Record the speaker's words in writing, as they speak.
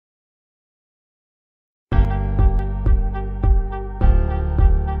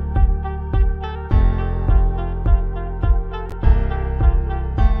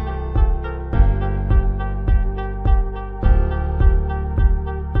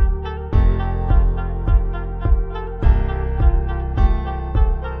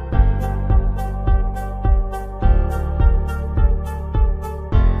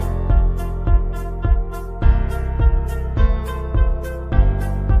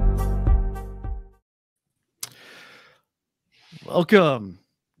Welcome.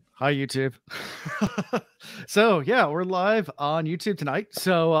 Hi, YouTube. So yeah, we're live on YouTube tonight.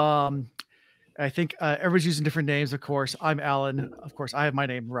 So I think everybody's using different names, of course. I'm Alan. Of course, I have my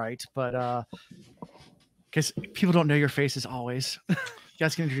name right, but because people don't know your faces always. You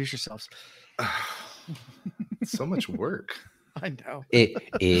guys can introduce yourselves. So much work. I know.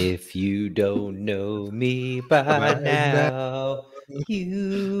 If you don't know me by now,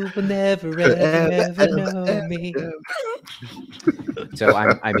 you will never ever know me. So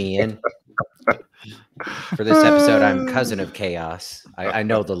I'm Ian. For this episode, I'm cousin of chaos. I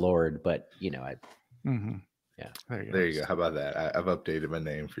know the Lord, but you know, yeah. There you go. How about that? I've updated my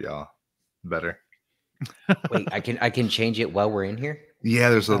name for y'all. Better. Wait, I can change it while we're in here. Yeah,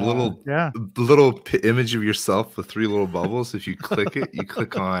 there's a little image of yourself with 3 little bubbles. If you click it, you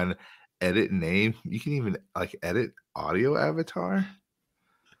click on edit name. You can even like edit audio avatar.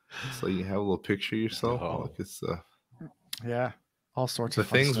 So you have a little picture of yourself. Oh. Look, it's yeah, all sorts the of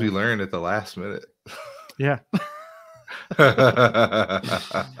fun things stuff. we learned at the last minute. Yeah.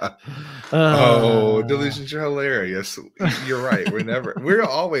 Oh, delusions are hilarious. You're right. We're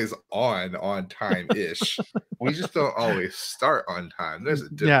always on time-ish. We just don't always start on time. There's a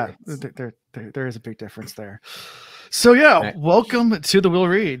difference. Yeah, there is a big difference there. So yeah, welcome to the Will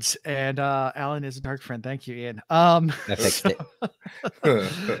Reads, and Alan is a dark friend. Thank you, Ian. I fixed it.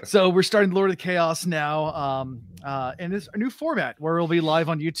 So we're starting Lord of the Chaos now, and it's a new format where we'll be live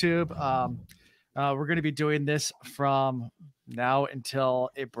on YouTube. We're going to be doing this from now until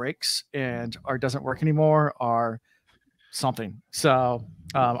it breaks and or doesn't work anymore or something. So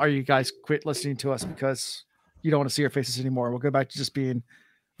are you guys quit listening to us because you don't want to see our faces anymore? We'll go back to just being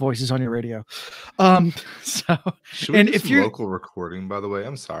voices on your radio. So should we do some local recording, by the way?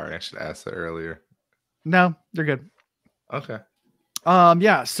 I'm sorry, I should ask that earlier. No, they're good. Okay.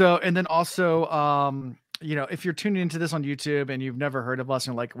 Yeah. So and then also you know, if you're tuning into this on YouTube and you've never heard of us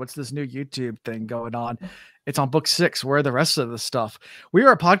and like, what's this new YouTube thing going on? It's on book 6. Where are the rest of the stuff? We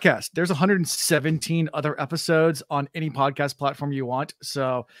are a podcast. There's 117 other episodes on any podcast platform you want.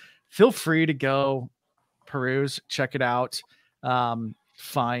 So feel free to go peruse, check it out.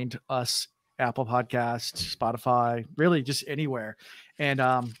 Find us, Apple Podcasts, Spotify, really just anywhere. And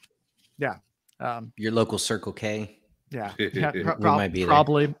yeah. Your local Circle K. Yeah, might be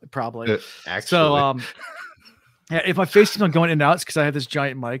probably. Actually. So, yeah, if my face keeps on going in and out, it's because I have this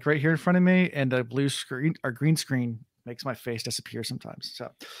giant mic right here in front of me, and the blue screen or green screen makes my face disappear sometimes.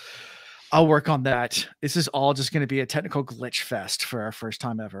 So, I'll work on that. This is all just going to be a technical glitch fest for our first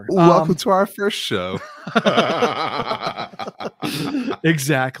time ever. Welcome to our first show.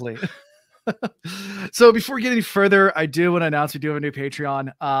 Exactly. So, before we get any further, I do want to announce we do have a new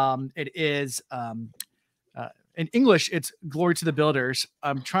Patreon. It is in English, it's Glory to the Builders.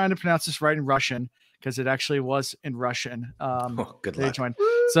 I'm trying to pronounce this right in Russian because it actually was in Russian. Good luck.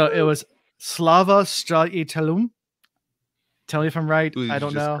 So it was Slava Strelitelum. Tell me if I'm right. I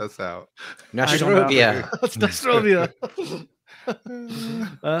don't know. That's out. Nastrovia. It's Nastrovia.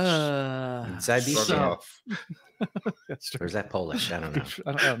 Or is that Polish? I don't know.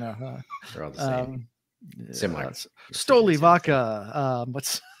 I don't know. They're all the same. Similar. Stolivaka.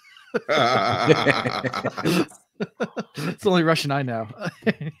 What's it's the only Russian I know.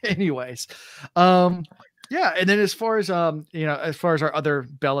 Anyways, yeah, and then as far as you know, as far as our other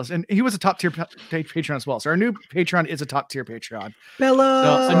Bellas, and he was a top tier Patreon as well. So our new Patreon is a top tier Patreon.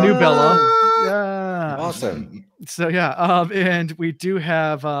 Bella, so a new Bella, yeah, awesome. So yeah, and we do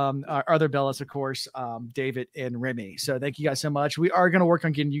have our other Bellas, of course, David and Remy. So thank you guys so much. We are going to work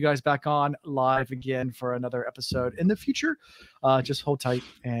on getting you guys back on live again for another episode in the future. Just hold tight,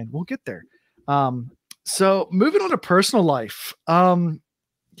 and we'll get there. So moving on to personal life.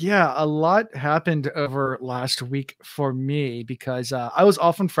 Yeah, a lot happened over last week for me because I was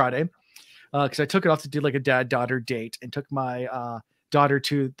off on Friday because I took it off to do like a dad-daughter date and took my daughter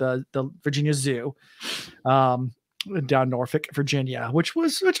to the Virginia Zoo down Norfolk, Virginia, which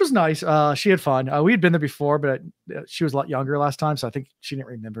was nice. She had fun. We had been there before, but she was a lot younger last time, so I think she didn't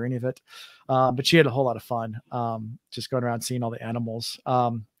remember any of it. But she had a whole lot of fun just going around seeing all the animals.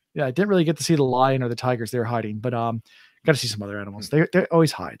 Yeah, I didn't really get to see the lion or the tigers they were hiding, but got to see some other animals. They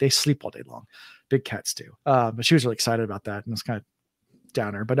always hide. They sleep all day long. Big cats do. But she was really excited about that, and it was kind of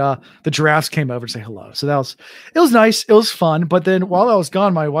downer. But the giraffes came over to say hello, so it was nice. It was fun. But then while I was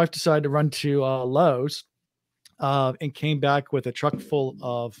gone, my wife decided to run to Lowe's and came back with a truck full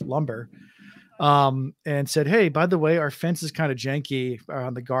of lumber. And said, hey, by the way, our fence is kind of janky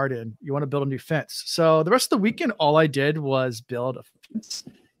around the garden. You want to build a new fence? So the rest of the weekend, all I did was build a fence.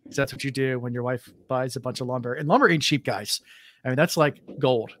 That's what you do when your wife buys a bunch of lumber, and lumber ain't cheap, guys. I mean, that's like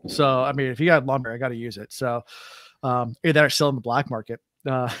gold. So, I mean, if you got lumber, I got to use it. So that are still in the black market.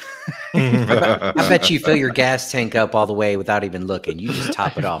 I bet you fill your gas tank up all the way without even looking. You just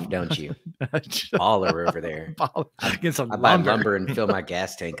top it off, don't you? Baller over there. Get some I buy lumber and fill my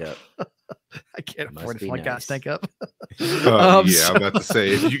gas tank up. I can't afford to fill my gas tank up. I'm about to say,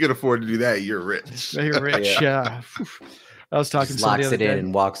 if you can afford to do that, you're rich. You're rich. Yeah. I was talking to locks it in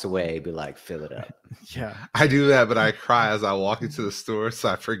and walks away. Be like, fill it up. Yeah. I do that, but I cry as I walk into the store, so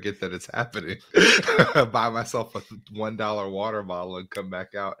I forget that it's happening. Buy myself a $1 water bottle and come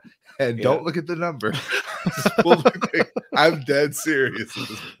back out. And don't look at the number. I'm dead serious at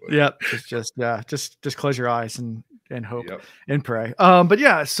this point. Yeah. Just close your eyes and hope and pray. But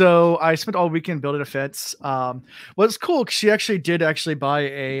yeah, so I spent all weekend building a fence. What's cool, she did buy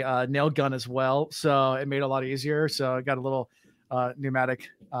a nail gun as well, so it made it a lot easier. So I got a little pneumatic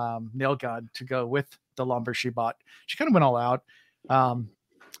nail gun to go with the lumber she bought. She kind of went all out,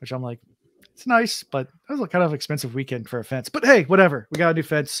 which I'm like, it's nice, but that was a kind of expensive weekend for a fence. But hey, whatever, we got a new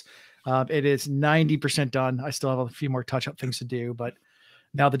fence. It is 90% done. I still have a few more touch-up things to do, but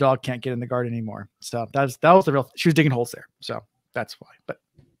now the dog can't get in the garden anymore. So that was the real, she was digging holes there. So that's why, but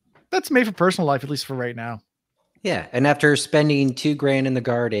that's made for personal life, at least for right now. Yeah. And after spending $2,000 in the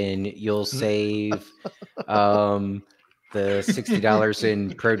garden, you'll save the $60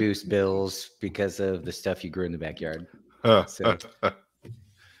 in produce bills because of the stuff you grew in the backyard. So, but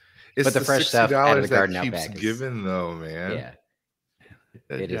the fresh stuff out of the garden out back is given though, man. Yeah.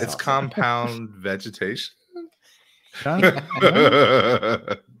 It's awesome. Compound vegetation. Yeah,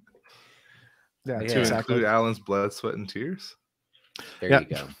 to include Alan's blood, sweat, and tears. There you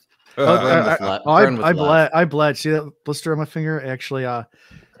go. I bled. See that blister on my finger? Actually,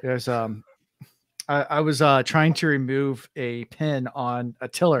 there's I was trying to remove a pin on a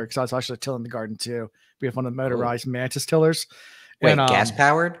tiller because I was actually tilling the garden too. We have one of the motorized Mantis tillers. Wait, gas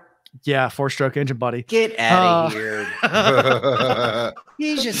powered? Yeah, 4-stroke engine, buddy. Get out of here.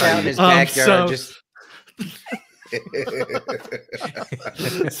 He's just out in his backyard, just.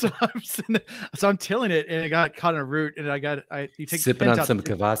 so I'm tilling it, and it got caught in a root, and you take sipping on some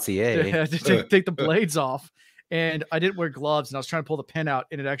Cavassier. Yeah, just take the blades off, and I didn't wear gloves, and I was trying to pull the pin out,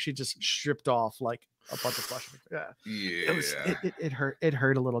 and it actually just stripped off like a bunch of flesh. It hurt. It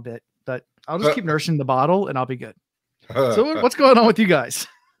hurt a little bit, but I'll just keep nursing the bottle, and I'll be good. So what's going on with you guys?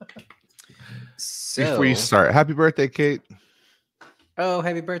 Before you start, happy birthday, Kate. Oh,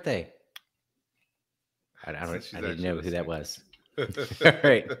 happy birthday. I didn't know who that was. All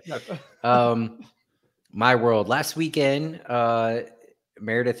right. My world. Last weekend,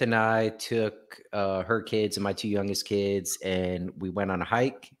 Meredith and I took her kids and my 2 youngest kids, and we went on a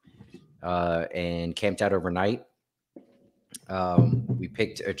hike and camped out overnight. We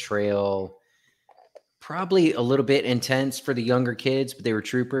picked a trail probably a little bit intense for the younger kids, but they were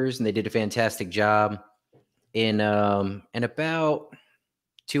troopers and they did a fantastic job. In about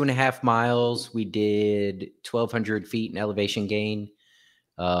 2.5 miles, we did 1,200 feet in elevation gain,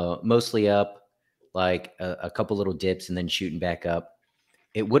 mostly up, like a couple little dips and then shooting back up.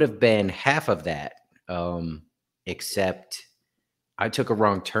 It would have been half of that, except I took a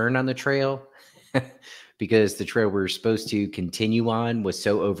wrong turn on the trail because the trail we were supposed to continue on was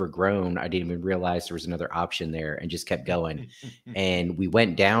so overgrown. I didn't even realize there was another option there and just kept going. And we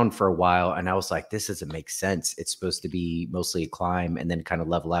went down for a while and I was like, this doesn't make sense. It's supposed to be mostly a climb and then kind of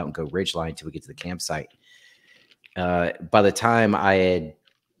level out and go ridgeline until we get to the campsite. By the time I had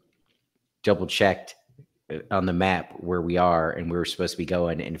double checked on the map where we are and we were supposed to be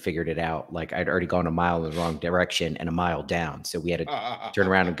going and figured it out, like I'd already gone a mile in the wrong direction and a mile down. So we had to turn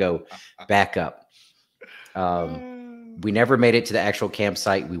around and go back up. We never made it to the actual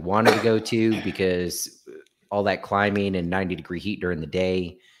campsite we wanted to go to because all that climbing and 90-degree heat during the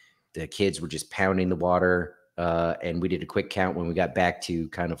day, the kids were just pounding the water. And we did a quick count when we got back to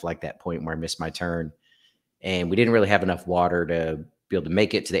kind of like that point where I missed my turn. And we didn't really have enough water to be able to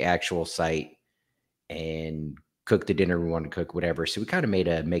make it to the actual site and cook the dinner we wanted to cook, whatever. So we kind of made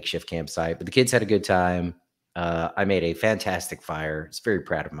a makeshift campsite, but the kids had a good time. I made a fantastic fire. I was very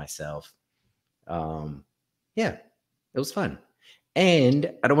proud of myself. Yeah, it was fun.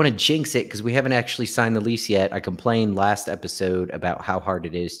 And I don't want to jinx it because we haven't actually signed the lease yet. I complained last episode about how hard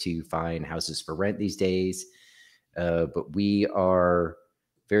it is to find houses for rent these days. But we are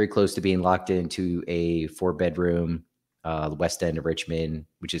very close to being locked into a 4-bedroom, the west end of Richmond,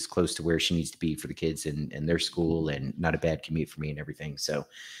 which is close to where she needs to be for the kids and their school and not a bad commute for me and everything. So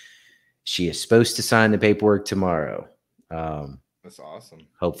she is supposed to sign the paperwork tomorrow. That's awesome.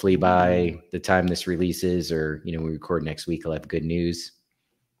 Hopefully by the time this releases or, we record next week, I'll have good news.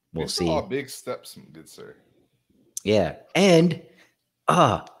 We'll see. All big steps, good sir. Yeah. And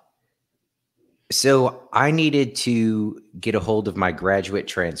So I needed to get a hold of my graduate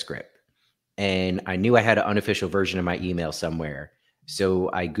transcript, and I knew I had an unofficial version of my email somewhere. So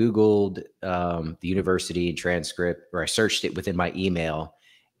I Googled the university transcript, or I searched it within my email,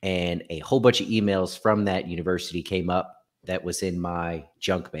 and a whole bunch of emails from that university came up that was in my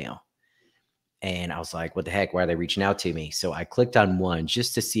junk mail. And I was like, what the heck? Why are they reaching out to me? So I clicked on one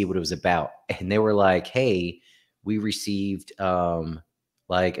just to see what it was about. And they were like, hey, we received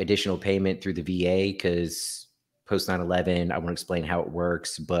like additional payment through the VA because post 9/11, I want to explain how it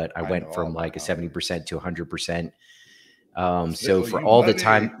works, but I went from like a 70% to 100%. So for all the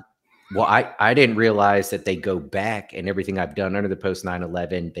time, well, I didn't realize that they go back and everything I've done under the post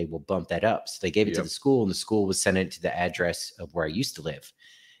 9/11, they will bump that up. So they gave it to the school, and the school was sending it to the address of where I used to live.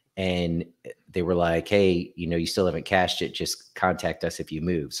 And they were like, hey, you still haven't cashed it. Just contact us if you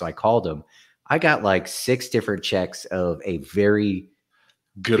move. So I called them. I got like 6 different checks of a very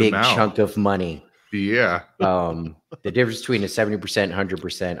big chunk of money. Yeah. The difference between a 70% and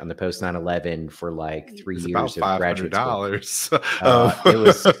 100% on the post 9/11 for like 3 years of graduate school. It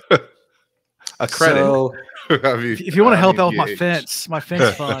was a credit. So, I mean, if you want to help out with my fence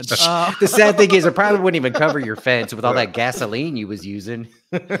fund. The sad thing is, it probably wouldn't even cover your fence with all that gasoline you was using.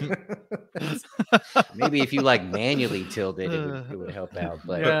 Maybe if you like manually tilled it, it would help out.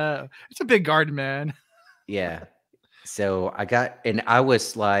 But yeah, it's a big garden, man. Yeah. So I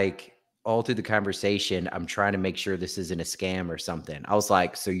was like, all through the conversation, I'm trying to make sure this isn't a scam or something. I was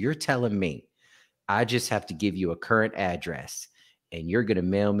like, so you're telling me I just have to give you a current address and you're going to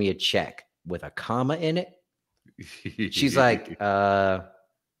mail me a check with a comma in it? She's like,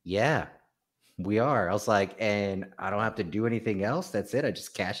 yeah, we are. I was like, and I don't have to do anything else. That's it. I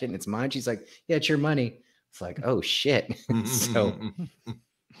just cash it and it's mine. She's like, yeah, it's your money. It's like, oh shit. So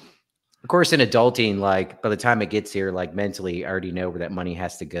of course, in adulting, like by the time it gets here, like mentally, I already know where that money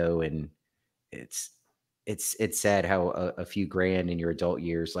has to go. And it's sad how a few grand in your adult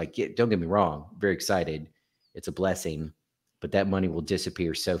years, like, don't get me wrong, very excited. It's a blessing, but that money will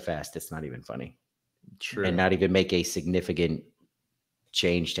disappear so fast. It's not even funny. True. And not even make a significant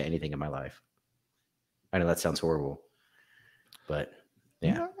change to anything in my life. I know that sounds horrible, but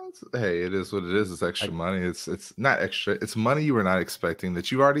yeah. Hey, it is what it is. It's extra money. It's not extra. It's money you were not expecting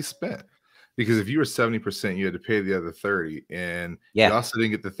that you've already spent. Because if you were 70%, you had to pay the other 30%. And you also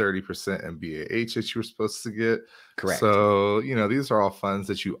didn't get the 30% and BAH that you were supposed to get. Correct. So, these are all funds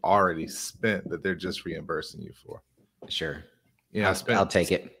that you already spent that they're just reimbursing you for. Sure. I'll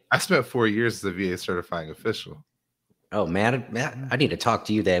take it. I spent 4 years as a VA certifying official. Oh, man, I need to talk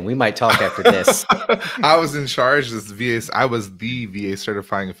to you then. We might talk after this. I was in charge as VA. I was the VA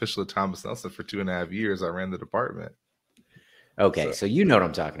certifying official at Thomas Nelson for 2.5 years. I ran the department. Okay, so you know what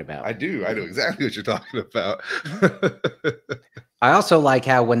I'm talking about. I do. I know exactly what you're talking about. I also like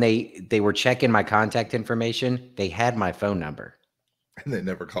how when they were checking my contact information, they had my phone number. And they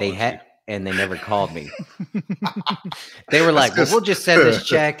never called and they never called me. They were like, well, we'll just send this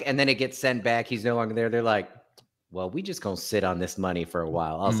check, and then it gets sent back. He's no longer there. They're like, well, we just gonna sit on this money for a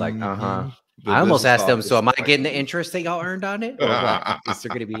while. I was like, I almost asked them, so am I getting the interest that y'all earned on it? Or what? Is there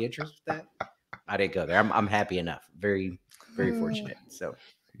going to be interest with that? I didn't go there. I'm happy enough. Very, very fortunate. So,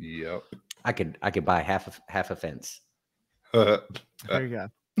 yep, I could buy half a fence. There you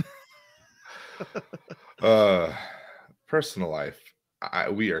go. Personal life.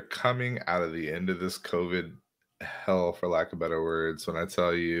 We are coming out of the end of this COVID hell, for lack of better words. When I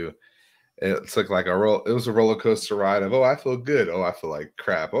tell you, it's like it was a roller coaster ride of, oh, I feel good. Oh, I feel like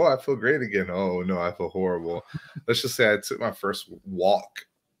crap. Oh, I feel great again. Oh no, I feel horrible. Let's just say I took my first walk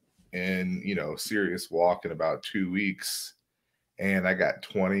serious walk in about 2 weeks. And I got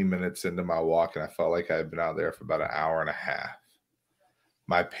 20 minutes into my walk and I felt like I had been out there for about an hour and a half.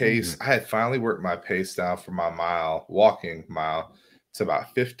 My pace, I had finally worked my pace down for my walking mile to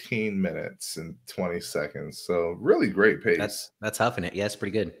about 15 minutes and 20 seconds. So really great pace. That's huffing it. Yeah, it's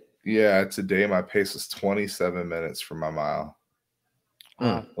pretty good. Yeah, today my pace was 27 minutes for my mile.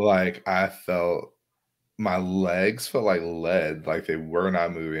 Like I felt my legs felt like lead, like they were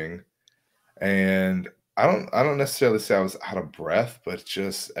not moving. And I don't necessarily say I was out of breath, but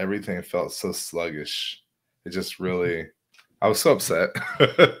just everything felt so sluggish. It just really, I was so upset.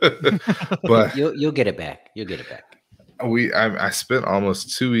 But you'll get it back. You'll get it back. I spent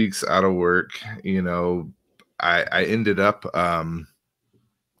almost 2 weeks out of work. I ended up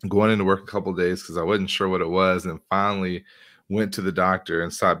going into work a couple of days because I wasn't sure what it was, and finally went to the doctor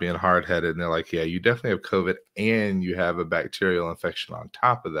and stopped being hard-headed. And they're like, yeah, you definitely have COVID and you have a bacterial infection on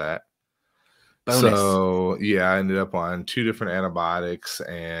top of that. Bonus. So yeah, I ended up on 2 different antibiotics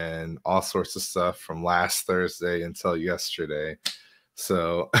and all sorts of stuff from last Thursday until yesterday.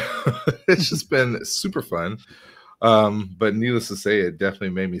 So it's just been super fun. But needless to say, it definitely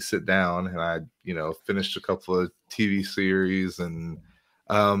made me sit down, and I, finished a couple of TV series, and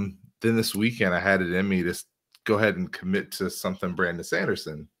then this weekend I had it in me to go ahead and commit to something Brandon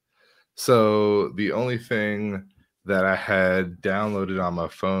Sanderson. So the only thing that I had downloaded on my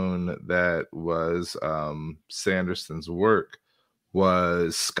phone that was Sanderson's work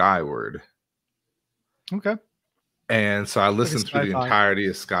was Skyward. Okay. And so I listened through the entirety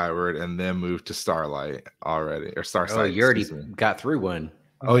of Skyward and then moved to Starlight already, or Starsight. Oh, you already got through one.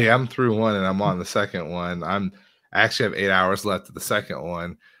 Oh yeah, I'm through one and I'm on the second one. I actually have 8 hours left of the second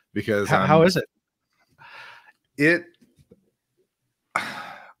one because how is it?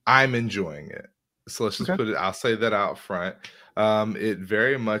 I'm enjoying it. So let's just put it, I'll say that out front. It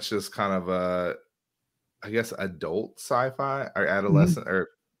very much is kind of a, I guess, adult sci-fi or adolescent or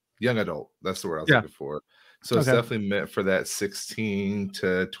young adult. That's the word I was looking for. So it's definitely meant for that 16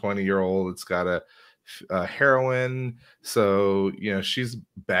 to 20-year-old. It's got a heroine. So, she's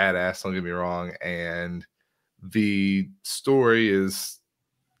badass, don't get me wrong. And the story is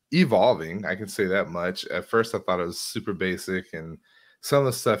evolving. I can say that much. At first, I thought it was super basic. And some of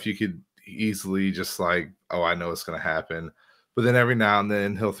the stuff you could easily just like, oh, I know what's going to happen. But then every now and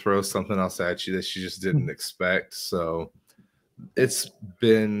then he'll throw something else at you that you just didn't expect. So it's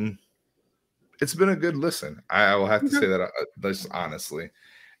been a good listen. I will have to say that just honestly.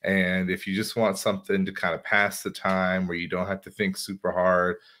 And if you just want something to kind of pass the time where you don't have to think super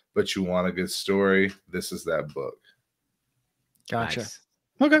hard, but you want a good story, this is that book. Gotcha. Nice.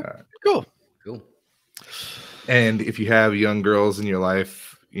 Okay. Cool. And if you have young girls in your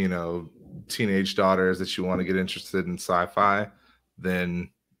life, teenage daughters that you want to get interested in sci-fi, then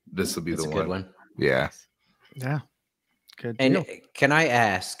this will be the one. Good one. Yeah. Yeah. Good. And deal. Can I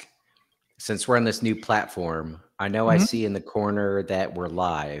ask, since we're on this new platform, I know I see in the corner that we're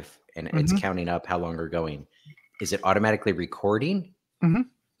live and it's counting up how long we're going. Is it automatically recording?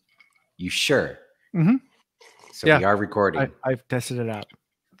 You sure? So we are recording. I've tested it out.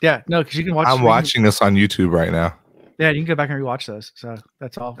 Yeah, no, because you can watch. I'm watching this on YouTube right now. Yeah, you can go back and rewatch those. So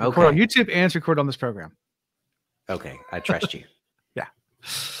that's all. Record on YouTube and record on this program. Okay, I trust you. Yeah.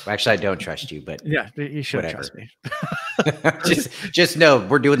 Well, actually, I don't trust you, but yeah, you should trust me. just know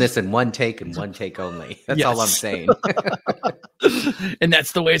we're doing this in one take and one take only. That's all I'm saying. And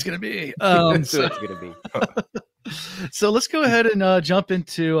that's the way it's going to be. That's what it's going to be. So let's go ahead and jump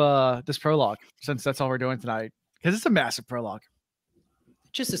into this prologue, since that's all we're doing tonight, because it's a massive prologue.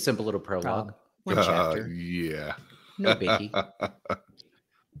 Just a simple little prologue. One chapter. Yeah. No biggie.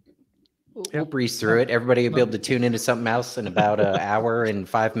 We'll breeze through it. Everybody will be able to tune into something else in about an hour and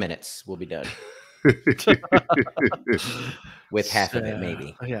 5 minutes. We'll be done. With half of it,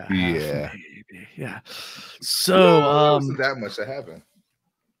 maybe. Yeah. Maybe. Yeah. So wasn't that much to happen.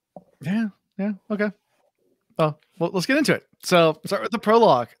 Yeah. Okay. Well, let's get into it. So start with the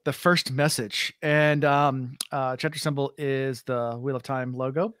prologue, the first message. And chapter symbol is the Wheel of Time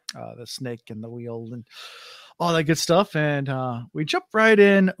logo, the snake and the wheel and all that good stuff. And we jump right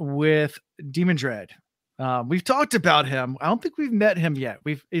in with Demon Dread. We've talked about him. I don't think we've met him yet.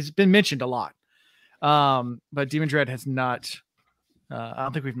 He's been mentioned a lot. But Demon Dread has not. I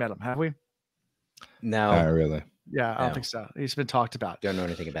don't think we've met him, have we? No. Not really. Yeah, I don't think so. He's been talked about. Don't know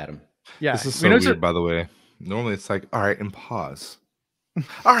anything about him. Yeah. This is so weird, by the way. Normally it's like, all right, and pause.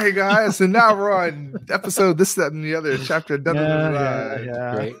 All right, guys, and now we're on episode this, that, and the other chapter.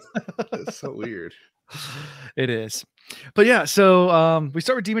 Yeah. Right? It's so weird. It is. But yeah, so we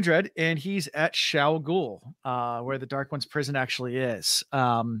start with Demon Dread, and he's at Shao Ghul, where the Dark One's prison actually is.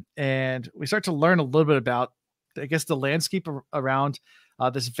 And we start to learn a little bit about, I guess, the landscape around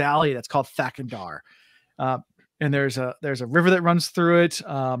this valley that's called Thakandar. And there's a river that runs through it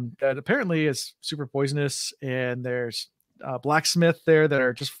that apparently is super poisonous. And there's a blacksmith there that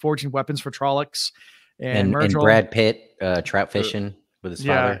are just forging weapons for Trollocs. And Brad Pitt trout fishing with his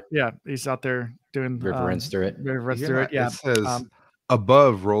father. Yeah, he's out there doing river runs through it. River runs through it. Yeah, it says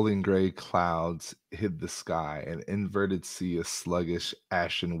above rolling gray clouds hid the sky, an inverted sea of sluggish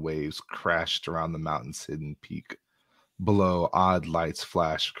ashen waves crashed around the mountain's hidden peak. Below, odd lights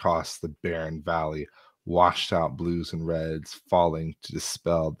flashed across the barren valley, washed out blues and reds, falling to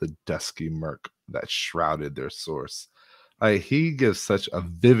dispel the dusky murk that shrouded their source. Like, he gives such a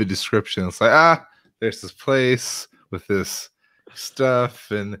vivid description. It's like, there's this place with this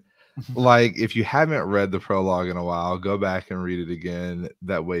stuff. And like, if you haven't read the prologue in a while, go back and read it again.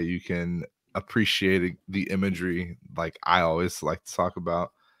 That way you can appreciate the imagery, like I always like to talk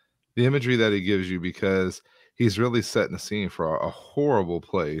about. The imagery that he gives you, because he's really setting the scene for a horrible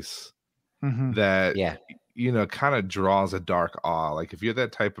place that kind of draws a dark awe. Like if you're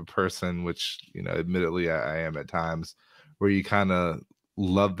that type of person, which, admittedly I am at times, where you kind of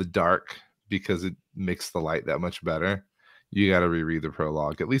love the dark because it makes the light that much better, you got to reread the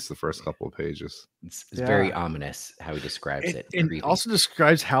prologue, at least the first couple of pages. It's very ominous how he describes it. And also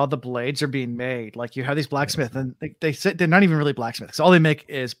describes how the blades are being made. Like you have these blacksmiths, and they say they're not even really blacksmiths. All they make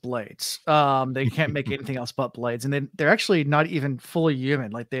is blades. They can't make anything else but blades, and they're actually not even fully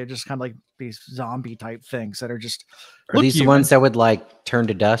human. Like they're just kind of like these zombie type things that are just. Are these the ones that would like turn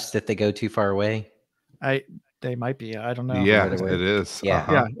to dust if they go too far away? They might be. I don't know. Yeah, it is. Yeah.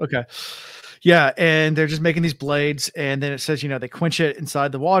 Yeah. Okay. Yeah, and they're just making these blades, and then it says, they quench it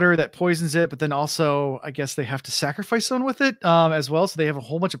inside the water that poisons it, but then also, I guess they have to sacrifice someone with it as well. So they have a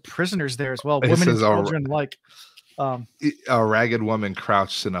whole bunch of prisoners there as well, women and children. A ragged woman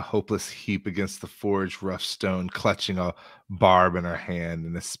crouched in a hopeless heap against the forge rough stone, clutching a barb in her hand,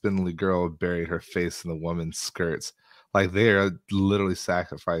 and a spindly girl buried her face in the woman's skirts. Like they are literally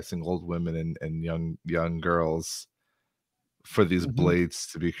sacrificing old women and young girls for these blades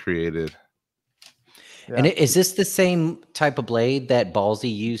to be created. Yeah. And is this the same type of blade that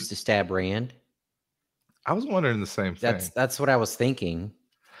Ballsy used to stab Rand? I was wondering the same thing. That's what I was thinking.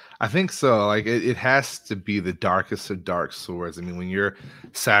 I think so. Like it has to be the darkest of dark swords. I mean, when you're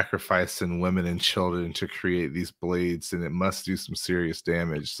sacrificing women and children to create these blades, then it must do some serious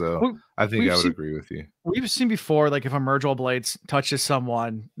damage. So I think I would agree with you. We've seen before, like if a Murdrall blade touches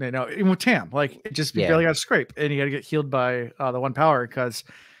someone, even with Tam, like it just barely got a scrape, and you got to get healed by the one power because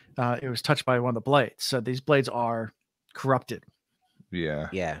it was touched by one of the blades. So these blades are corrupted. Yeah.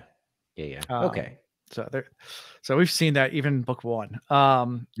 Okay. So we've seen that even in book 1.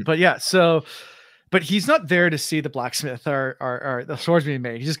 But he's not there to see the blacksmith or the swords being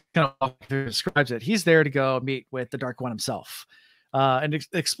made. He just kind of describes it. He's there to go meet with the Dark One himself. And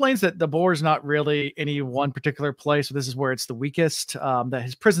explains that the boar is not really any one particular place. So this is where it's the weakest, that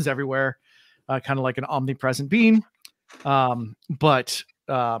his prison's everywhere, kind of like an omnipresent being. There's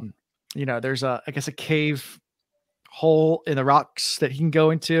I guess a cave hole in the rocks that he can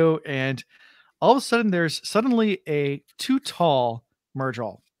go into, and all of a sudden there's suddenly a too tall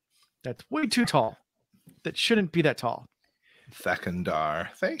Murdrall that's way too tall, that shouldn't be that tall. Thekandar.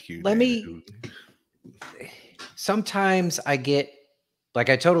 Thank you. Sometimes I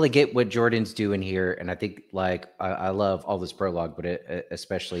totally get what Jordan's doing here, and I think I love all this prologue, but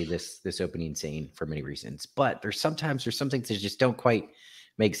especially this opening scene for many reasons. But there's some things that just don't quite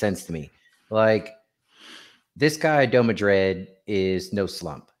make sense to me. Like this guy Doma Dread is no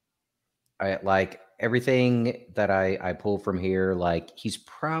slump. I like everything that I pull from here. Like he's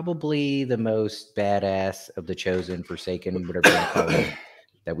probably the most badass of the chosen, forsaken, whatever you call it,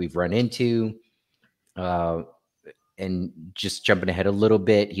 that we've run into. And just jumping ahead a little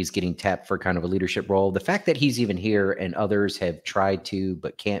bit, he's getting tapped for kind of a leadership role. The fact that he's even here and others have tried to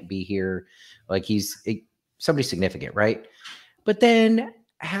but can't be here, like he's somebody significant, right? But then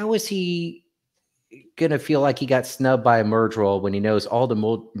how is he gonna feel like he got snubbed by a Murdrall when he knows all the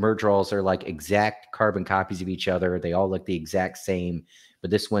Murdralls are like exact carbon copies of each other? They all look the exact same, but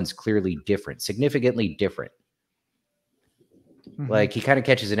this one's clearly different, significantly different. Like he kind of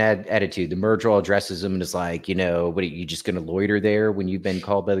catches an attitude. The Murdrall addresses him and is like, what are you just going to loiter there when you've been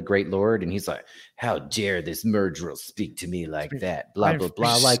called by the Great Lord? And he's like, how dare this Murdrall speak to me like that? Blah, blah,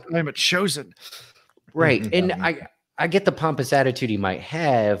 blah. Like I'm a chosen. Right. And I get the pompous attitude he might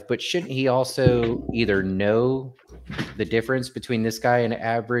have, but shouldn't he also either know the difference between this guy and an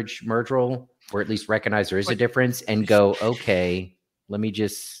average Murdrall, or at least recognize there is a difference and go, okay, let me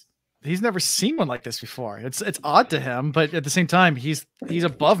just... He's never seen one like this before. It's odd to him, but at the same time, he's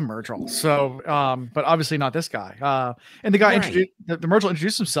above Murdrall. So, but obviously not this guy. And the guy the Murdrall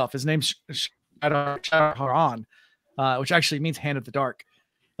introduced himself. His name's Haran, which actually means Hand of the Dark.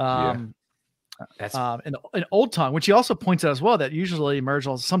 That's in Old Tongue, which he also points out as well, that usually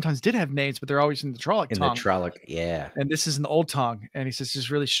Murdralls sometimes did have names, but they're always in the Trolloc tongue. The Trolloc, yeah. And this is in the Old Tongue, and he says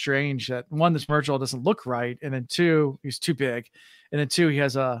it's really strange that one, this Murdrall doesn't look right, and then two, he's too big, and then two, he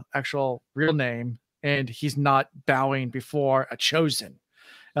has a actual real name, and he's not bowing before a chosen.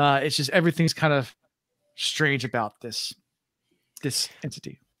 It's just everything's kind of strange about this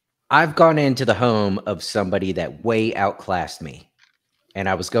entity. I've gone into the home of somebody that way outclassed me. And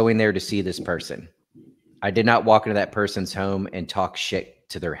I was going there to see this person. I did not walk into that person's home and talk shit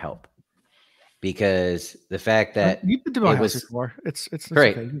to their help, because the fact that you've been to my house before, it's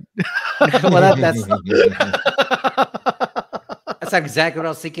great. Okay. Well, that's exactly what I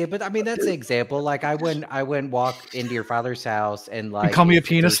was thinking. But I mean, that's an example. Like I went walk into your father's house and like you call me a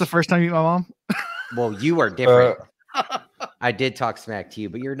penis the first time you meet my mom. Well, you are different. I did talk smack to you,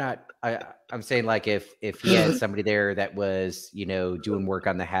 but you're not. I'm saying like if he had somebody there that was, you know, doing work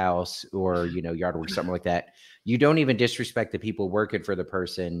on the house or, you know, yard work, something like that, you don't even disrespect the people working for the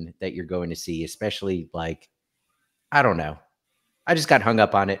person that you're going to see, especially like, I don't know. I just got hung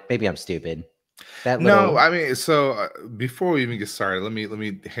up on it. Maybe I'm stupid. That little No, I mean, so before we even get started, let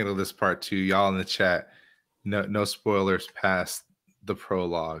me handle this part too. Y'all in the chat, no spoilers past the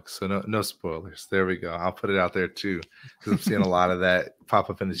prologue, so no spoilers. There we go. I'll put it out there too because I'm seeing a lot of that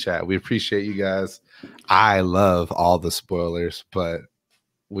pop up in the chat. We appreciate you guys. I love all the spoilers, but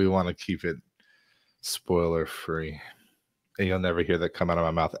we want to keep it spoiler free, and you'll never hear that come out of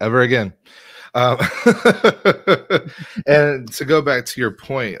my mouth ever again. Um, and to go back to your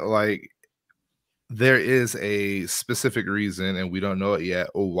point, like, there is a specific reason, and we don't know it yet,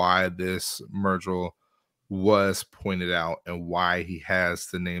 or why this Myrtle was pointed out and why he has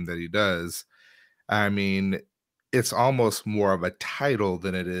the name that he does. I mean, it's almost more of a title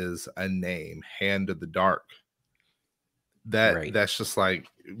than it is a name. Hand of the Dark. That's just like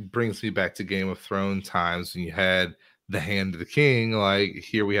brings me back to Game of Thrones times when you had the Hand of the King. Like,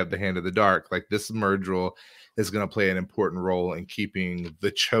 here we have the Hand of the Dark. Like, this Myrtle is going to play an important role in keeping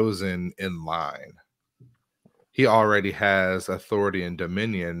the Chosen in line. He already has authority and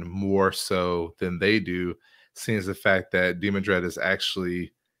dominion more so than they do, seeing as the fact that Demon Dread is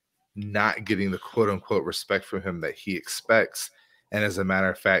actually not getting the quote unquote respect from him that he expects. And as a matter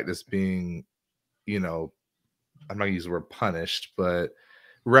of fact, is being, you know, I'm not going to use the word punished, but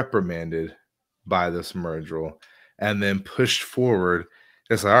reprimanded by this Myrtle and then pushed forward.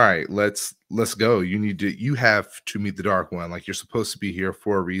 It's like, all right, let's go. You have to meet the Dark One. Like, you're supposed to be here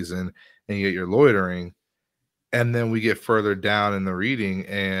for a reason, and yet you're loitering. And then we get further down in the reading,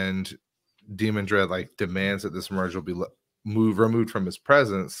 and Demon Dread like demands that this Myrtle be removed from his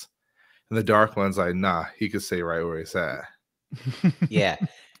presence. And the Dark One's like, nah, he could stay right where he's at. Yeah.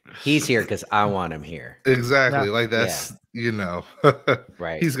 He's here because I want him here. Exactly. Yeah. Like, that's, you know,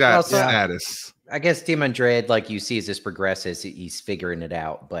 right. He's got status. I guess Demon Dread, like you see as this progresses, he's figuring it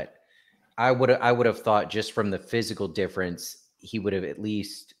out. But I would have thought just from the physical difference, he would have at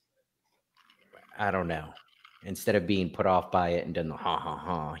least, I don't know, instead of being put off by it and done the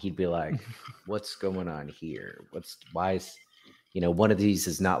ha, he'd be like, what's going on here? Why is, you know, one of these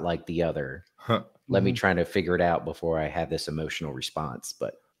is not like the other. Let me try to figure it out before I have this emotional response.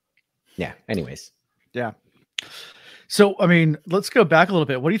 But yeah, anyways. Yeah. So, I mean, let's go back a little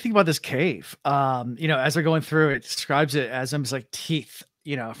bit. What do you think about this cave? You know, as they're going through, it describes it as almost like teeth,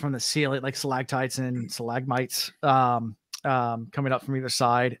 you know, from the ceiling, like stalactites and stalagmites coming up from either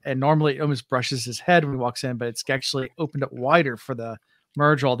side. And normally it almost brushes his head when he walks in, but it's actually opened up wider for the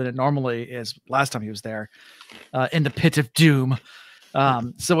Myrtle than it normally is last time he was there in the pit of doom.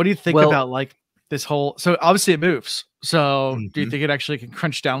 So what do you think about like this whole, so obviously it moves. So do you think it actually can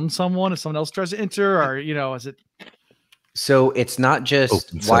crunch down someone if someone else tries to enter, or, you know, is it? So it's not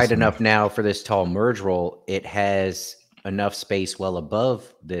just wide enough now for this tall Myrtle. It has enough space well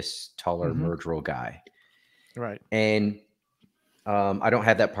above this taller Myrtle guy. Right. And I don't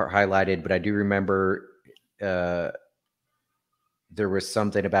have that part highlighted, but I do remember there was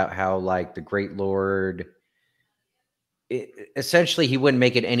something about how like the Great Lord, essentially he wouldn't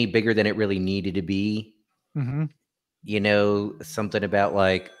make it any bigger than it really needed to be. You know, something about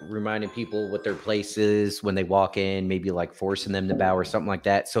like reminding people what their place is when they walk in, maybe like forcing them to bow or something like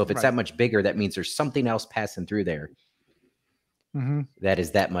that. So if it's that much bigger, that means there's something else passing through there that is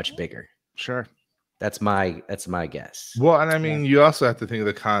that much bigger. Sure. That's my guess. Well, and I mean, you also have to think of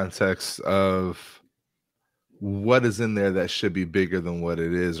the context of what is in there that should be bigger than what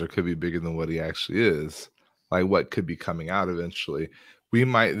it is, or could be bigger than what he actually is. Like, what could be coming out eventually.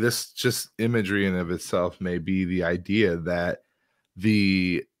 This just imagery in of itself may be the idea that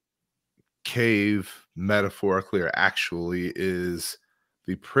the cave metaphorically or actually is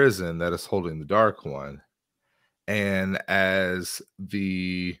the prison that is holding the Dark One. And as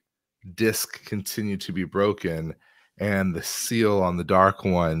the disc continued to be broken and the seal on the Dark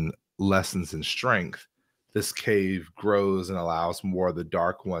One lessens in strength, this cave grows and allows more of the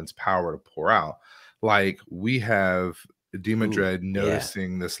Dark One's power to pour out. Like, we have Demon Dread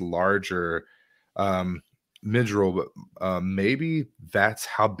noticing this larger Midril, but maybe that's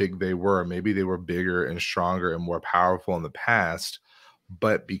how big they were. Maybe they were bigger and stronger and more powerful in the past,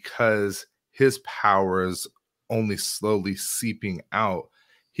 but because his power is only slowly seeping out,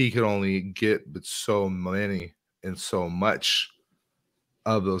 he could only get but so many and so much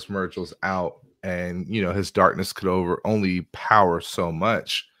of those Myrtles out, and you know, his darkness could only power so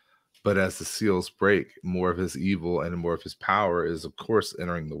much. But as the seals break, more of his evil and more of his power is, of course,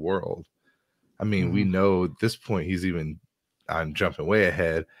 entering the world. I mean, we know at this point I'm jumping way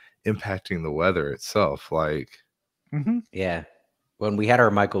ahead, impacting the weather itself. Like, yeah, when we had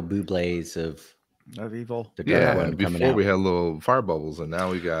our Michael Bublé's of evil, the Dark One coming before out. we had little fire bubbles, and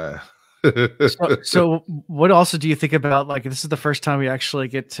now we got. so what also do you think about, like, this is the first time we actually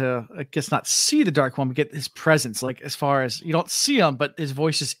get to, I guess, not see the Dark One, but get his presence, like, as far as you don't see him, but his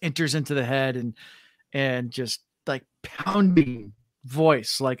voice just enters into the head and just like pounding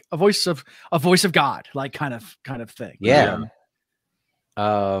voice, like a voice of God, like kind of thing. Yeah.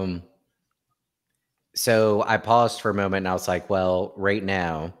 So I paused for a moment and I was like, well, right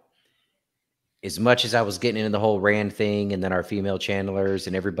now, as much as I was getting into the whole Rand thing and then our female channelers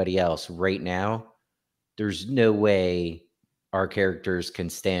and everybody else, right now, there's no way our characters can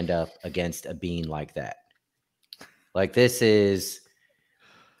stand up against a being like that. Like, this is,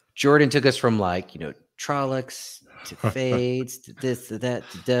 Jordan took us from, like, Trollocs to Fades to this to that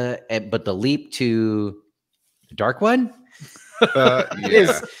to that, but the leap to the Dark One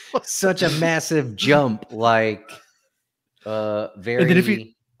is such a massive jump. Like, very. And then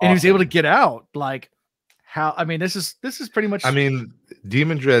he was able to get out, like, how? I mean, this is pretty much. I mean,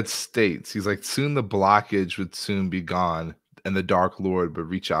 Demon Dread states, he's like, soon the blockage would soon be gone, and the Dark Lord would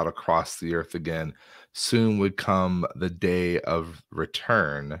reach out across the earth again. Soon would come the day of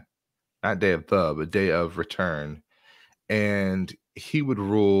return, not day of but day of return, and he would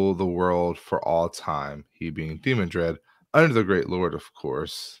rule the world for all time. He being Demon Dread, under the Great Lord, of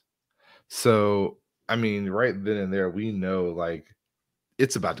course. So, I mean, right then and there, we know, like,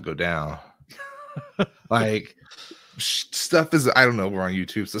 it's about to go down. Like, stuff is, I don't know, we're on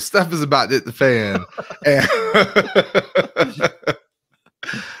YouTube, so stuff is about to hit the fan. And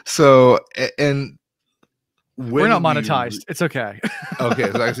so, and we're not monetized. It's okay.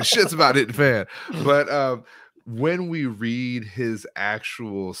 Okay, so actually, shit's about to hit the fan. But when we read his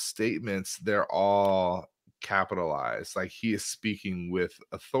actual statements, they're all capitalized. Like, he is speaking with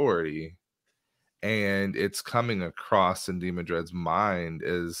authority, and it's coming across in Demon Dread's mind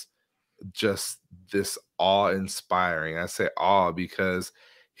as just this awe-inspiring. I say awe because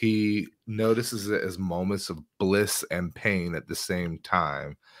he notices it as moments of bliss and pain at the same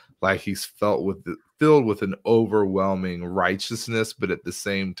time. Like, he's filled with an overwhelming righteousness, but at the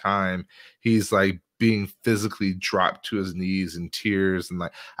same time, he's like being physically dropped to his knees in tears, and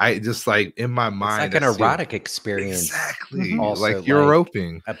like, I just, like, in my mind, it's like an erotic experience. Exactly. Also, like you're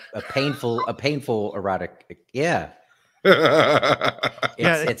roping a painful erotic. Yeah. Yeah,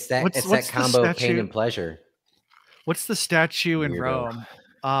 it's that combo of pain and pleasure. What's the statue in Rome?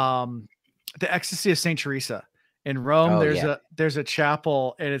 The Ecstasy of Saint Teresa in Rome. There's a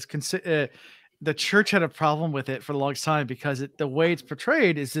chapel, and it's the church had a problem with it for the longest time because the way it's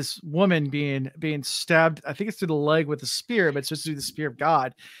portrayed is this woman being stabbed. I think it's through the leg with a spear, but it's supposed to be the spear of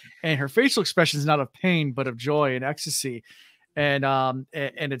God, and her facial expression is not of pain but of joy and ecstasy, and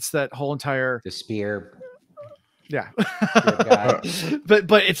it's that whole entire the spear. Yeah,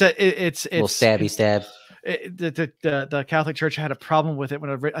 but it's little stabby stab. The Catholic Church had a problem with it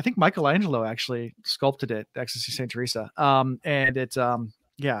when I think Michelangelo actually sculpted it, Ecstasy Saint Teresa. And it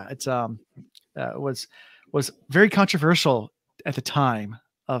was very controversial at the time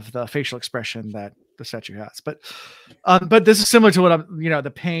of the facial expression that the statue has. But this is similar to what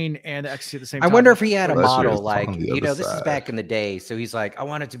the pain and the ecstasy at the same time. I wonder if he had a model, like, this is back in the day. So he's like, I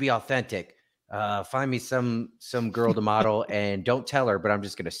want it to be authentic. Find me some girl to model, and don't tell her, but I'm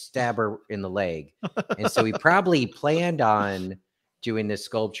just going to stab her in the leg. And so he probably planned on doing this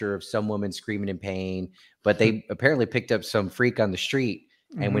sculpture of some woman screaming in pain, but they apparently picked up some freak on the street.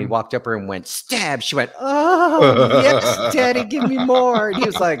 And when he walked up her and went stab, she went, "Oh yes, Daddy, give me more." And he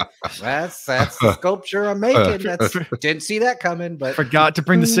was like, "That's the sculpture I'm making. Didn't see that coming, but forgot to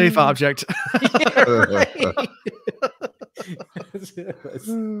bring the safe object."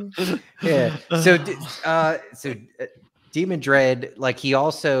 Yeah. So Demon Dread, like, he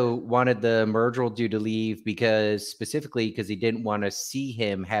also wanted the Myrdral dude to leave because he didn't want to see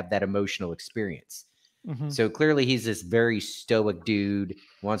him have that emotional experience. So clearly he's this very stoic dude,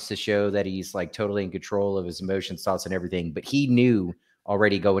 wants to show that he's like totally in control of his emotions, thoughts, and everything. But he knew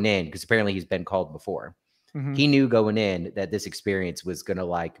already going in, because apparently he's been called before. He knew going in that this experience was going to,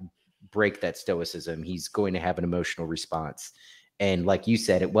 like, break that stoicism. He's going to have an emotional response. And like you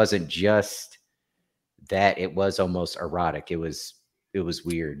said, it wasn't just that, it was almost erotic. It was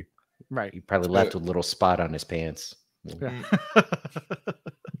weird. Right. He probably left a little spot on his pants. Yeah.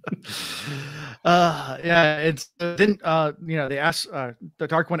 It's then they ask the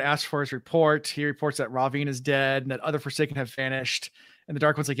Dark One asks for his report. He reports that Ravine is dead and that other Forsaken have vanished, and the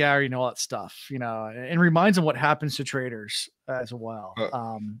Dark One's like, yeah, I already know all that stuff, and reminds him what happens to traitors as well,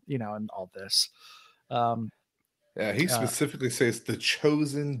 and all this. Yeah, he specifically says the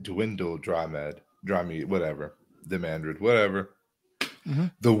chosen dwindle Drymed, whatever. Demandred, whatever.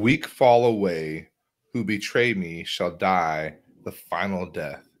 The weak fall away, who betray me shall die the final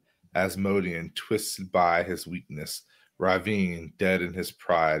death. Asmodean, twisted by his weakness, Ravine, dead in his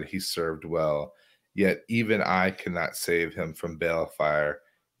pride, he served well. Yet even I cannot save him from balefire.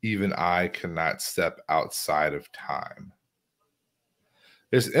 Even I cannot step outside of time.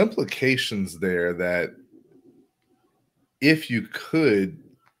 There's implications there that if you could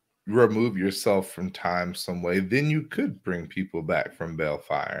remove yourself from time some way, then you could bring people back from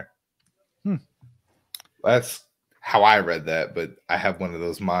balefire. That's how I read that, but I have one of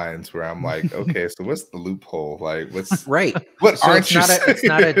those minds where I'm like, okay, so what's the loophole? Like, what's right? What so aren't you saying?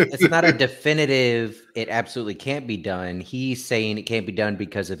 it's not a definitive. It absolutely can't be done. He's saying it can't be done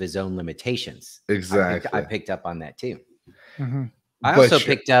because of his own limitations. Exactly. I picked up on that too. I But also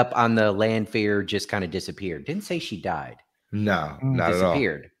picked up on the Landfair just kind of disappeared. Didn't say she died. No, not at all.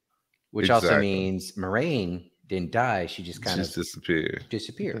 Disappeared, which also means Moraine didn't die. She just kind of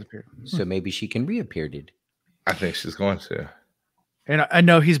disappeared. So maybe she can reappear. I think she's going to. And I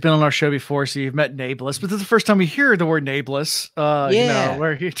know he's been on our show before, so you've met Nameless, but this is the first time we hear the word Nameless. You know,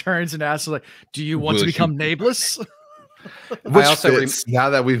 where he turns and asks, like, "Do you want to become Nameless?" Which also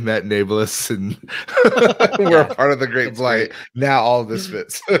now that we've met Nameless and we're a part of the Great Blight, now all this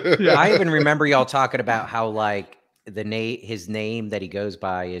fits. I even remember y'all talking about how like his name that he goes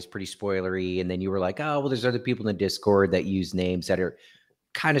by is pretty spoilery, and then you were like, "Oh, well, there's other people in the Discord that use names that are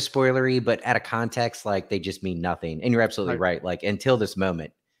kind of spoilery, but out of context, like they just mean nothing." And you're absolutely right. Like until this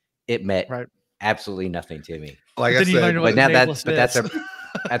moment, it meant absolutely nothing to me. Like I said, but now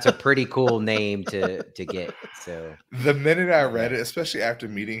that's a pretty cool name to get. So the minute I read it, especially after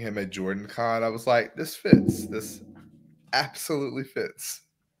meeting him at Jordan Con, I was like, this fits. This absolutely fits.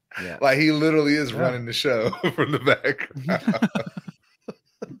 Yeah. Like he literally is running the show from the background.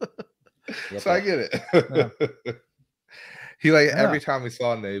 So I get it. He every time we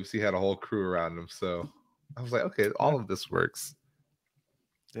saw Nabes, he had a whole crew around him. So I was like, okay, all of this works.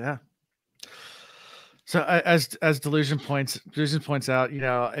 Yeah. So as Delusion points out, you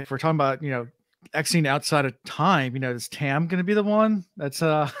know, if we're talking about, you know, Xing outside of time, you know, is Tam going to be the one? That's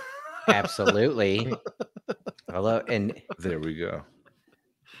absolutely. Hello, and there we go.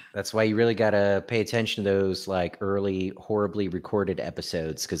 That's why you really got to pay attention to those like early, horribly recorded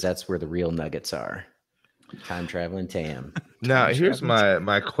episodes, because that's where the real nuggets are. Time traveling Tam. Now, here's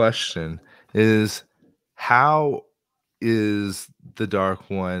my question: is how is the Dark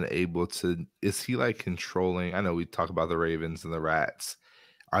One able to? Is he like controlling? I know we talk about the ravens and the rats.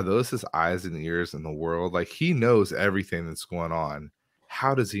 Are those his eyes and ears in the world? Like he knows everything that's going on.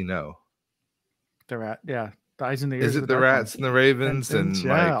 How does he know? The rat, yeah. The eyes and the ears. Is it the rats and the ravens and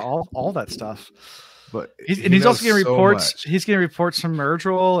yeah, like all that stuff? But he's also getting reports. He's getting reports from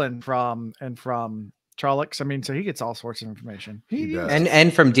Murdril and from Trollocs. I mean, so he gets all sorts of information. He does.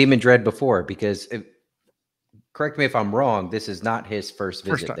 And from Demon Dread before, because correct me if I'm wrong, this is not his first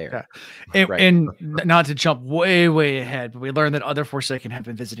visit there. Yeah. And not to jump way ahead, but we learned that other Forsaken have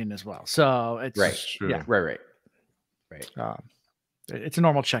been visiting as well. So it's true. Yeah, right. It's a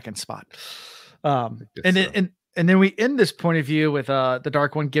normal check-in spot. And then we end this point of view with the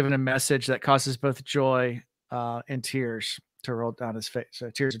Dark One giving a message that causes both joy and tears to roll down his face. So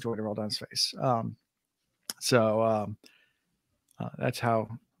tears of joy to roll down his face. That's how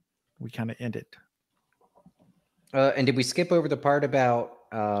we kind of end it. And did we skip over the part about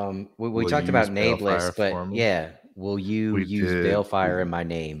we talked about Nameless, but yeah, will you use Balefire in my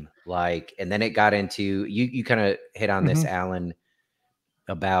name? Like, and then it got into you kind of hit on this, Alan,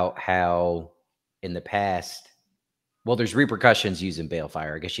 about how in the past, well, there's repercussions using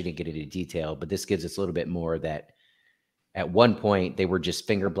Balefire. I guess you didn't get into detail, but this gives us a little bit more that at one point they were just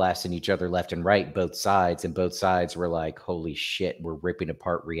finger blasting each other left and right, both sides, and both sides were like, holy shit, we're ripping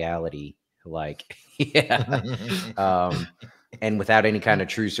apart reality. Like, yeah. And without any kind of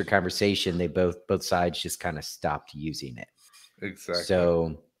truce or conversation, they both sides just kind of stopped using it. Exactly.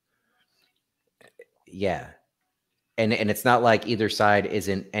 So yeah. And it's not like either side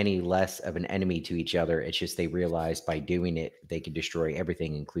isn't any less of an enemy to each other. It's just they realized by doing it, they can destroy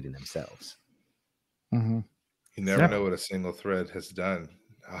everything, including themselves. Mm-hmm. You never know what a single thread has done.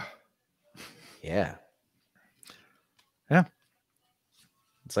 Yeah. Yeah.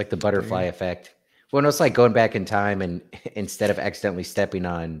 It's like the butterfly effect. Well, no, it's like going back in time and instead of accidentally stepping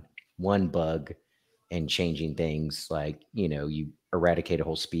on one bug and changing things, like, you know, you eradicate a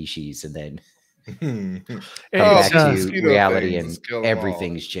whole species and then Come It's, back to mosquito reality things, and let's kill 'em all.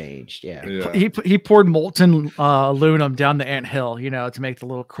 everything's changed. Yeah. Yeah. he poured molten aluminum down the anthill, you know, to make the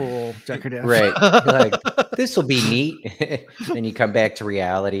little cool decorative. Right. You're like, this will be neat. Then you come back to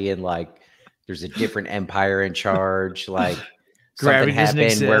reality and like there's a different empire in charge. Like something Gravity doesn't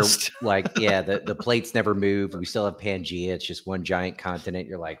happened where exist. like, yeah, the plates never move. We still have Pangea. It's just one giant continent.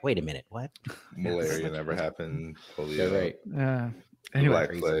 You're like, wait a minute, what? Malaria never happened. Polio. Yeah, right. The Anyway, Black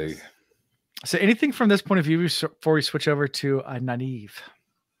Craziness. Plague. so anything from this point of view before we switch over to Nynaeve?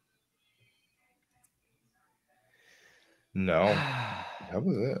 No, that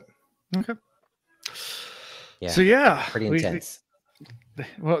was it. Okay. Yeah. So yeah, Pretty intense.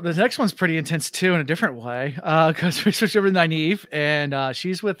 well, the next one's pretty intense too in a different way, because we switch over to Nynaeve, and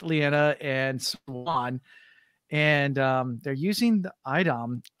she's with Lyanna and Swan, and they're using the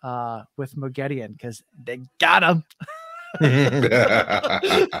item with Mogedion because they got him.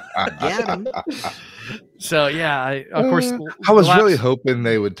 So yeah, of course. I was really hoping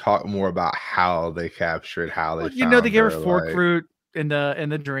they would talk more about how they captured, how they. Well, you know, they gave her found fork like, root in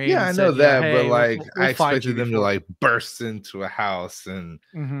the dream. Yeah, I and know said, that, hey, but like we'll I find expected you them to before. like burst into a house and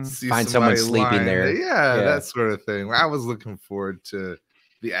see Find someone somebody sleeping lying there. Yeah, Yeah. that sort of thing. I was looking forward to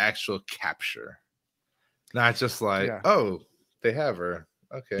the actual capture, not just like, oh, they have her.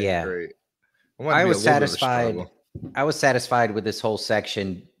 Okay, Yeah. great. I was satisfied. I was satisfied with this whole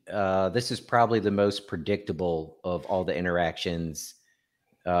section. This is probably the most predictable of all the interactions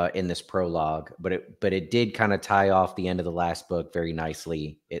in this prologue, but it did kind of tie off the end of the last book very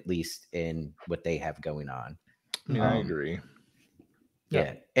nicely, at least in what they have going on. I agree.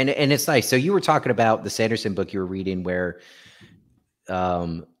 Yeah. And it's nice. So you were talking about the Sanderson book you were reading where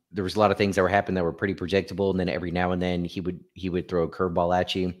there was a lot of things that were happening that were pretty predictable, and then every now and then he would throw a curveball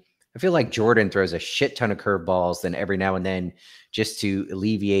at you. I feel like Jordan throws a shit ton of curveballs, then every now and then, just to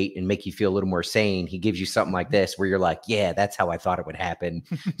alleviate and make you feel a little more sane, he gives you something like this where you're like, yeah, that's how I thought it would happen.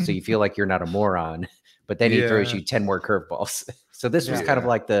 So you feel like you're not a moron, but then he throws you 10 more curveballs. So this was kind of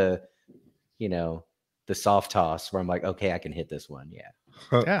like the, you know, the soft toss where I'm like, okay, I can hit this one. Yeah.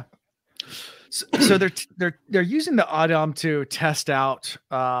 Yeah. So they're using the Adam to test out,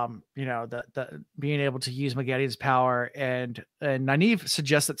 you know, the being able to use Mogedion's power, and Nynaeve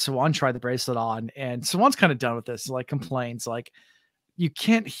suggests that Swan try the bracelet on, and Swan's kind of done with this. Like complains, like you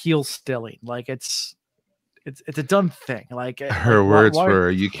can't heal stilling, like it's a dumb thing. Like her words were,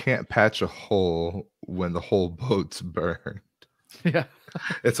 "You can't patch a hole when the whole boat's burned." Yeah,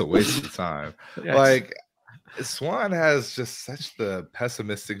 it's a waste of time. Yes. Like. Swan has just such the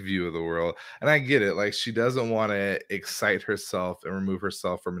pessimistic view of the world, and I get it. Like, she doesn't want to excite herself and remove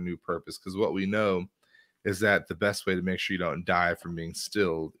herself from a new purpose, because what we know is that the best way to make sure you don't die from being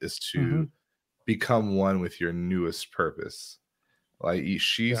stilled is to become one with your newest purpose. Like,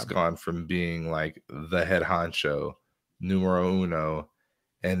 she's gone from being like the head honcho, numero uno,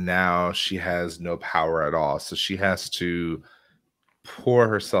 and now she has no power at all. So she has to pour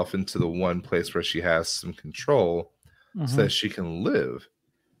herself into the one place where she has some control so that she can live.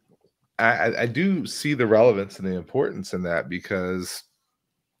 I do see the relevance and the importance in that, because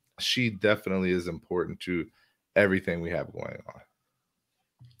she definitely is important to everything we have going on.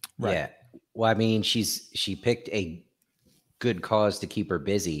 Right. Yeah. Well, I mean, she picked a good cause to keep her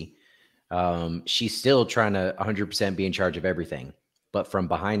busy. She's still trying to 100% be in charge of everything, but from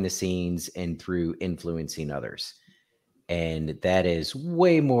behind the scenes and through influencing others. And that is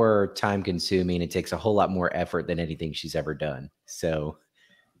way more time consuming. It takes a whole lot more effort than anything she's ever done. So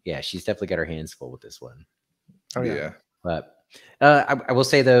yeah, she's definitely got her hands full with this one. Oh yeah. But I will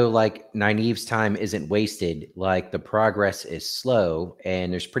say though, like Nynaeve's time isn't wasted. Like the progress is slow,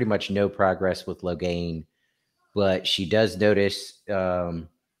 and there's pretty much no progress with Logain, but she does notice,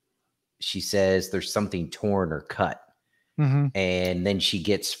 she says there's something torn or cut. And then she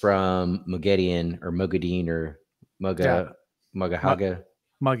gets from Mogedion or Muggy. That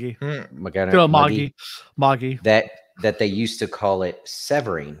they used to call it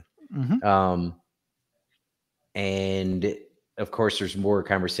severing. And of course, there's more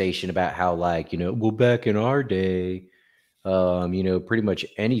conversation about how, like, you know, well, back in our day, you know, pretty much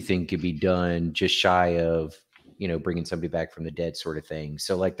anything could be done just shy of, you know, bringing somebody back from the dead sort of thing.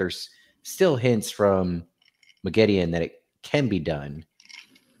 So like, there's still hints from Mogedion that it can be done,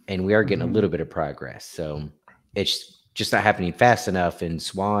 and we are getting a little bit of progress. So it's just not happening fast enough. And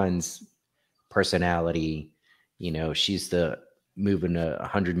Swan's personality, you know, she's the moving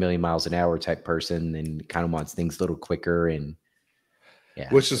 100 million miles an hour type person, and kind of wants things a little quicker. And yeah,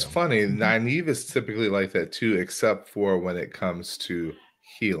 which is funny. Nynaeve is typically like that too, except for when it comes to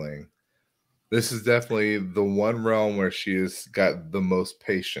healing. This is definitely the one realm where she has got the most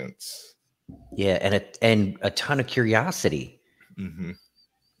patience. Yeah, and a ton of curiosity.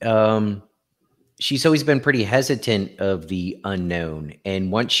 Mm-hmm. She's always been pretty hesitant of the unknown.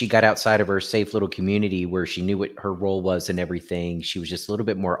 And once she got outside of her safe little community where she knew what her role was and everything, she was just a little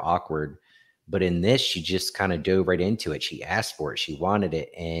bit more awkward. But in this, she just kind of dove right into it. She asked for it. She wanted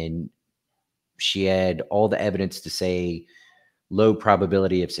it. And she had all the evidence to say low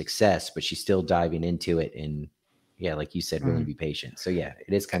probability of success, but she's still diving into it. And yeah, like you said, willing to be patient. So yeah,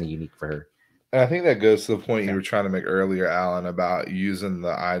 it is kind of unique for her. And I think that goes to the point you were trying to make earlier, Alan, about using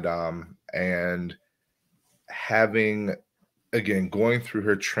the IDOM and having, again, going through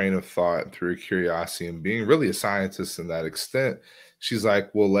her train of thought, through her curiosity, and being really a scientist in that extent. She's like,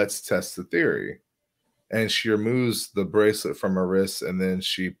 well, let's test the theory. And she removes the bracelet from her wrist and then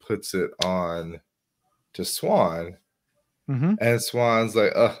she puts it on to Swan. Mm-hmm. And Swan's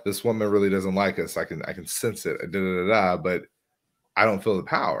like, this woman really doesn't like us. I can sense it. But I don't feel the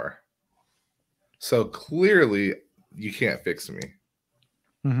power. So clearly you can't fix me.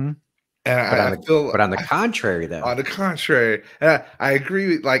 Mm-hmm. And but on the contrary, though. On the contrary, I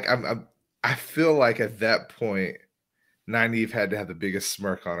agree. Like I feel like at that point, Nynaeve had to have the biggest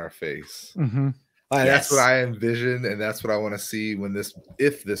smirk on her face. Mm-hmm. Like, yes. That's what I envision, and that's what I want to see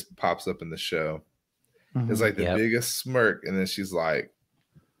if this pops up in the show. Mm-hmm. It's like the biggest smirk, and then she's like,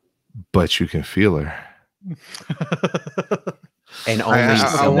 "But you can feel her." And only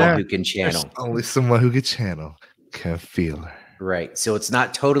someone who can channel. Only someone who can channel can feel her. Right. So it's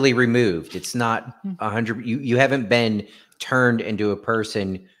not totally removed. It's not 100. You haven't been turned into a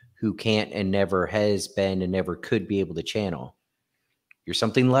person who can't and never has been and never could be able to channel. You're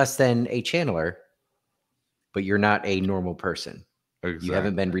something less than a channeler, but you're not a normal person. Exactly. You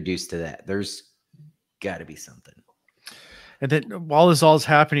haven't been reduced to that. There's got to be something. And then while this all is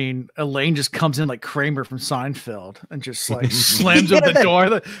happening, Elaine just comes in like Kramer from Seinfeld and just like slams open the door.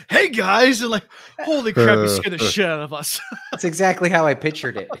 Like, hey guys, and like, holy crap, you scared the shit out of us. That's exactly how I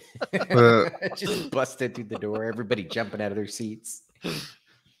pictured it. Just busted through the door, everybody jumping out of their seats.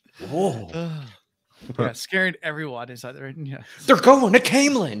 Whoa. Yeah, scaring everyone is either. Yeah, they're going to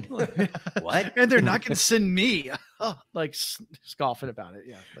Camelin. What? And they're not going to send me. Like scoffing about it.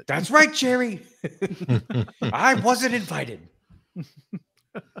 Yeah, but. That's right, Jerry. I wasn't invited.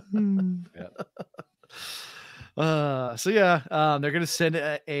 They're going to send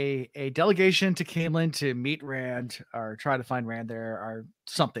a delegation to Camelin to meet Rand or try to find Rand there or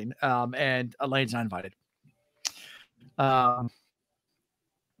something. And Elaine's not invited.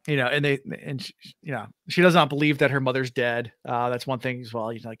 She does not believe that her mother's dead. That's one thing as well.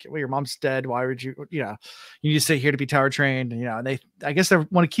 He's like, well, your mom's dead. Why would you, you need to stay here to be tower trained. And I guess they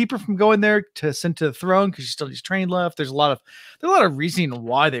want to keep her from going there to send to the throne because she still needs train left. There's a lot of reasoning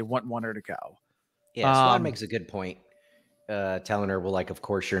why they want her to go. Yeah. Swan makes a good point. Telling her, well, like, of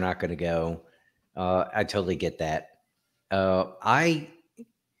course you're not going to go. I totally get that.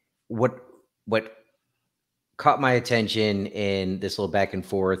 What caught my attention in this little back and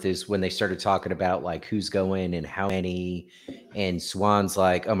forth is when they started talking about like who's going and how many, and Swan's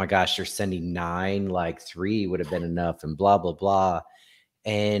like, oh my gosh, they're sending 9, like 3 would have been enough, and blah blah blah.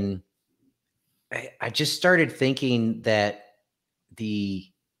 And I just started thinking that the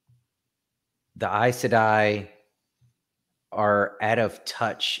Aes Sedai are out of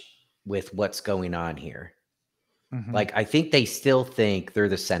touch with what's going on here. Mm-hmm. Like, I think they still think they're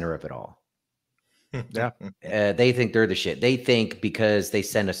the center of it all. Yeah. They think they're the shit. They think because they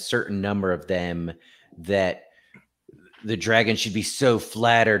send a certain number of them that the dragon should be so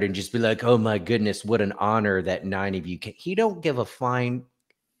flattered and just be like, oh my goodness, what an honor that 9 of you can. He don't give a flying.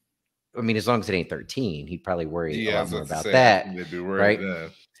 I mean, as long as it ain't 13, he'd probably worry a lot more about that. Right?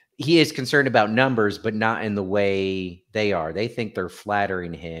 He is concerned about numbers, but not in the way they are. They think they're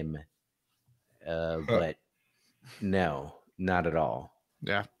flattering him. But no, not at all.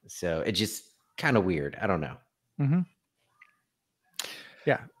 Yeah. So it just kind of weird. I don't know. Mm-hmm.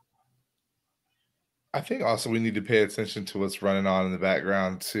 Yeah. I think also we need to pay attention to what's running on in the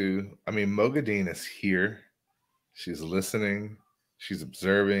background too. I mean, Mogadine is here. She's listening. She's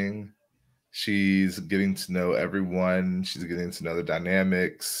observing. She's getting to know everyone. She's getting to know the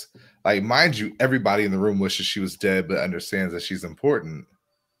dynamics. Like, mind you, everybody in the room wishes she was dead, but understands that she's important.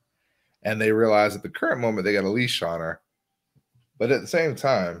 And they realize at the current moment they got a leash on her. But at the same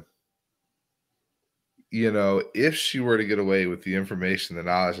time, if she were to get away with the information, the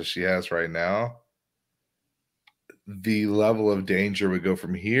knowledge that she has right now, the level of danger would go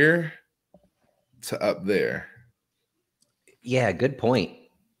from here to up there. Yeah, good point.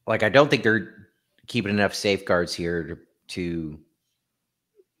 Like, I don't think they're keeping enough safeguards here to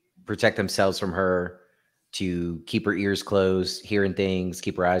protect themselves from her. to keep her ears closed, hearing things,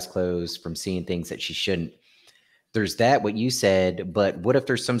 keep her eyes closed from seeing things that she shouldn't. There's that, what you said, but what if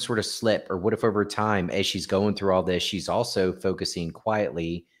there's some sort of slip, or what if over time, as she's going through all this, she's also focusing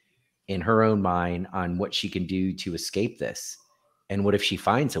quietly in her own mind on what she can do to escape this? And what if she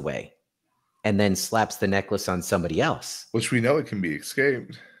finds a way and then slaps the necklace on somebody else? Which we know it can be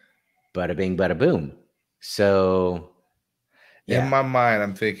escaped. Bada bing, bada boom. So, in my mind,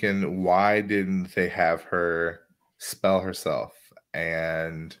 I'm thinking, why didn't they have her spell herself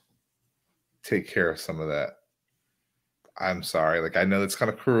and take care of some of that? I'm sorry. Like, I know that's kind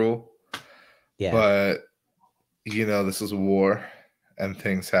of cruel. Yeah. But, you know, this is war and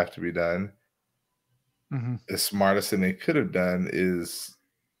things have to be done. Mm-hmm. The smartest thing they could have done is,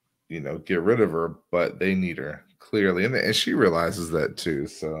 you know, get rid of her, but they need her clearly. And she realizes that too.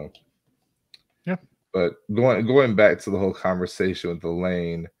 So, yeah. But going back to the whole conversation with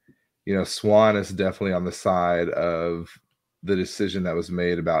Elaine, you know, Swan is definitely on the side of the decision that was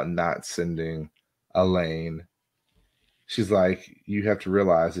made about not sending Elaine. She's like, you have to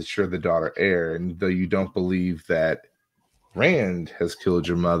realize that you're the daughter heir, and though you don't believe that Rand has killed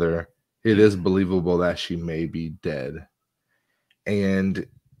your mother, it is believable that she may be dead. And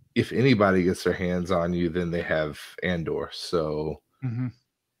if anybody gets their hands on you, then they have Andor. So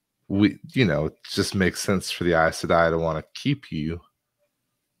we, you know, it just makes sense for the Aes Sedai to want to keep you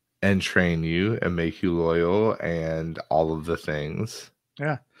and train you and make you loyal and all of the things.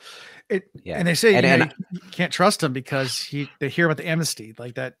 Yeah. And they say you can't trust him because they hear about the amnesty,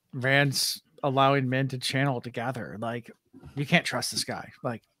 like that Rand's allowing men to channel together. Like, you can't trust this guy.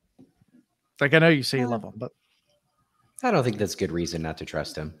 Like I know you say you love him, but I don't think that's good reason not to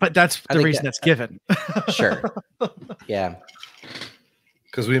trust him. But that's the reason that's given. Sure. Yeah.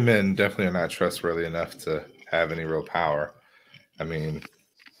 Because we men definitely are not trustworthy enough to have any real power. I mean,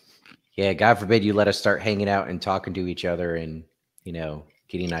 yeah, God forbid you let us start hanging out and talking to each other and, you know,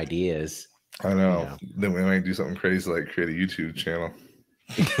 getting ideas. I know. You know. Then we might do something crazy like create a YouTube channel.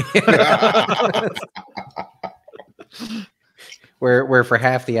 Where for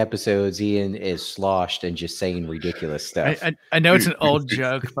half the episodes, Ian is sloshed and just saying ridiculous stuff. I know it's an old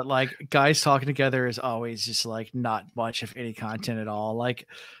joke, but like guys talking together is always just like not much, if any, content at all. Like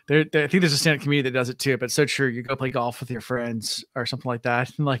I think there's a stand-up community that does it too, but it's so true. You go play golf with your friends or something like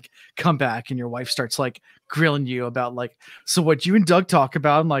that, and like come back and your wife starts like grilling you about like, so what you and Doug talk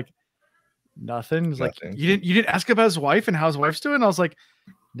about? I'm like, nothing. It's like, you didn't ask about his wife and how his wife's doing. I was like,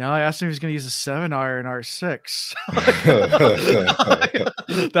 no, I asked him if he was going to use a 7R and R6.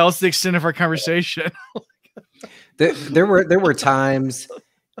 That was the extent of our conversation. There were times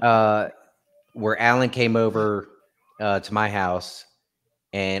where Alan came over to my house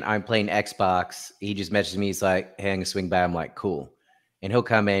and I'm playing Xbox. He just messaged me. He's like, hey, I'm going to swing by. I'm like, cool. And he'll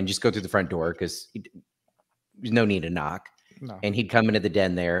come in, just go through the front door because there's no need to knock. No. And he'd come into the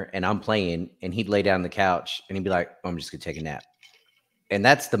den there and I'm playing and he'd lay down on the couch and he'd be like, oh, I'm just going to take a nap. And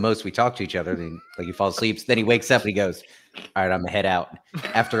that's the most we talk to each other. Then, like, he falls asleep. Then he wakes up and he goes, all right, I'm gonna head out.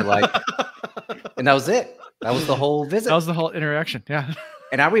 After like, and that was it. That was the whole visit. That was the whole interaction. Yeah.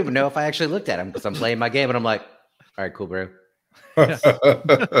 And I don't even know if I actually looked at him because I'm playing my game and I'm like, all right, cool, bro. Yeah.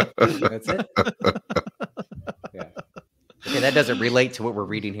 That's it. Yeah. Okay, that doesn't relate to what we're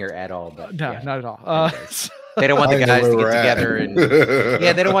reading here at all. But no, not at all. They don't want the guys to get together and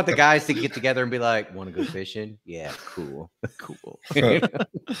yeah, they don't want the guys to get together and be like, want to go fishing? Yeah, cool. Yeah.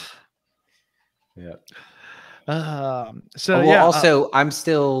 Also, I'm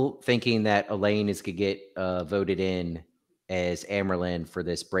still thinking that Elaine is gonna get voted in as Amberlin for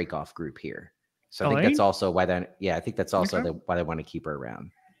this break-off group here. So I think that's also why I think that's also why they want to keep her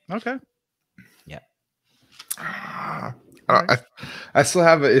around. Okay. Yeah. I still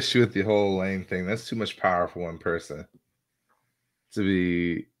have an issue with the whole Elaine thing. That's too much power for one person to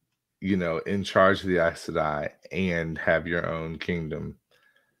be, you know, in charge of the Aes Sedai and have your own kingdom.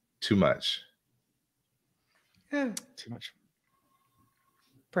 Too much. Yeah, too much.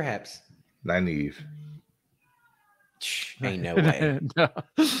 Perhaps. Naive. Ain't no way. No.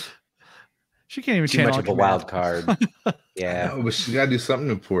 She can't even too much of a wild card. Yeah, no, but she got to do something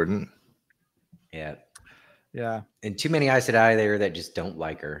important. Yeah. Yeah. And too many Aes Sedai there that just don't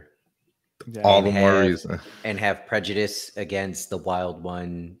like her. Yeah. All the more reason. And have prejudice against the wild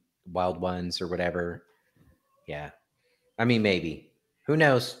ones or whatever. Yeah. I mean, maybe. Who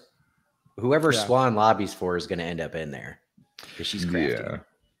knows? Whoever Swan lobbies for is going to end up in there. Because she's crafty. Yeah.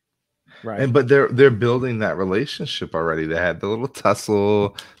 Right. But they're building that relationship already. They had the little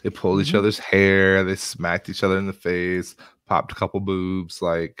tussle. They pulled each other's hair. They smacked each other in the face. Popped a couple boobs.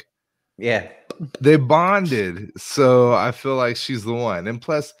 Like, yeah. They bonded. So I feel like she's the one. And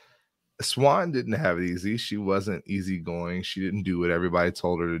plus, Swan didn't have it easy. She wasn't easygoing. She didn't do what everybody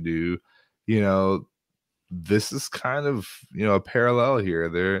told her to do. You know, this is kind of, you know, a parallel here.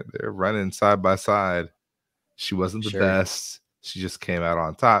 They're running side by side. She wasn't the best. She just came out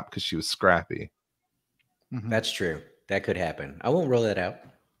on top because she was scrappy. That's true. That could happen. I won't rule that out.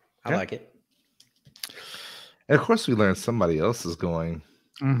 I like it. And of course, we learned somebody else is going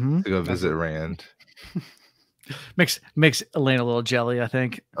to go visit Rand. Makes Elena a little jelly, I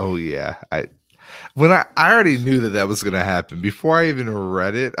think. Oh yeah, I already knew that was going to happen before I even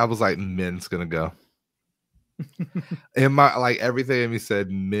read it. I was like, Min's going to go. And my everything in me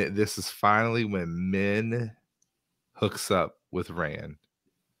said, Min, this is finally when Min hooks up with Rand.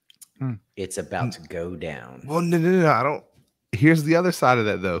 It's about to go down. Well, no. I don't. Here's the other side of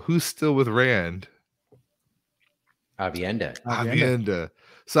that, though. Who's still with Rand? Avienda.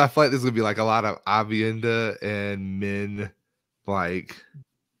 So I feel like there's gonna be like a lot of Avienda and Min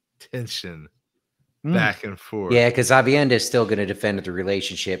tension back and forth. Yeah, because Avienda is still going to defend the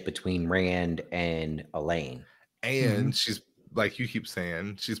relationship between Rand and Elaine. And she's, like you keep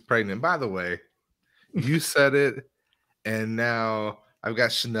saying, she's pregnant. By the way, you said it, and now I've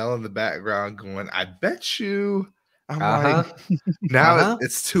got Chanel in the background going, I bet you. I'm like, now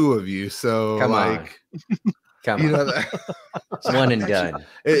it's two of you. So Come on. You know that. One and done.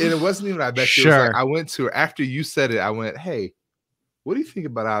 And it wasn't even, I bet you. It was like, I went to her after you said it. I went, hey, what do you think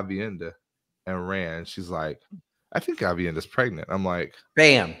about Avienda and Rand? She's like, I think Avienda's pregnant. I'm like,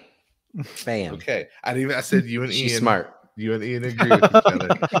 bam. Okay. I said you and Ian. She's smart. You and Ian agree with each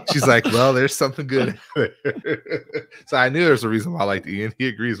other. She's like, well, there's something good. So I knew there's a reason why I liked Ian. He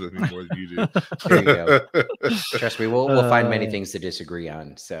agrees with me more than you do. There you go. Trust me, we'll find many things to disagree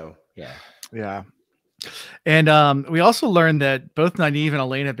on. So yeah. And we also learned that both Nynaeve and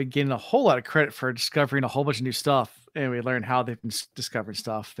Elaine have been getting a whole lot of credit for discovering a whole bunch of new stuff. And we learned how they've been discovering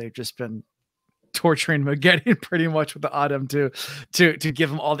stuff. They've just been torturing Moghedien pretty much with the Autumn to give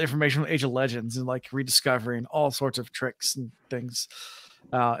them all the information from Age of Legends and like rediscovering all sorts of tricks and things.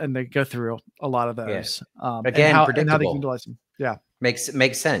 And they go through a lot of those. Again, and predictable. how they can utilize them. Yeah. Makes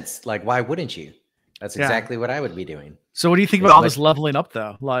sense. Like, why wouldn't you? That's exactly what I would be doing. So what do you think about all this leveling up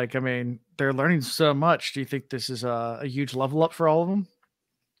though? Like, I mean, they're learning so much. Do you think this is a huge level up for all of them?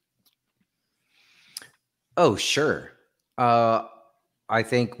 Oh, sure. I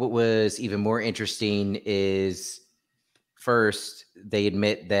think what was even more interesting is first, they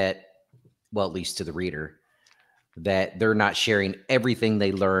admit that, well, at least to the reader, that they're not sharing everything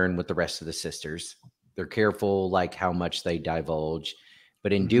they learn with the rest of the sisters. They're careful, like how much they divulge.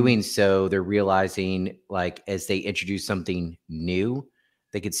 But in doing so, they're realizing, like, as they introduce something new,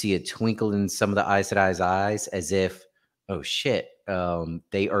 they could see a twinkle in some of the Aes Sedai's eyes as if, oh, shit,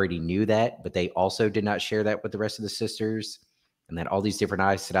 they already knew that, but they also did not share that with the rest of the sisters. And that all these different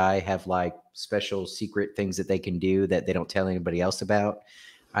Aes Sedai have, like, special secret things that they can do that they don't tell anybody else about.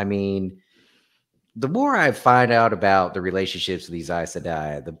 I mean, the more I find out about the relationships of these Aes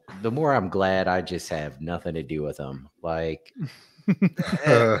Sedai, the more I'm glad I just have nothing to do with them. Like...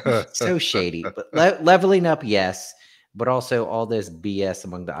 so shady, but leveling up, yes, but also all this BS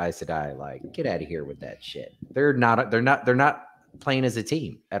among the Aes Sedai. Like, get out of here with that shit. They're not playing as a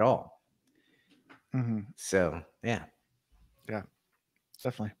team at all. So yeah,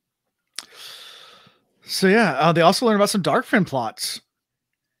 definitely. So yeah, they also learned about some Darkfriend plots.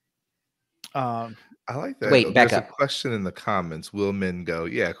 I like that. Wait, back There's up. a question in the comments. Will Min go?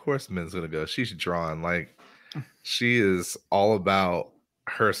 Yeah, of course Min's gonna go. She's drawn. Like, she is all about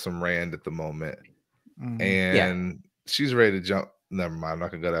her some Rand at the moment. And she's ready to jump. Never mind, I'm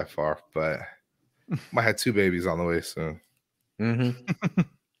not gonna go that far, but might have 2 babies on the way soon.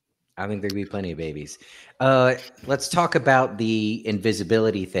 I think there'd be plenty of babies. Let's talk about the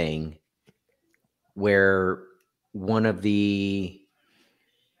invisibility thing, where one of the...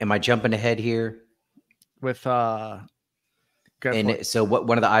 Am I jumping ahead here? With and so what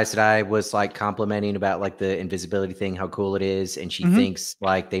one of the Aes Sedai was like complimenting about like the invisibility thing, how cool it is, and she thinks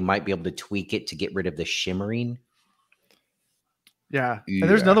like they might be able to tweak it to get rid of the shimmering. Yeah. And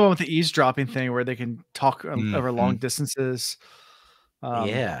there's another one with the eavesdropping thing where they can talk over long distances.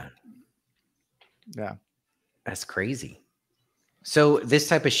 Yeah. That's crazy. So this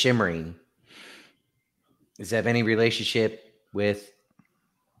type of shimmering, does it have any relationship with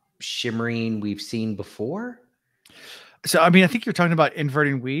shimmering we've seen before? So, I mean, I think you're talking about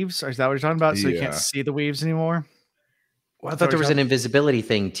inverting weaves. Is that what you're talking about? So you can't see the weaves anymore? Well, I thought there was an invisibility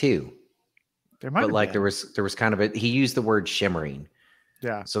thing too. There might but like there was kind of he used the word shimmering.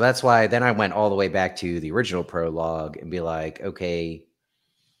 Yeah. So that's why then I went all the way back to the original prologue and be like, okay,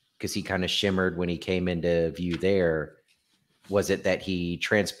 because he kind of shimmered when he came into view there. Was it that he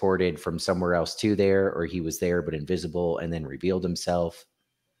transported from somewhere else to there, or he was there but invisible and then revealed himself?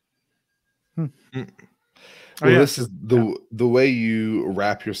 Well, this is the way you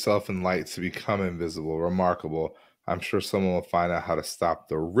wrap yourself in light to become invisible, remarkable. I'm sure someone will find out how to stop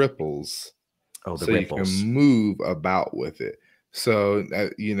the ripples. Oh, the so ripples. You can move about with it. So,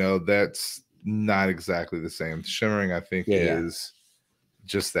 that's not exactly the same. Shimmering, I think, is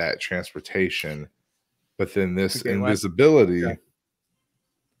just that transportation. But then this invisibility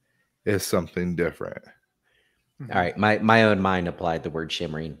is something different. All right. My own mind applied the word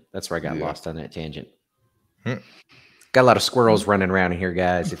shimmering. That's where I got lost on that tangent. Got a lot of squirrels running around here,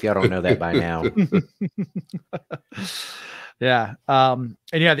 guys. If y'all don't know that by now. Yeah. And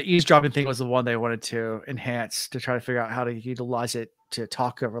the eavesdropping thing was the one they wanted to enhance to try to figure out how to utilize it to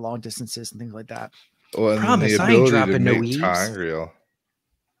talk over long distances and things like that. Well, and Promise, the I ain't ability dropping to no make eaves. Ta-Angreal.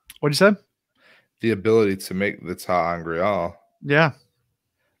 What'd you say? The ability to make the Ta-Angreal. Yeah.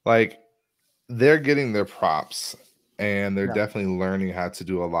 Like, they're getting their props, and they're definitely learning how to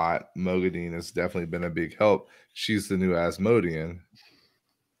do a lot. Mogadine has definitely been a big help. She's the new Asmodean,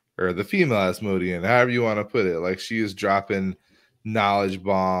 or the female Asmodean, however you want to put it. Like, she is dropping knowledge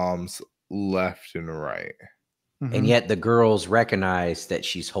bombs left and right. And yet the girls recognize that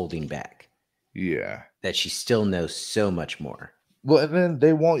she's holding back. Yeah. That she still knows so much more. Well, and then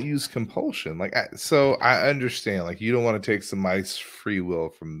they won't use compulsion. Like, so I understand. Like, you don't want to take somebody's free will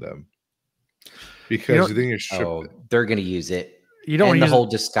from them because you think you're stripped. Oh, they're going to use it. You don't and the use whole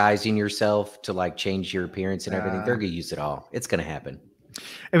disguising yourself to like change your appearance and everything. They're going to use it all. It's going to happen.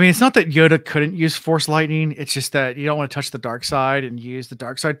 I mean, it's not that Yoda couldn't use Force Lightning. It's just that you don't want to touch the dark side and use the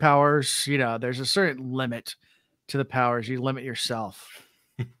dark side powers. There's a certain limit to the powers. You limit yourself,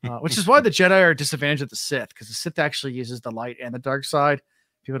 which is why the Jedi are disadvantaged at the Sith, because the Sith actually uses the light and the dark side.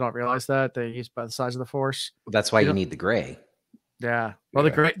 People don't realize that they use both sides of the Force. Well, that's why you need the gray. Yeah. Well,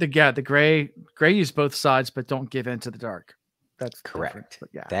 the gray use both sides, but don't give in to the dark. That's correct. But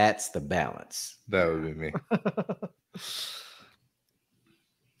yeah, that's the balance. That would be me.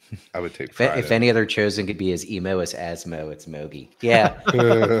 I would take if any other chosen could be as emo as Asmo, it's Mogi. Yeah,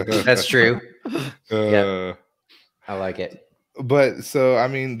 that's true. Yeah, I like it. But so, I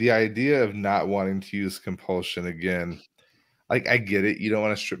mean, the idea of not wanting to use compulsion again, like, I get it. You don't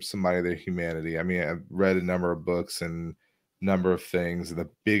want to strip somebody of their humanity. I mean, I've read a number of books and number of things, and the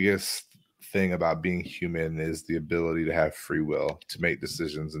biggest thing about being human is the ability to have free will, to make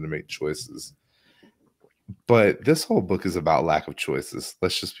decisions and to make choices. But this whole book is about lack of choices.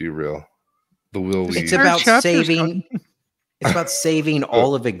 Let's just be real. It's about saving. It's about saving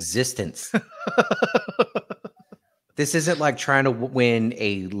all of existence. This isn't like trying to win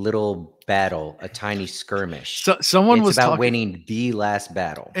a little battle, a tiny skirmish. So someone was about winning the last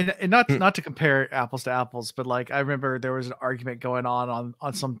battle. And not to compare apples to apples, but like I remember there was an argument going on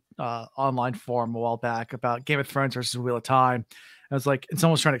some online forum a while back about Game of Thrones versus Wheel of Time. I was like, and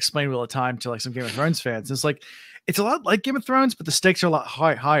someone was trying to explain Wheel of Time to like some Game of Thrones fans. It's like, it's a lot like Game of Thrones, but the stakes are a lot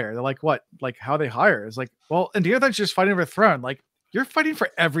higher. They're like, what? Like how they higher? It's like, well, and the other thing's just fighting over a throne. Like, you're fighting for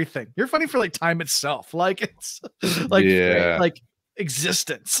everything. You're fighting for like time itself. Like it's like like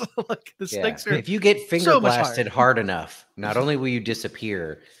existence. Like the stakes are. If you get finger blasted hard enough, not only will you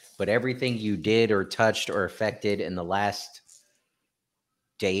disappear, but everything you did or touched or affected in the last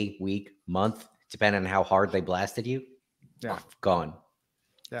day, week, month, depending on how hard they blasted you, gone.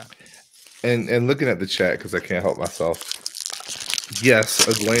 Yeah. And looking at the chat, because I can't help myself. Yes,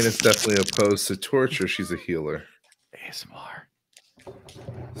 Egwene is definitely opposed to torture. She's a healer. ASMR.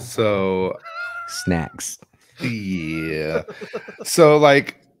 So snacks. Yeah. So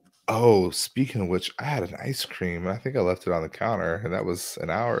like, oh, speaking of which, I had an ice cream. I think I left it on the counter, and that was an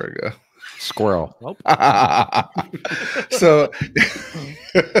hour ago. Squirrel. So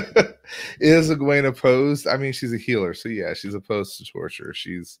is Egwene opposed? I mean, she's a healer, so yeah, she's opposed to torture.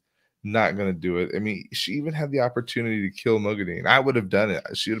 She's not going to do it. I mean, she even had the opportunity to kill Mogadine. I would have done it.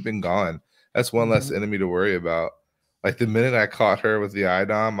 She would have been gone. That's one less enemy to worry about. Like the minute I caught her with the eye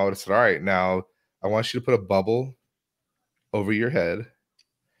dom, I would have said, all right, now I want you to put a bubble over your head.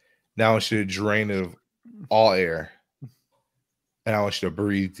 Now I want you to drain it of all air. And I want you to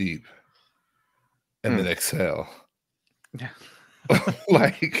breathe deep. And then exhale. Yeah.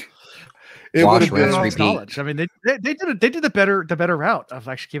 Like it would have been knowledge. I mean, they did the better route of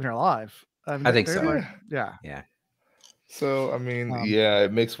actually keeping her alive. I mean, I think so. Like, yeah. So I mean,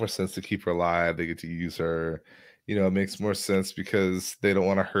 it makes more sense to keep her alive. They get to use her. You know, it makes more sense because they don't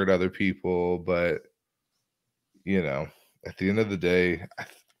want to hurt other people. But you know, at the end of the day,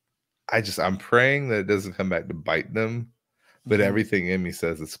 I'm praying that it doesn't come back to bite them. But everything in me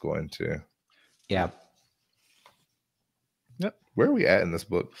says it's going to. Yeah. Yeah. Where are we at in this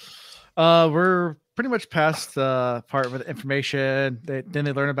book? We're pretty much past the part with the information. Then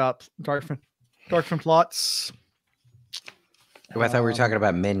they learn about Darkfin plots. Oh, I thought we were talking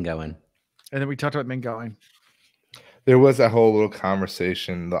about men going. And then we talked about men going. There was that whole little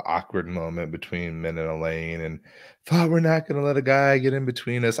conversation, the awkward moment between Min and Elaine, and thought we're not going to let a guy get in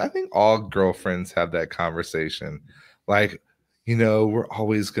between us. I think all girlfriends have that conversation. Like, you know, we're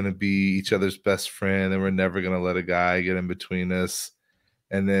always going to be each other's best friend and we're never going to let a guy get in between us.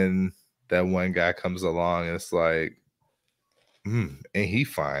 And then that one guy comes along and it's like, ain't he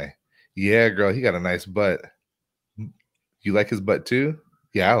fine? Yeah, girl, he got a nice butt. You like his butt too?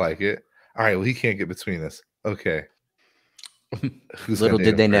 Yeah, I like it. All right, well, he can't get between us. Okay. Little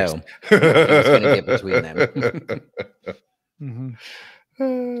did they know he was going to get between them.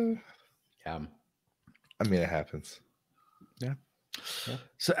 Yeah. I mean, it happens. Yeah.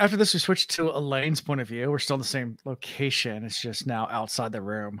 So after this, we switch to Elaine's point of view. We're still in the same location. It's just now outside the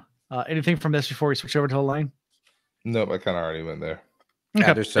room. Anything from this before we switch over to Elaine? Nope, I kind of already went there.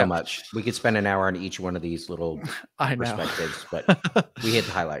 Yeah, there's so much. We could spend an hour on each one of these little perspectives, but we hit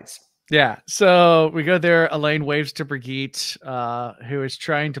the highlights. Yeah. So we go there. Elaine waves to Brigitte, who is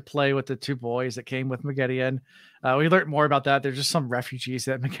trying to play with the two boys that came with Megiddian. We learned more about that. They're just some refugees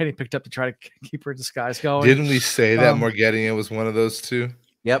that Megiddian picked up to try to keep her disguise going. Didn't we say that Megiddian was one of those two?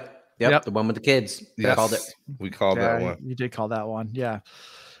 Yep. The one with the kids. Yes. Called it. We called that one. You did call that one. Yeah.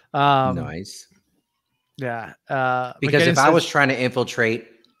 Nice. Yeah. Because if I was trying to infiltrate,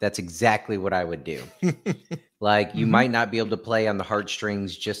 that's exactly what I would do. Like, you might not be able to play on the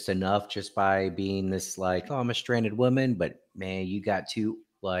heartstrings just enough just by being this like, oh, I'm a stranded woman. But man, you got two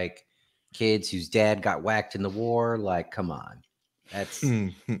like kids whose dad got whacked in the war. Like, come on. That's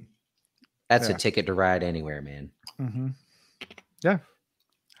a ticket to ride anywhere, man. Yeah.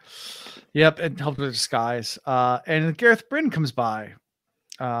 Yep. It helped with disguise. And Gareth Bryn comes by.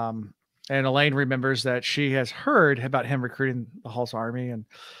 And Elaine remembers that she has heard about him recruiting the Hall's army and,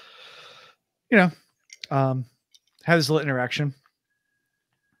 you know, have this little interaction.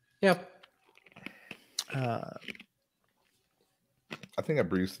 Yep. I think I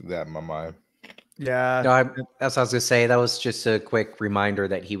breezed through that in my mind. Yeah. No, that's what I was going to say. That was just a quick reminder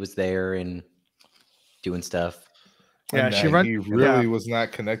that he was there and doing stuff. Yeah, he really was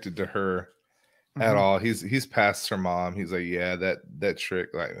not connected to her at all. He's past her mom. He's like, yeah, that trick,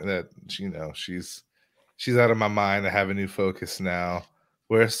 like that, you know, she's out of my mind. I have a new focus now.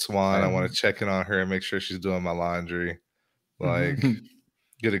 Where's Swan? I want to check in on her and make sure she's doing my laundry. Like,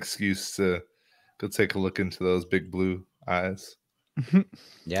 good excuse to go take a look into those big blue eyes.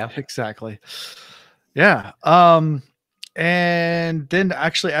 Yeah, exactly. Yeah. And then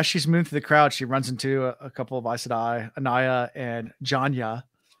actually, as she's moving through the crowd, she runs into a couple of Aes Sedai, Anaya and Janya,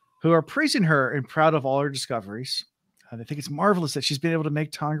 who are praising her and proud of all her discoveries. They think it's marvelous that she's been able to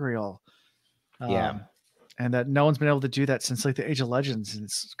make Tangreal. And that no one's been able to do that since like the Age of Legends. And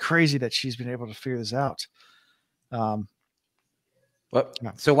it's crazy that she's been able to figure this out. So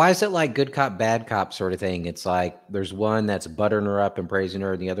why is it like good cop, bad cop sort of thing? It's like there's one that's buttering her up and praising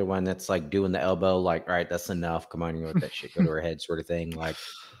her, and the other one that's like doing the elbow, like, all right, that's enough. Come on, you let that shit go to her head, sort of thing. Like,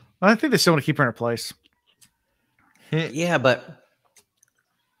 I think they still want to keep her in her place. Yeah, but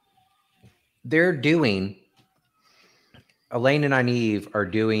they're doing. Elaine and Nynaeve are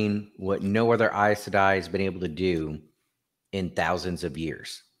doing what no other Aes Sedai has been able to do in thousands of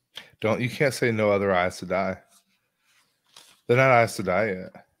years. You can't say no other Aes Sedai. They're not Aes Sedai yet.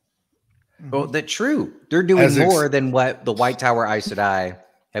 Well, that's true. They're doing more than what the White Tower Aes Sedai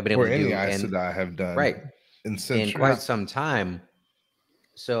have been able to do. Or any Aes Sedai have done. Right. In quite some time.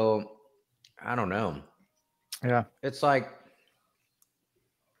 So, I don't know. Yeah. It's like,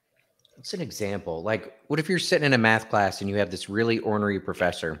 what's an example? Like, what if you're sitting in a math class and you have this really ornery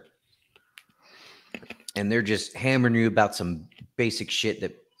professor and they're just hammering you about some basic shit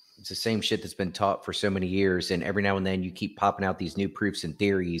that it's the same shit that's been taught for so many years. And every now and then you keep popping out these new proofs and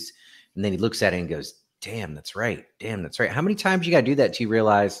theories. And then he looks at it and goes, damn, that's right. Damn, that's right. How many times you got to do that till you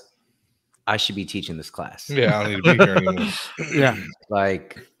realize I should be teaching this class? Yeah, I don't need to be here anymore. Yeah.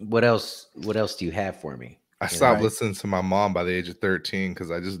 Like, what else do you have for me? I stopped listening to my mom by the age of 13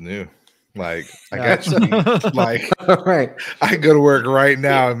 because I just knew. Like, I got you. Like, right. I can go to work right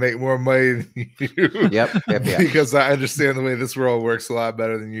now and make more money than you. Yep. Because I understand the way this world works a lot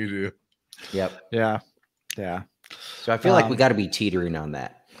better than you do. Yep. Yeah. So I feel like we got to be teetering on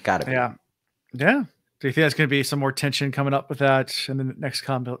that. Got to be. Yeah. Do you think that's going to be some more tension coming up with that in the next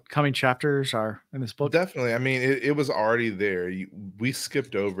coming chapters or in this book? Definitely. I mean, it was already there. We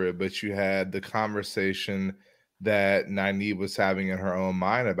skipped over it, but you had the conversation that Nynaeve was having in her own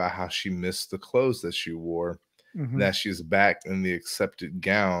mind about how she missed the clothes that she wore. That she's back in the accepted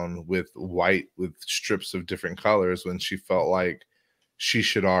gown with white with strips of different colors when she felt like she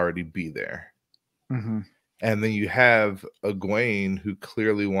should already be there. And then you have Egwene who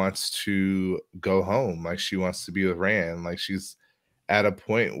clearly wants to go home. Like she wants to be with Rand. Like she's at a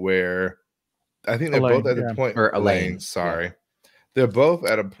point where I think they're both at the point. Or Elaine, sorry. Yeah. They're both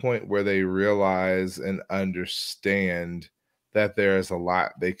at a point where they realize and understand that there is a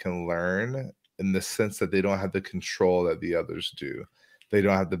lot they can learn in the sense that they don't have the control that the others do. They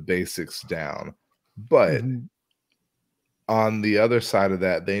don't have the basics down. But on the other side of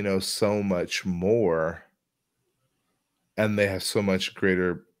that, they know so much more and they have so much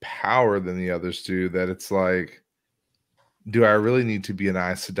greater power than the others do that it's like, do I really need to be an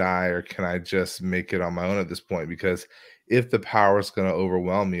Aes Sedai or can I just make it on my own at this point? Because if the power is going to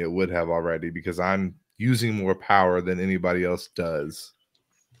overwhelm me, it would have already because I'm using more power than anybody else does.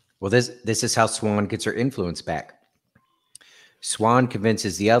 Well, this is how Swan gets her influence back. Swan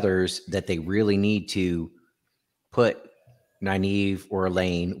convinces the others that they really need to put Nynaeve or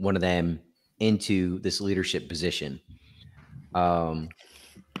Elaine, one of them, into this leadership position.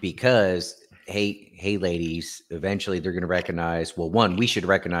 Because, hey, ladies, eventually they're going to recognize, well, one, we should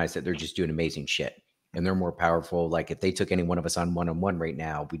recognize that they're just doing amazing shit. And they're more powerful. Like if they took any one of us on one-on-one right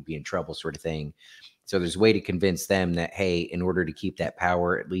now, we'd be in trouble sort of thing. So there's a way to convince them that, hey, in order to keep that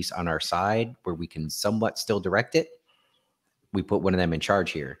power at least on our side where we can somewhat still direct it, we put one of them in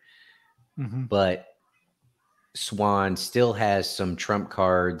charge here. But Swan still has some trump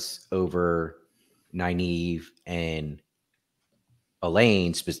cards over Nynaeve and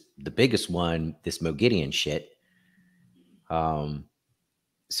Elaine, the biggest one, this Mogideon shit.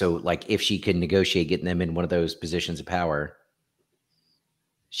 So like if she can negotiate getting them in one of those positions of power,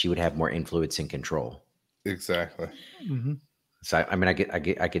 she would have more influence and control. Exactly. So I mean,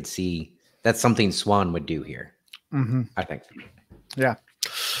 I could see that's something Swan would do here. I think. Yeah.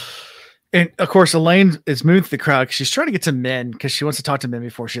 And of course, Elaine is moving through the crowd because she's trying to get to Min because she wants to talk to Min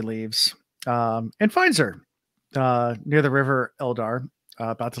before she leaves, and finds her near the river Eldar,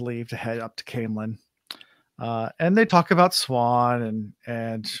 about to leave to head up to Caemlyn. And they talk about Swan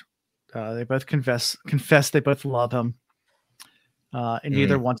and they both confess they both love him. And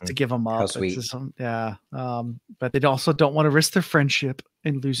neither wants to give him up. How sweet. But they also don't want to risk their friendship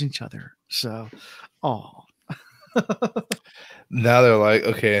and lose each other. So, now they're like,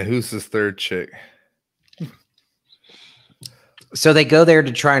 okay, and who's this third chick? So they go there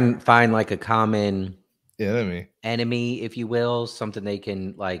to try and find like a common enemy, if you will, something they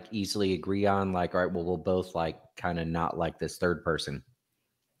can like easily agree on. Like, all right, well, we'll both like kind of not like this third person.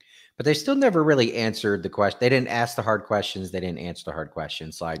 But they still never really answered the question. They didn't ask the hard questions. They didn't answer the hard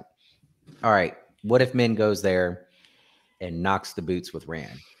questions. Like, all right, what if Min goes there and knocks the boots with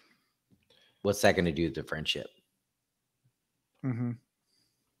Rand? What's that going to do to the friendship? I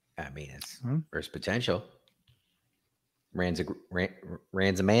mean, there's potential. Rand's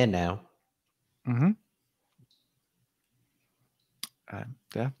a man now.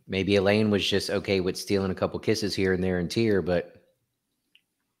 Yeah. Maybe Elaine was just okay with stealing a couple kisses here and there in Tyr, but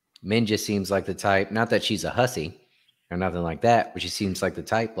Min just seems like the type, not that she's a hussy or nothing like that, but she seems like the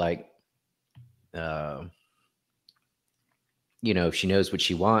type like, you know, if she knows what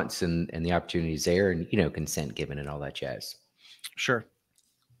she wants and the opportunity's there and, you know, consent given and all that jazz. Sure.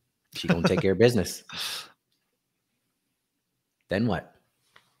 She gonna take care of business. Then what?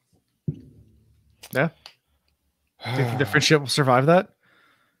 Yeah. Do you think the friendship will survive that?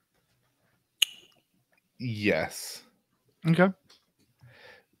 Yes. Okay.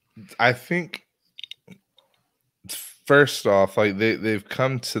 I think first off, like they've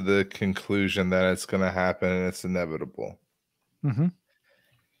come to the conclusion that it's going to happen and it's inevitable.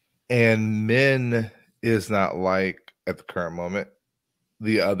 And Min is not like at the current moment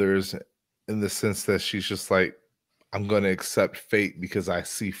the others in the sense that she's just like, I'm going to accept fate because I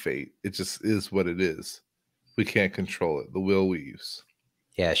see fate. It just is what it is. We can't control it. The will weaves.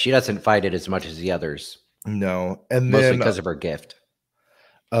 Yeah, she doesn't fight it as much as the others. No. And mostly then because of her gift.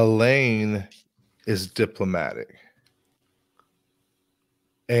 Elaine is diplomatic.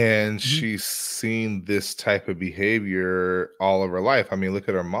 And she's seen this type of behavior all of her life. I mean, look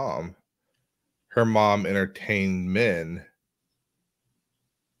at her mom. Her mom entertained men.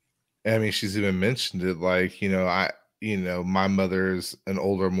 I mean, she's even mentioned it like, my mother's an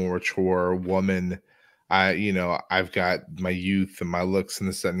older, more mature woman. I've got my youth and my looks and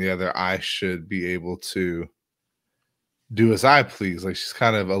this, that, and the other. I should be able to do as I please. Like she's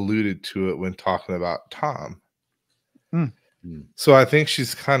kind of alluded to it when talking about Tom. So I think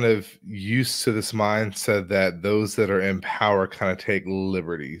she's kind of used to this mindset that those that are in power kind of take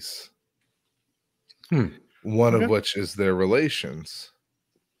liberties. One of which is their relations.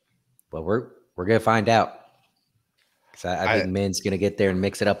 Well, we're gonna find out. Because I think Min's gonna get there and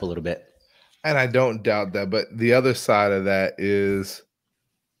mix it up a little bit. And I don't doubt that. But the other side of that is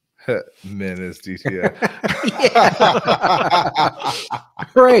Min is DTF.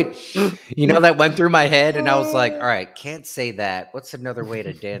 Right. You know, that went through my head, and I was like, all right, can't say that. What's another way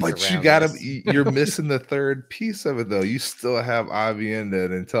to dance but around you're missing the third piece of it, though. You still have Avienda,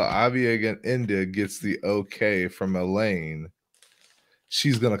 and until Avienda gets the okay from Elaine,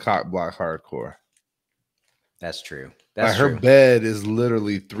 she's gonna cock block hardcore. That's true. That's true. Her bed is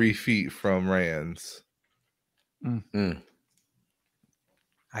literally 3 feet from Rand's.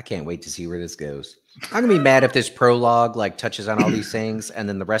 I can't wait to see where this goes. I'm gonna be mad if this prologue like touches on all these things, and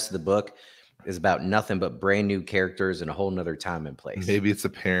then the rest of the book is about nothing but brand new characters and a whole nother time and place. Maybe it's a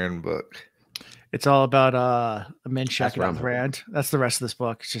Perrin book. It's all about men shacking up with Rand. That's the rest of this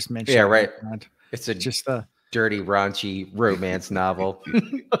book. It's just men shacking right. up with Rand. It's just a dirty, raunchy romance novel.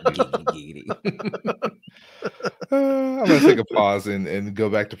 I'm gonna take a pause and go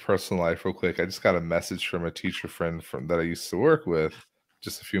back to personal life real quick. I just got a message from a teacher friend that I used to work with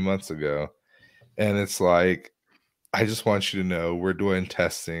just a few months ago, and it's like, I just want you to know we're doing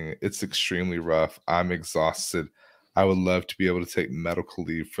testing. It's extremely rough. I'm exhausted. I would love to be able to take medical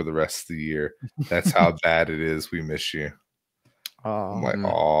leave for the rest of the year. That's how bad it is. We miss you. I'm like,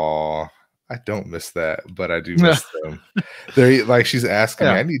 oh, I don't miss that, but I do miss them. They're like, she's asking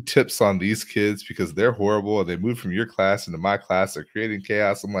me, I need tips on these kids because they're horrible. They moved from your class into my class. They're creating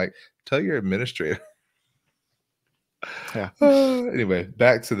chaos. I'm like, tell your administrator. Anyway,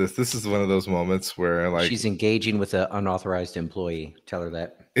 back to this. This is one of those moments where like she's engaging with an unauthorized employee. Tell her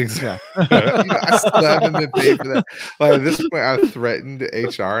that. Exactly. I still haven't been paid for that. Like at this point, I've threatened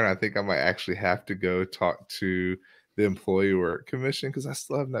HR, and I think I might actually have to go talk to the Employee Work Commission because I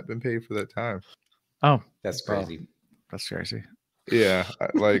still have not been paid for that time. Oh, that's crazy. That's crazy. Yeah,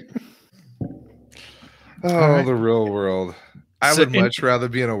 the real world. I would much rather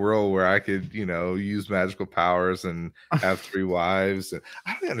be in a world where I could, use magical powers and have 3 wives. And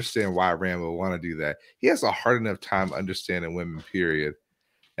I don't understand why Rand would want to do that. He has a hard enough time understanding women, period.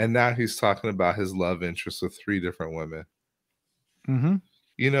 And now he's talking about his love interest with 3 different women. Mm-hmm.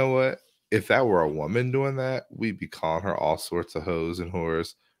 You know what? If that were a woman doing that, we'd be calling her all sorts of hoes and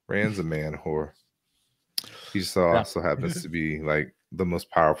whores. Rand's a man whore. He just also happens to be like the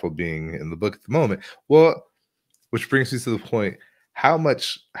most powerful being in the book at the moment. Well, which brings me to the point, how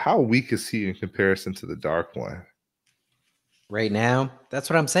weak is he in comparison to the Dark One? Right now, that's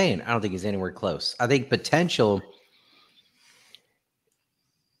what I'm saying. I don't think he's anywhere close. I think potential,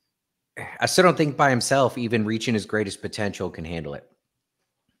 I still don't think by himself, even reaching his greatest potential, can handle it.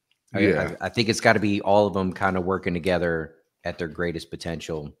 I think it's got to be all of them kind of working together at their greatest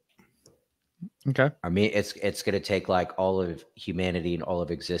potential. Okay. I mean, it's going to take like all of humanity and all of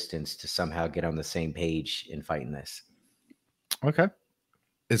existence to somehow get on the same page in fighting this. Okay.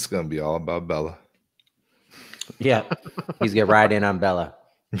 It's going to be all about Bella. Yeah. He's going to ride in on Bella.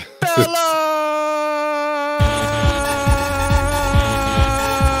 Bella!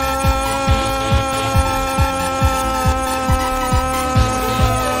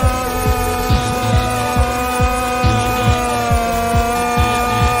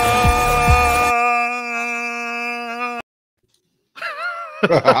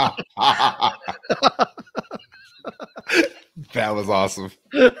 That was awesome.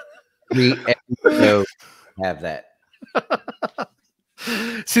 We have that.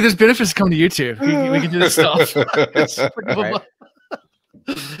 See, there's benefits coming to YouTube. We can do this stuff. Right.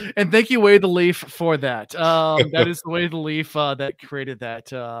 And thank you, Wade the Leaf, for that. That is the Wade the Leaf that created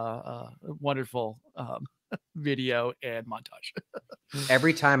that wonderful video and montage.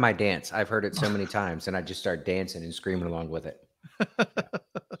 Every time I dance, I've heard it so many times, and I just start dancing and screaming along with it.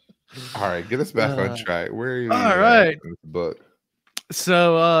 All right, get us back on track. Where are you? All right. In the book.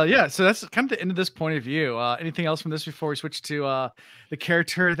 So so that's kind of the end of this point of view. Anything else from this before we switch to the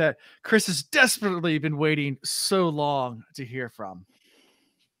character that Chris has desperately been waiting so long to hear from?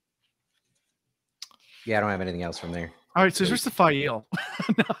 Yeah, I don't have anything else from there. All right, so here's the Fael.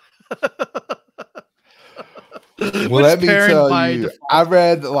 Well, let me tell you, I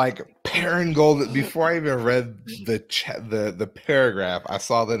read like Perrin Golden before I even read the paragraph. I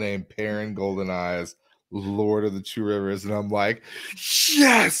saw the name Perrin Golden Eyes, Lord of the Two Rivers, and I'm like,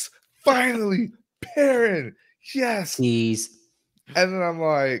 yes, finally, Perrin, yes. Please. And then I'm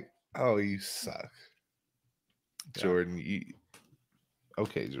like, oh, you suck, Jordan.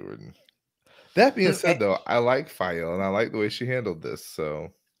 Okay, Jordan. That being said, though, I like Fael and I like the way she handled this,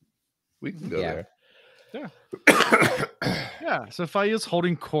 so we can go there. Yeah. Yeah, so Fail's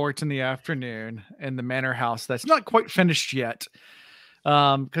holding court in the afternoon in the manor house that's not quite finished yet.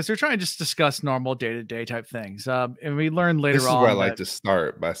 Because they're trying to just discuss normal day-to-day type things. And we learn later This is on where I like that to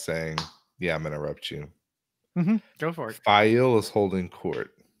start by saying, yeah, I'm going to interrupt you. go for it. Fail is holding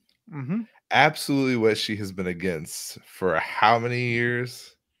court. Mm-hmm. Absolutely what she has been against for how many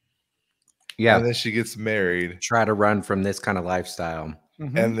years? Yeah. And then she gets married. Try to run from this kind of lifestyle.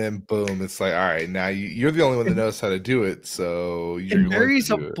 And then boom, it's like, all right, now you're the only one that knows how to do it. So you're and going Mary's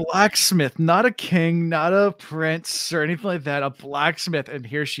to a do it. blacksmith, not a king, not a prince or anything like that. A blacksmith, and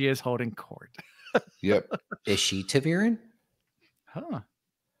here she is holding court. Yep. Is she Taviran? Huh.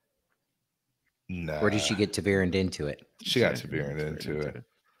 Nah. Or did she get Taviran into it? She got Taviran into it.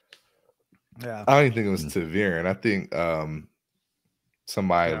 Yeah. I don't even think it was Taviran. I think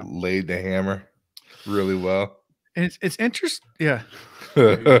somebody laid the hammer really well. And it's interesting. Yeah.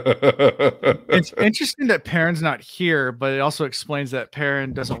 It's interesting that Perrin's not here, but it also explains that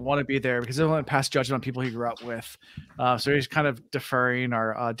Perrin doesn't want to be there because he doesn't want to pass judgment on people he grew up with. So he's kind of deferring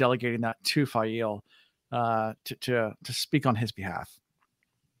or delegating that to Fail to speak on his behalf.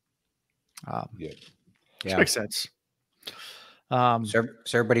 Yeah. Which makes sense. So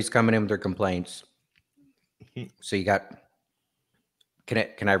everybody's coming in with their complaints. So you got.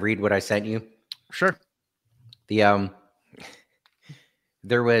 Can I read what I sent you? Sure.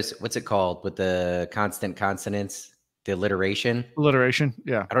 There was, what's it called with the constant consonants, the alliteration.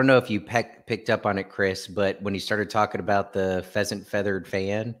 Yeah. I don't know if you picked up on it, Chris, but when he started talking about the pheasant feathered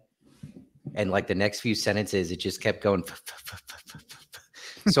fan, and like the next few sentences, it just kept going.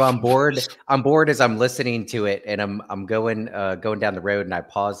 So I'm bored. I'm bored as I'm listening to it, and I'm going down the road, and I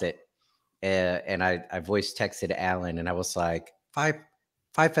pause it, and I voice texted Alan, and I was like, five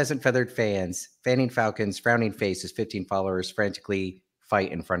pheasant feathered fans, fanning falcons, frowning faces, 15 followers frantically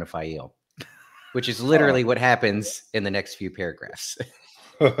fight in front of Fail, which is literally what happens in the next few paragraphs.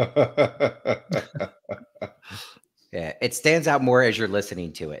 Yeah, it stands out more as you're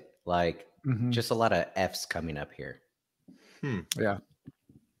listening to it. Like just a lot of F's coming up here. Yeah.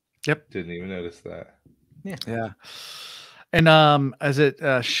 Yep. Didn't even notice that. Yeah. And as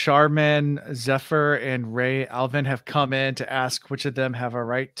Charmin, Zephyr, and Ray Alvin have come in to ask which of them have a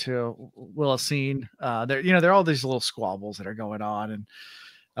right to Willisine. There are all these little squabbles that are going on,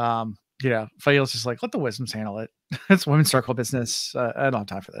 and Fail's just like, let the wisdoms handle it. It's women's circle business. I don't have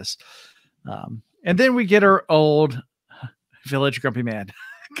time for this. And then we get our old village grumpy man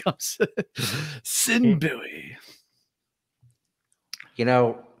comes, Sinbui.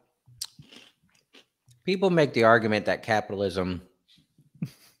 People make the argument that capitalism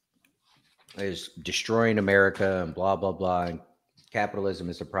is destroying America and blah, blah, blah. And capitalism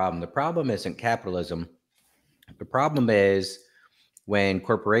is the problem. The problem isn't capitalism. The problem is when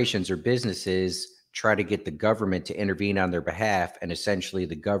corporations or businesses try to get the government to intervene on their behalf, and essentially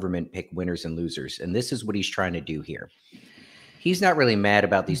the government pick winners and losers. And this is what he's trying to do here. He's not really mad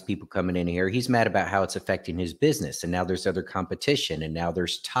about these people coming in here. He's mad about how it's affecting his business. And now there's other competition. And now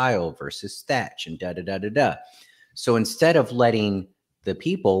there's Tile versus Thatch and da-da-da-da-da. So instead of letting the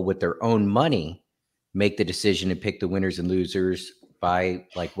people with their own money make the decision and pick the winners and losers by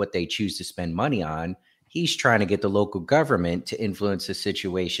like what they choose to spend money on, he's trying to get the local government to influence the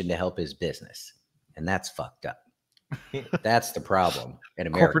situation to help his business. And that's fucked up. That's the problem in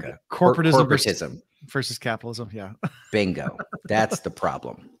America. Corporatism versus capitalism. Yeah. Bingo. That's the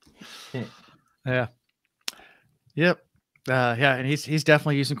problem. Yeah. Yep. And he's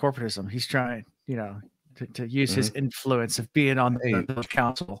definitely using corporatism. He's trying, to use his influence of being on the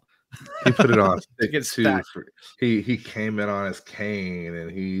council. He put it on thick too. He came in on his cane, and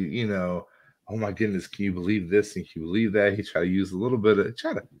he, oh my goodness, can you believe this and can you believe that? He tried to use a little bit of,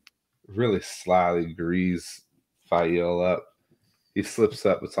 try to really slyly grease Fael up. He slips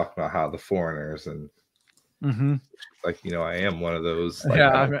up with talking about how the foreigners and like, I am one of those. Like,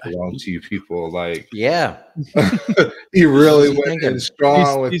 I don't belong to you people. Like, yeah, he really went in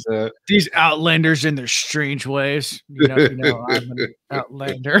strong with these outlanders in their strange ways. I'm an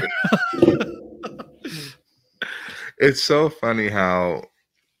outlander. It's so funny how,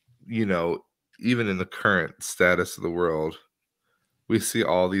 even in the current status of the world, we see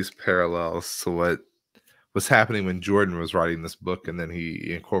all these parallels to what was happening when Jordan was writing this book, and then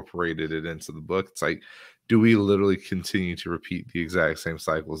he incorporated it into the book. It's like, do we literally continue to repeat the exact same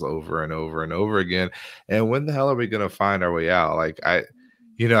cycles over and over and over again? And when the hell are we going to find our way out? Like, I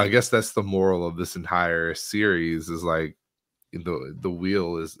guess that's the moral of this entire series is like the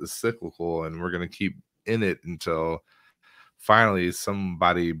wheel is cyclical, and we're going to keep in it until finally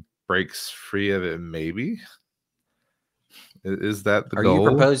somebody breaks free of it. Maybe. Is that the goal? Are you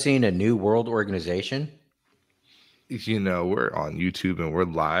proposing a new world organization? you know, we're on YouTube and we're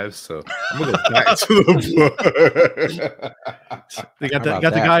live, so I'm gonna go back to the book. They got How the about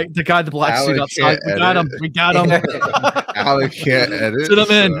got that? the guy, the black suit Alan outside. can't We got him. edit. We got him. Alan can't edit. Sit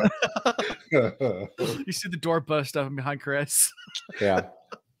him in. So. You see the door bust open behind Chris. Yeah.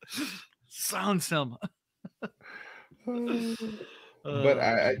 Sounds him. But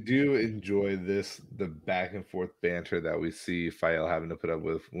I do enjoy the back and forth banter that we see Fael having to put up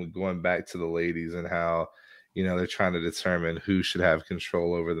with, going back to the ladies and how, you know, they're trying to determine who should have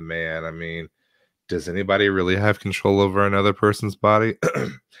control over the man. I mean, does anybody really have control over another person's body?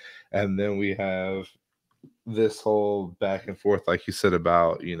 And then we have this whole back and forth, like you said,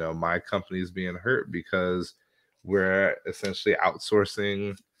 about, you know, my company's being hurt because we're essentially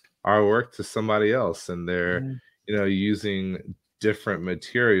outsourcing our work to somebody else, and they're, you know, using different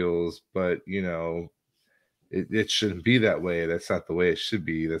materials, but you know, it shouldn't be that way. That's not the way it should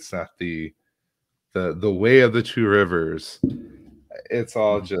be. That's not the way of the two rivers. It's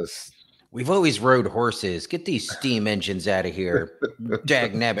all just, We've always rode horses. Get these steam engines out of here.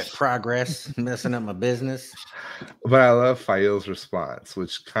 Dag nabbit progress, messing up my business. but I love Fael's response,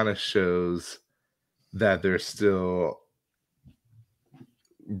 which kind of shows that there's still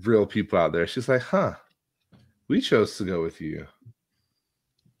real people out there. She's like, huh, we chose to go with you.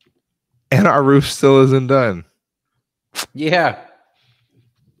 And our roof still isn't done. Yeah.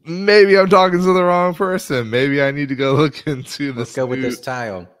 Maybe I'm talking to the wrong person. Maybe I need to go look into Let's go with this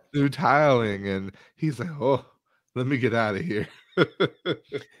tile. New tiling. And he's like, oh, let me get out of here.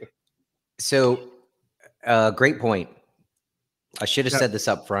 So, great point. I should have said this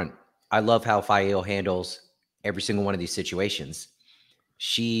up front. I love how Fael handles every single one of these situations.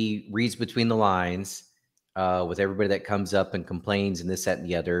 She reads between the lines with everybody that comes up and complains and this, that, and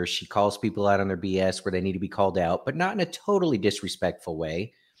the other. She calls people out on their BS where they need to be called out, but not in a totally disrespectful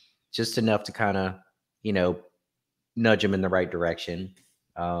way, just enough to kind of, you know, nudge them in the right direction.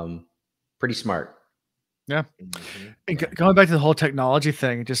 Pretty smart. Yeah. And going back to the whole technology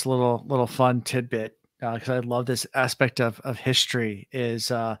thing, just a little fun tidbit, because I love this aspect of history,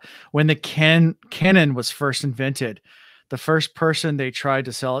 is when the cannon was first invented, the first person they tried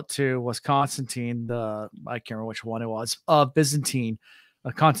to sell it to was Constantine, I can't remember which one it was, Byzantine,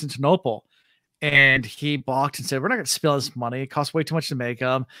 Constantinople. And he balked and said, we're not going to spill this money. It costs way too much to make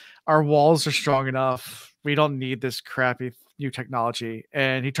them. Our walls are strong enough. We don't need this crappy new technology.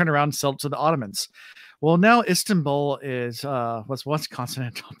 And he turned around and sold it to the Ottomans. Well, now Istanbul is was once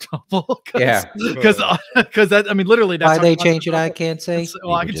Constantinople. Yeah, because that, I mean, literally, that's why they change it. I can't say.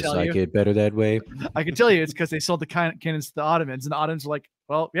 Well, I can tell like you it better that way. I can tell you it's because they sold the cannons to the Ottomans, and the Ottomans were like,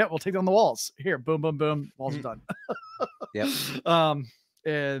 well, yeah, we'll take down the walls. Here, boom, boom, boom, walls are done. Yep.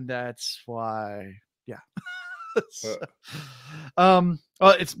 And that's why, yeah. Well,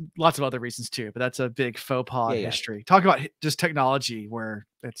 it's lots of other reasons too, but that's a big faux pas in history. Talk about just technology where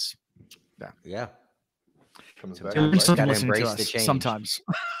it's, yeah. Sometimes gotta embrace the change. Sometimes.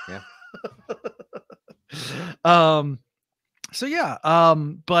 Yeah. So yeah,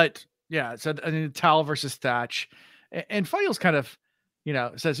 but yeah, so I mean, Tal versus Thatch, and Fael's kind of, you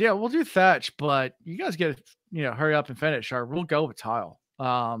know, says, yeah, we'll do Thatch, but you guys get, you know, hurry up and finish, or we'll go with Tile.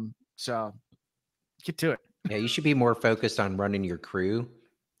 So get to it. Yeah, you should be more focused on running your crew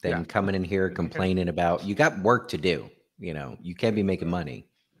than coming in here complaining about, you got work to do. You know, you can't be making money.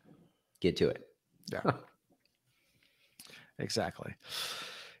 Get to it. Yeah. Exactly.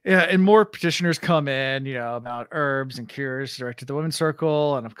 Yeah, and more petitioners come in, you know, about herbs and cures directed to the women's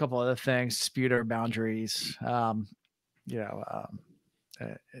circle and a couple other things, dispute our boundaries.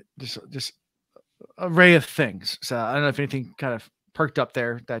 Just array of things. So I don't know if anything kind of perked up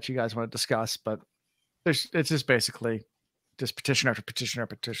there that you guys want to discuss, but it's just basically just petition after petitioner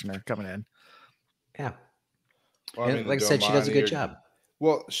after petitioner coming in. Yeah. Well, I mean, like I said, she does a good job.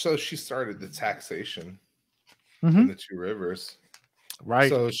 Well, so she started the taxation in the two rivers. Right.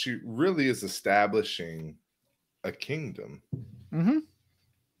 So she really is establishing a kingdom,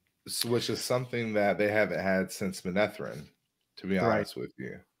 which is something that they haven't had since Manetheren, to be honest with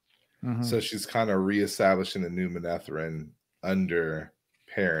you. So she's kind of reestablishing the new Manetheren under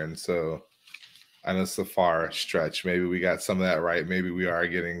Perrin. So I know it's a far stretch. Maybe we got some of that right. Maybe we are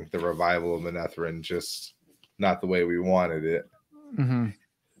getting the revival of Manetheren, just not the way we wanted it.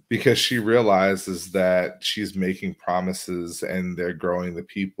 Because she realizes that she's making promises and they're growing the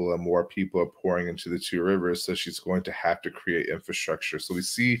people and more people are pouring into the two rivers. So she's going to have to create infrastructure. So we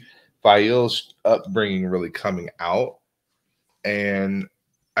see Fael's upbringing really coming out. And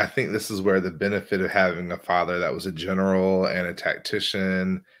I think this is where the benefit of having a father that was a general and a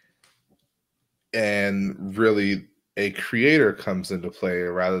tactician and really a creator comes into play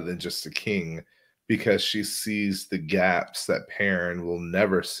rather than just a king. because she sees the gaps that Perrin will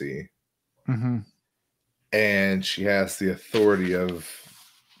never see. Mm-hmm. And she has the authority of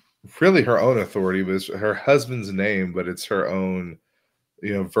really her own authority, but it's her husband's name, but it's her own,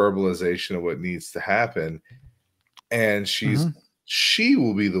 verbalization of what needs to happen. And she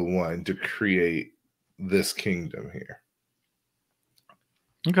will be the one to create this kingdom here.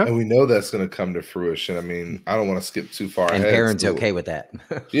 Okay. And we know that's going to come to fruition. I mean, I don't want to skip too far and ahead. Perrin's okay with that.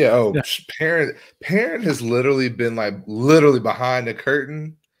 Yeah. Perrin has literally been behind the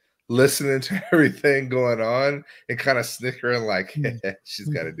curtain, listening to everything going on and kind of snickering like, she's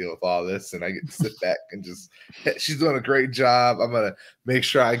got to deal with all this. And I get to sit back and she's doing a great job. I'm going to make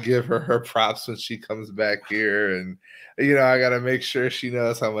sure I give her props when she comes back here. And, I got to make sure she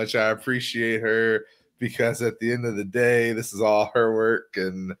knows how much I appreciate her, because at the end of the day, this is all her work.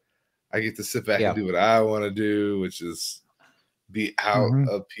 And I get to sit back and do what I want to do, which is be out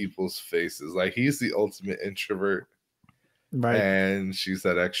of people's faces. Like, he's the ultimate introvert. Right. And she's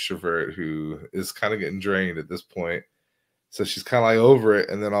that extrovert who is kind of getting drained at this point. So she's kind of like over it.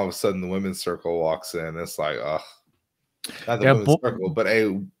 And then all of a sudden the women's circle walks in. It's like, not the women's circle, but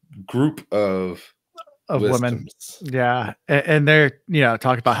a group of women. Yeah. And they're,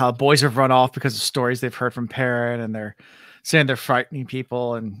 talking about how boys have run off because of stories they've heard from Perrin, and they're saying they're frightening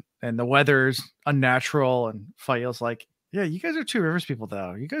people, and the weather's unnatural. And Fael's like, yeah, you guys are Two Rivers people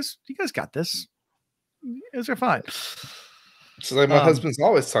though. You guys got this. You guys are fine. So like, my husband's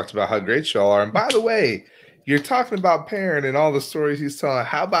always talked about how great y'all are. And by the way, you're talking about Perrin and all the stories he's telling.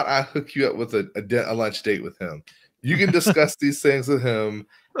 How about I hook you up with a lunch date with him? You can discuss these things with him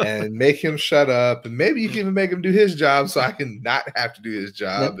and make him shut up. And maybe you can even make him do his job so I can not have to do his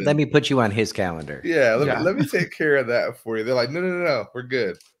job. Let me put you on his calendar. Yeah, let me take care of that for you. They're like, no, we're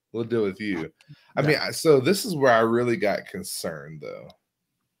good. We'll deal with you. I mean, so this is where I really got concerned, though.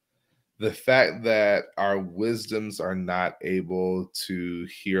 The fact that our wisdoms are not able to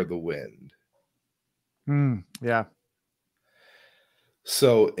hear the wind. Yeah.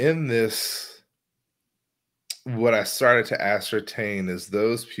 So in this, what I started to ascertain is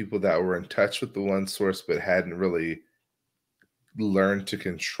those people that were in touch with the one source but hadn't really learned to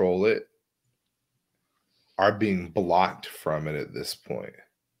control it are being blocked from it at this point.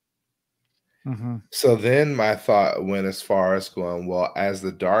 So then my thought went as far as going, well, as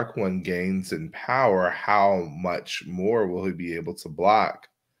the Dark One gains in power, how much more will he be able to block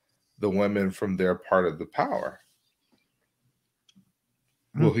the women from their part of the power?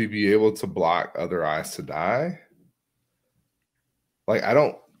 Will he be able to block Other Eyes to Die? Like,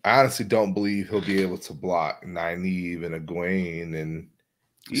 I honestly don't believe he'll be able to block Nynaeve and Egwene and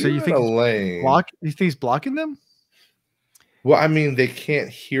so you think he's blocking them? Well, I mean, they can't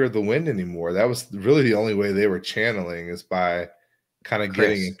hear the wind anymore. That was really the only way they were channeling, is by kind of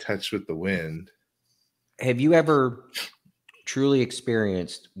getting in touch with the wind. Have you ever truly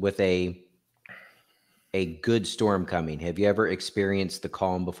experienced with a good storm coming? Have you ever experienced the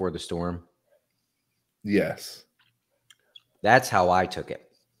calm before the storm? Yes. That's how I took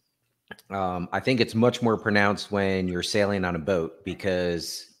it. I think it's much more pronounced when you're sailing on a boat,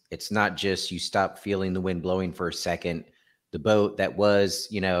 because it's not just you stop feeling the wind blowing for a second. The boat that was,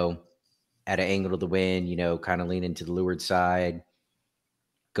 at an angle to the wind, kind of leaning to the leeward side,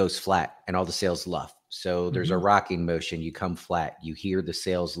 goes flat and all the sails luff. So there's a rocking motion. You come flat. You hear the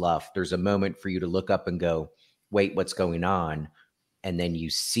sails luff. There's a moment for you to look up and go, wait, what's going on? And then you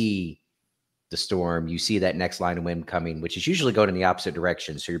see the storm. You see that next line of wind coming, which is usually going in the opposite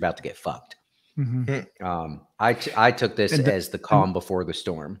direction. So you're about to get fucked. I took this as the calm before the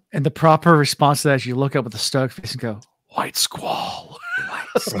storm. And the proper response to that is you look up with a stoic face and go, white squall. White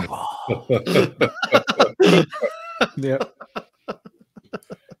squall. Yep.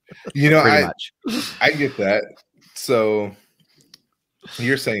 I get that. So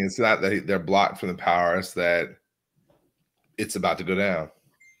you're saying it's not that they're blocked from the power, it's that it's about to go down.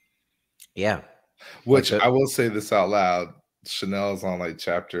 Yeah. Which I will say this out loud. Chanel's on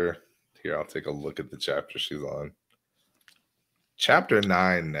chapter. Here, I'll take a look at the chapter she's on. Chapter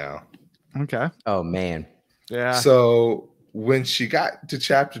 9 now. Okay. Oh, man. Yeah. So when she got to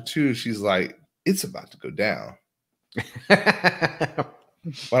chapter 2, she's like, it's about to go down.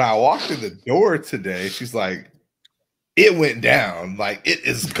 When I walked in the door today, she's like, it went down. Like, it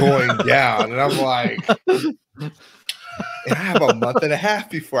is going down. And I'm like, and I have a month and a half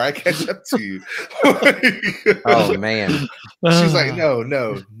before I catch up to you. Oh, man. She's like, no,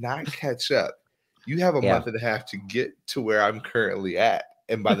 not catch up. You have a month and a half to get to where I'm currently at.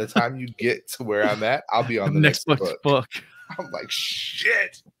 And by the time you get to where I'm at, I'll be on the next book. I'm like,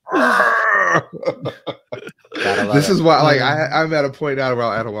 shit. This is why, like, I'm at a point now where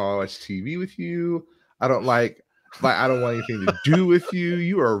I don't want to watch TV with you. I don't like I don't want anything to do with you.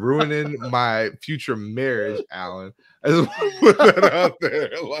 You are ruining my future marriage, Alan. I just want to put that out there.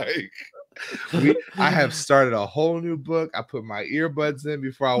 Like, I have started a whole new book. I put my earbuds in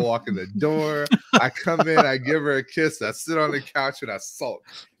before I walk in the door. I come in, I give her a kiss, I sit on the couch and I sulk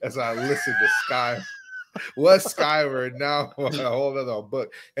as I listen to Sky. What's Skyward now? A whole other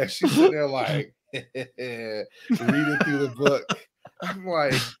book. And she's sitting there like reading through the book. I'm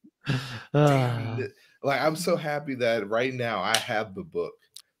like, like, I'm so happy that right now I have the book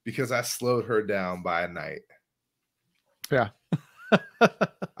because I slowed her down by a night. Yeah.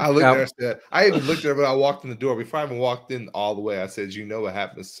 I looked at her and said, I even looked at her when I walked in the door. Before I even walked in all the way, I said, you know what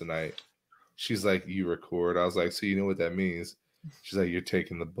happens tonight? She's like, you record. I was like, so you know what that means? She's like, you're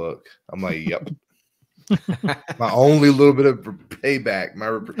taking the book. I'm like, yep. My only little bit of payback.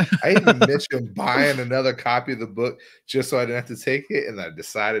 I even mentioned buying another copy of the book just so I didn't have to take it, and I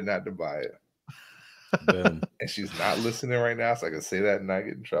decided not to buy it. Boom. And she's not listening right now, so I can say that and not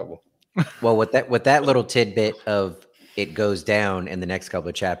get in trouble. Well, with that little tidbit of it goes down in the next couple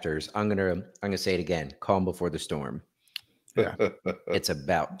of chapters, I'm gonna say it again. Calm before the storm. Yeah. It's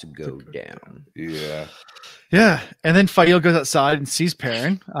about to go down. Yeah. Yeah. And then Fail goes outside and sees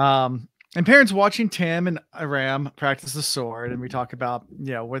Perrin. And Perrin's watching Tim and Aram practice the sword, and we talk about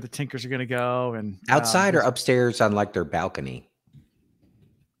where the Tinkers are going to go, and outside or upstairs on like their balcony.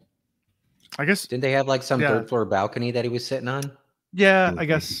 I guess didn't they have like some third floor balcony that he was sitting on? Yeah, I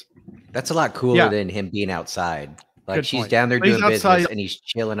guess that's a lot cooler than him being outside. Like Good she's point. down there But he's doing outside- business, and he's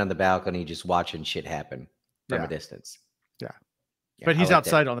chilling on the balcony, just watching shit happen from a distance. Yeah, Yeah, but I he's like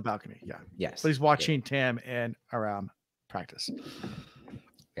outside that. on the balcony. Yeah, Yes, but he's watching Tim and Aram practice.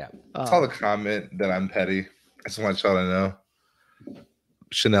 Yeah, I saw the comment that I'm petty. I just want y'all to know.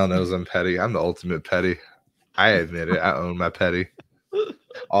 Chanel knows I'm petty. I'm the ultimate petty. I admit it. I own my petty.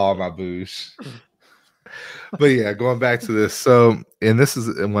 All my booze. But yeah, going back to this. So, and this is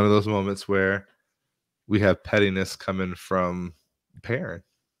one of those moments where we have pettiness coming from Perrin.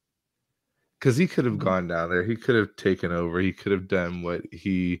 Because he could have gone down there. He could have taken over. He could have done what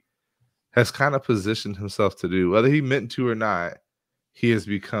he has kind of positioned himself to do. Whether he meant to or not, he has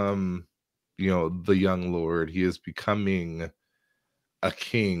become, the young lord. He is becoming a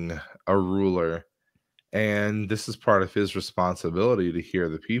king, a ruler. And this is part of his responsibility to hear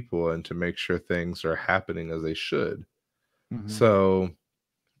the people and to make sure things are happening as they should. Mm-hmm. So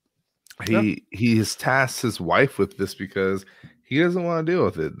he has tasked his wife with this because he doesn't want to deal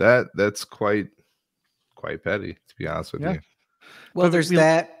with it. That's quite petty, to be honest with you. Well, there's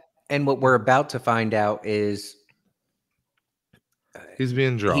that, and what we're about to find out is he's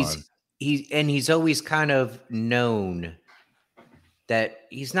being drawn. He's always kind of known that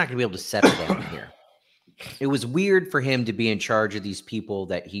he's not going to be able to settle down here. It was weird for him to be in charge of these people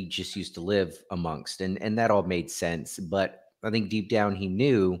that he just used to live amongst, and that all made sense. But I think deep down he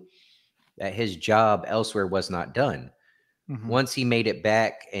knew that his job elsewhere was not done. Mm-hmm. Once he made it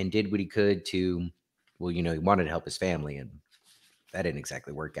back and did what he could to, he wanted to help his family, and that didn't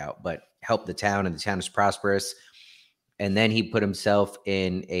exactly work out, but helped the town, and the town is prosperous. And then he put himself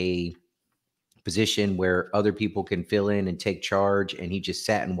in a position where other people can fill in and take charge, and he just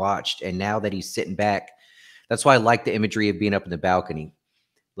sat and watched. And now that he's sitting back, that's why I like the imagery of being up in the balcony.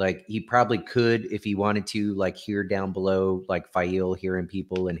 Like, he probably could, if he wanted to, like, hear down below, like Fail hearing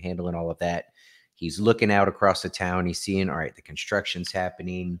people and handling all of that. He's looking out across the town. He's seeing, all right, the construction's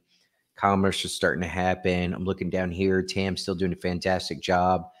happening. Commerce is starting to happen. I'm looking down here. Tam's still doing a fantastic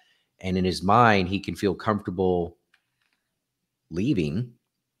job. And in his mind, he can feel comfortable leaving,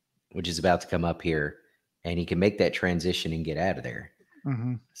 which is about to come up here, and he can make that transition and get out of there.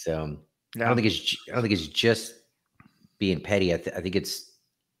 Mm-hmm. So I don't think it's just being petty.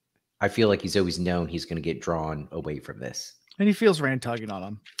 I feel like he's always known he's going to get drawn away from this. And he feels Rand tugging on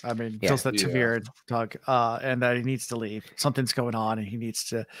him. I mean, feels that severe tug, and that he needs to leave. Something's going on, and he needs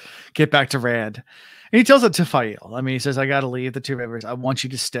to get back to Rand. And he tells it to Fail. I mean, he says, I got to leave the Two Rivers. I want you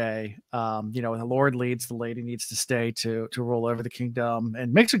to stay. The Lord leads, the lady needs to stay to rule over the kingdom,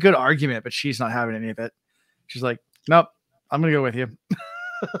 and makes a good argument, but she's not having any of it. She's like, nope, I'm going to go with you.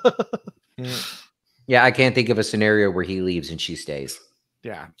 Yeah, I can't think of a scenario where he leaves and she stays.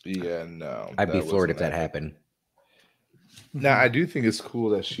 Yeah. Yeah, no. I'd be floored if that happened. Now, I do think it's cool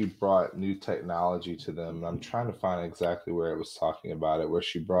that she brought new technology to them. I'm trying to find exactly where it was talking about it, where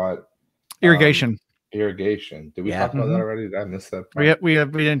she brought irrigation. Irrigation. Did we talk about that already? Did I miss that part? We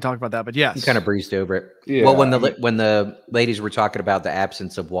didn't talk about that, but yes. You kind of breezed over it. Yeah, well, when the ladies were talking about the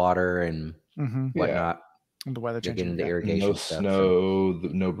absence of water and whatnot. The weather You're changing. getting the Yeah. irrigation No stuff. snow,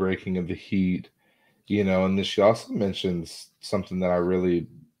 no breaking of the heat, you know. And then she also mentions something that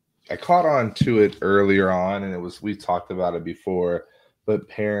I caught on to it earlier on, and we talked about it before, but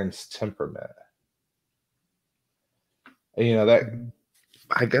parents' temperament. And, you know, that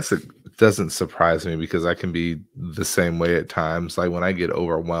I guess it doesn't surprise me because I can be the same way at times. Like when I get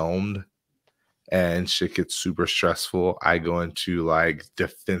overwhelmed and shit gets super stressful, I go into like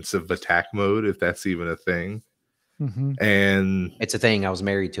defensive attack mode, if that's even a thing. Mm-hmm. And It's a thing. I was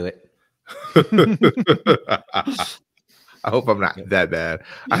married to it. I hope I'm not that bad.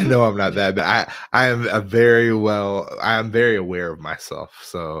 I know I'm not that bad. I am very aware of myself.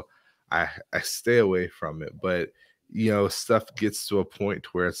 So I stay away from it. But you know, stuff gets to a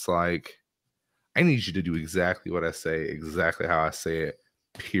point where it's like, I need you to do exactly what I say, exactly how I say it,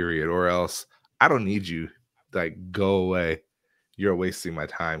 period. Or else I don't need you. Like, go away. You're wasting my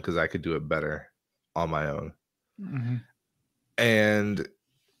time because I could do it better on my own. Mm-hmm. And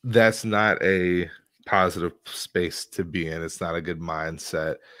that's not a positive space to be in. It's not a good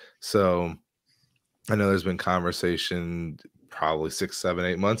mindset. So I know there's been conversation probably 6, 7,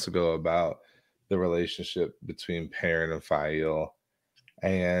 8 months ago about the relationship between parent and Fail.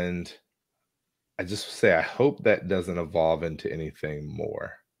 And I just say, I hope that doesn't evolve into anything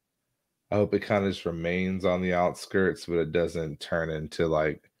more. I hope it kind of just remains on the outskirts, but it doesn't turn into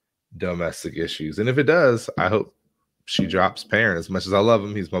like domestic issues. And if it does, I hope she drops parent. As much as I love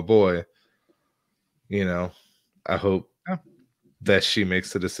him, he's my boy. You know, I hope that she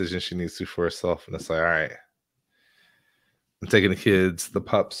makes the decision she needs to for herself. And it's like, all right, I'm taking the kids, the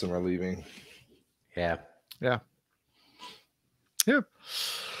pups, and we're leaving. Yeah. Yeah. Yeah.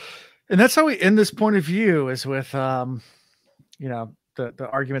 And that's how we end this point of view, is with you know, the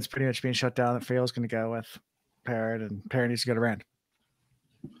argument's pretty much being shut down that Fail's going to go with Parrot, and Parrot needs to go to Rand.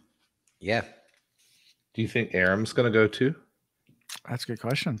 Yeah. Do you think Aram's going to go too? That's a good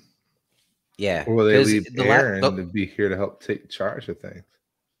question. Yeah. Or will they leave the Aaron to be here to help take charge of things?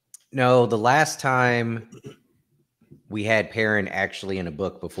 No, the last time we had Perrin actually in a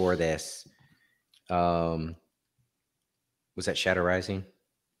book before this, was that Shadow Rising?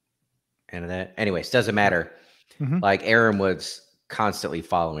 And that, anyways, doesn't matter. Mm-hmm. Like Aram was constantly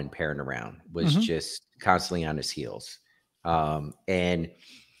following Perrin around, was Mm-hmm. just constantly on his heels. And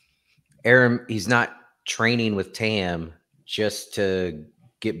Aram, he's not training with Tam just to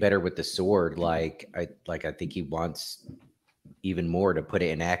get better with the sword. I think he wants even more to put it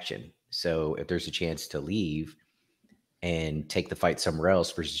in action. So if there's a chance to leave and take the fight somewhere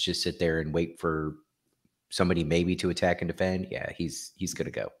else versus just sit there and wait for somebody maybe to attack and defend, yeah, he's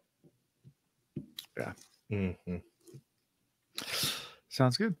gonna go. Yeah. Mm-hmm.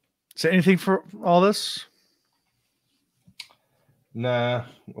 Sounds good. So anything for all this? Nah,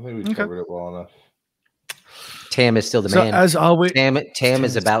 I think we covered it well enough. Tam is still the man. As always, Tam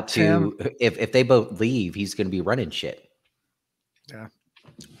is about to. If they both leave, he's going to be running shit. Yeah,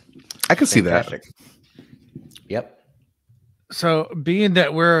 I can see that. Yep. So being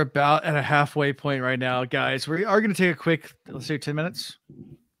that we're about at a halfway point right now, guys, we are going to take a quick, let's say 10 minutes.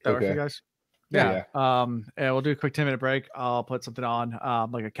 That work for you guys? Yeah. And we'll do a quick 10-minute break. I'll put something on,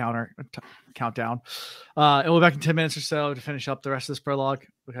 like a countdown. And we'll be back in 10 minutes or so to finish up the rest of this prologue,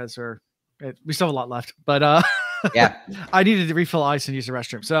 because we still have a lot left. But yeah, I needed to refill ice and use the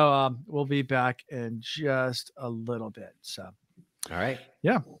restroom. So we'll be back in just a little bit. So, all right.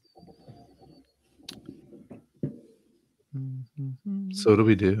 Yeah. So what do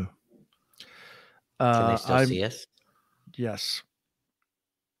we do? Can they still see us? Yes.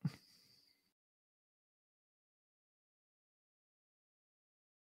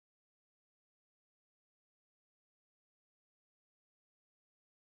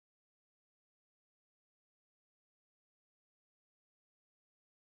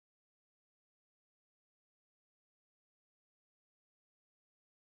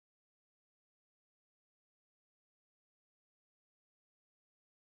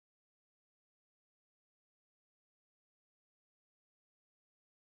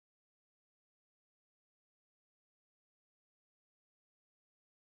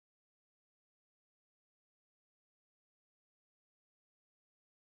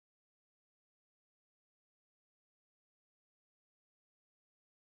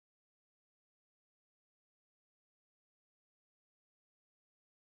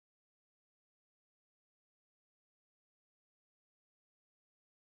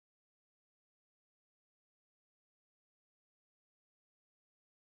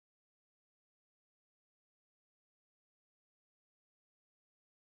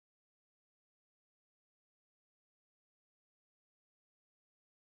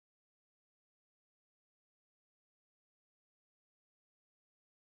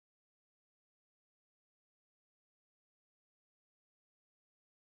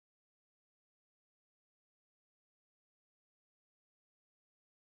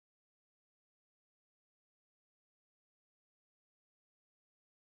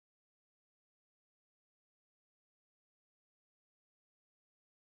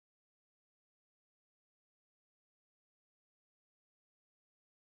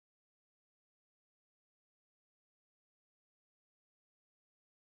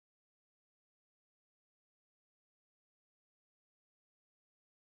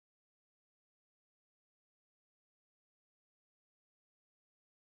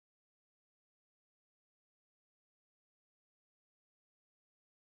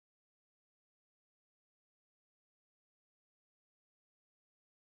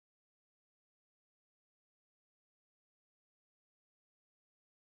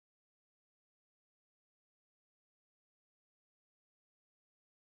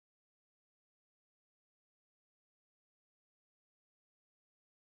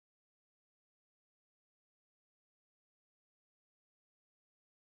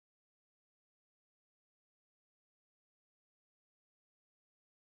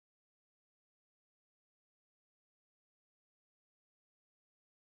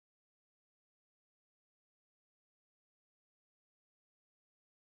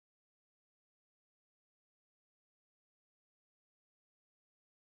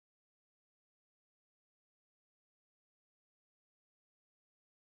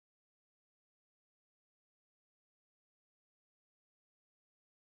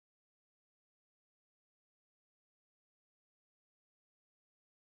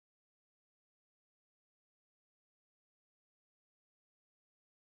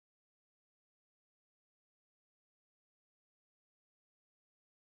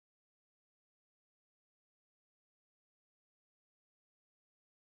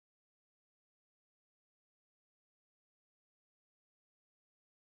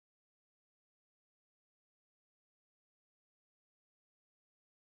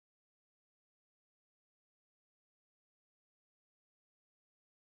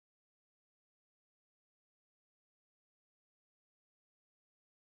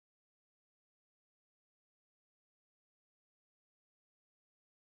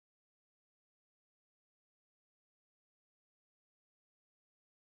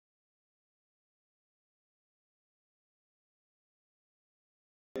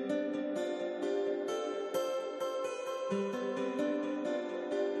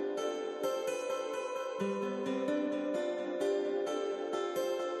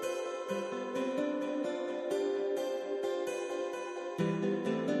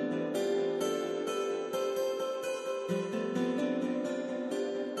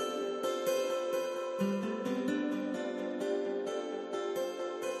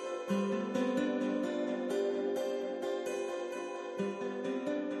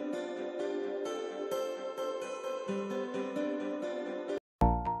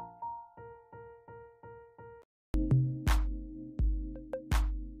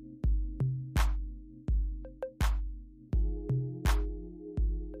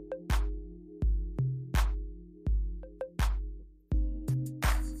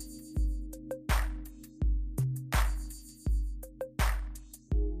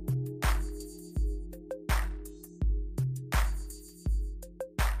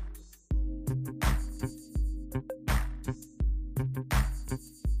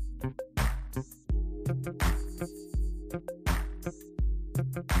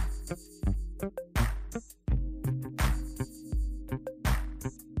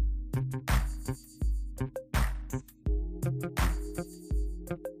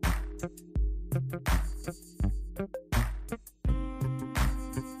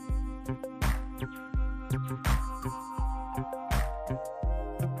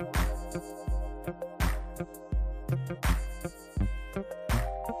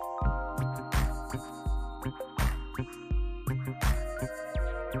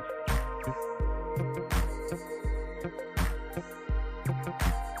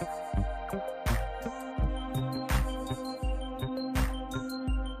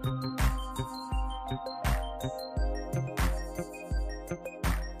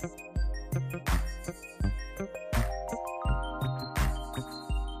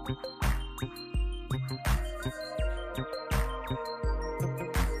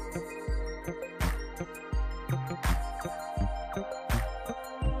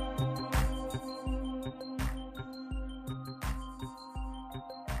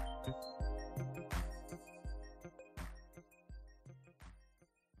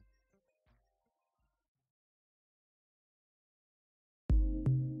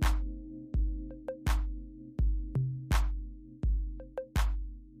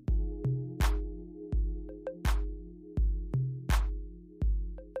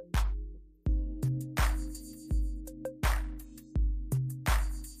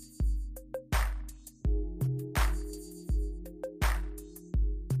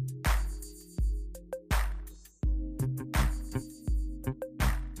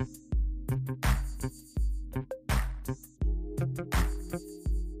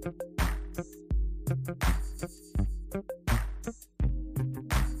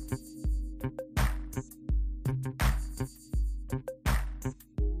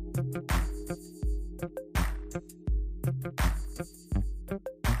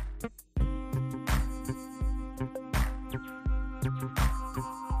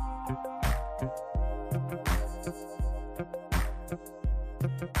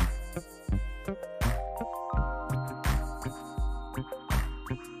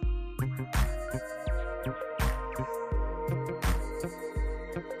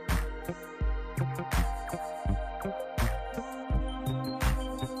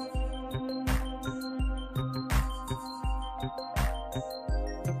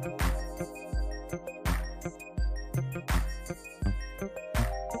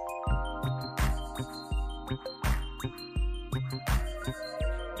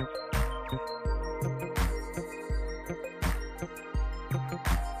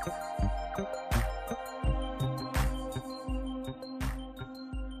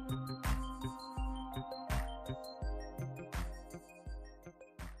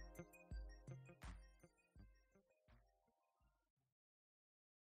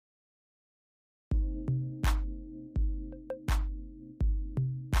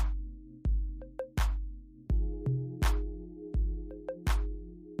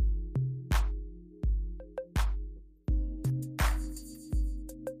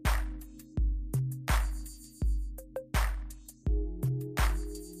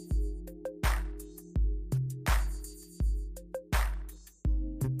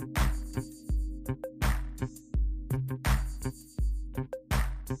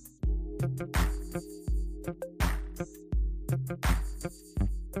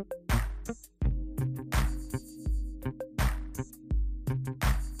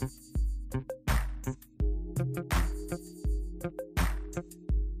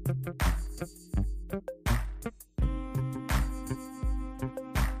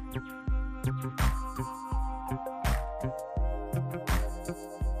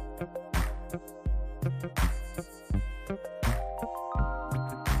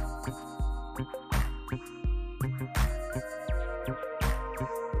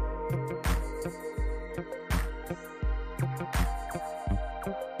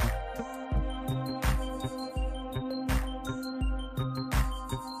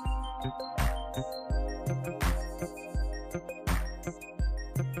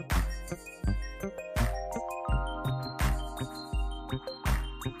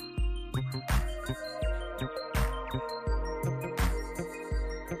 Let's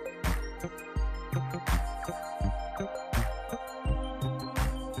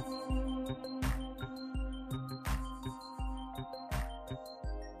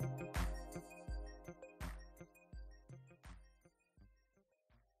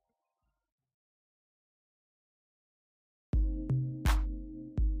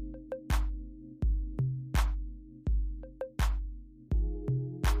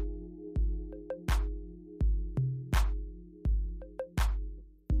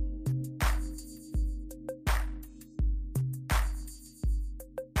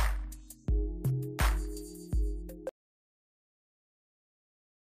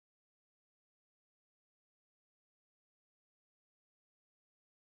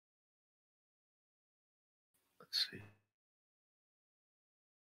see.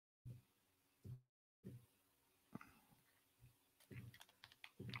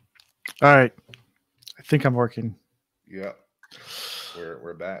 All right. I think I'm working. Yep.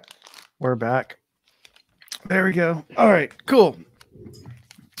 We're back. We're back. There we go. All right. Cool.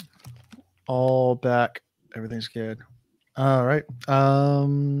 All back. Everything's good. All right. I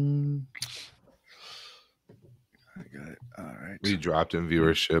got it. All right. We dropped in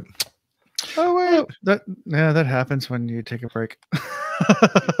viewership. Oh wait, that happens when you take a break.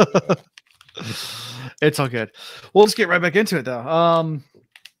 It's all good. We'll just get right back into it though.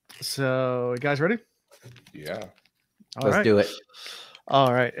 So you guys ready? Yeah. Let's do it.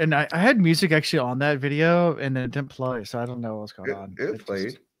 All right. And I had music actually on that video and then it didn't play, so I don't know what's going on. It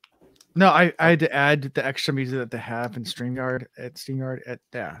played. No, I had to add the extra music that they have in StreamYard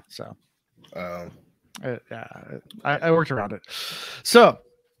yeah. So I worked around it. So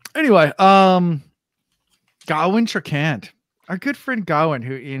anyway, Gawain Trikand, our good friend Gawain,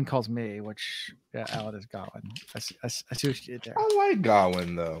 who Ian calls me, which Alan is Gawain. I see what you did there. I like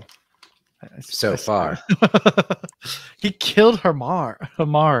Gawain though. So far. He killed Hamar,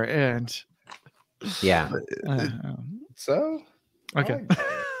 and yeah. So okay.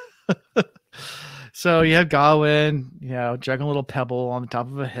 So you have Gawain, juggling a little pebble on the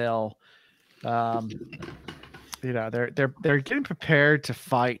top of a hill. They're getting prepared to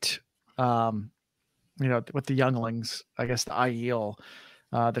fight. With the younglings, I guess the Aiel.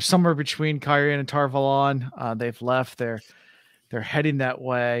 They're somewhere between Kyrian and Tarvalon. They've left. They're heading that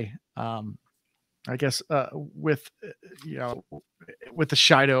way. I guess with the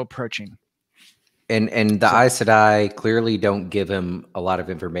Shido approaching. And the Aes Sedai clearly don't give him a lot of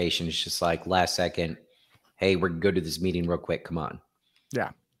information. It's just like last second, hey, we're gonna go to this meeting real quick. Come on.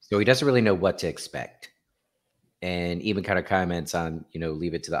 Yeah. So he doesn't really know what to expect. And even kind of comments on,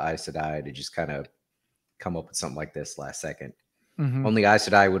 leave it to the Aes Sedai to just kind of come up with something like this last second. Mm-hmm. Only Aes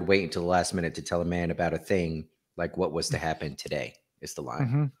Sedai would wait until the last minute to tell a man about a thing like what was to happen today is the line.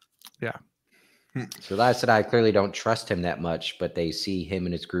 Mm-hmm. Yeah. So the Aes Sedai clearly don't trust him that much, but they see him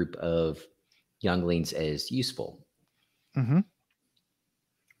and his group of younglings as useful. Mm-hmm.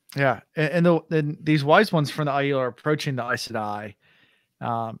 Yeah, and these wise ones from the Aiel are approaching the Aes Sedai,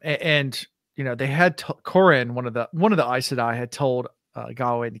 and they had Corrin, one of the Aes Sedai, had told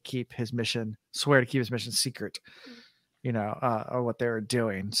Gawain to swear to keep his mission secret, or what they were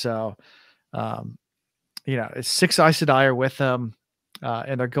doing. So, it's 6 Aes Sedai are with them,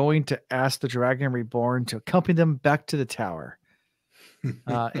 and they're going to ask the Dragon Reborn to accompany them back to the tower.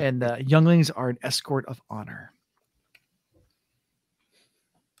 And the younglings are an escort of honor.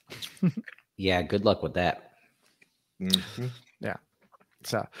 Yeah, good luck with that. Mm-hmm. Yeah.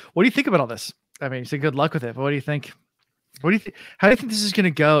 So, what do you think about all this? I mean, you say good luck with it, but what do you think? How do you think this is going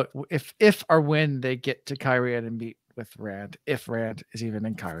to go if or when they get to Kyrian and meet with Rand, if Rand is even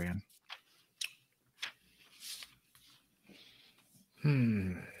in Kyrian?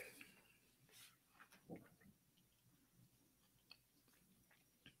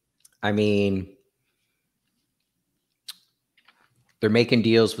 I mean, they're making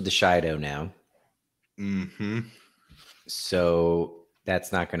deals with the Shido now. Mm-hmm. So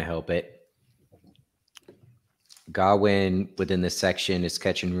that's not going to help it. Gawain within this section is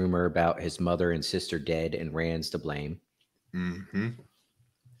catching rumor about his mother and sister dead and Rand's to blame. Mm-hmm.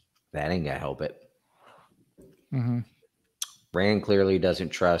 That ain't going to help it. Mm-hmm. Rand clearly doesn't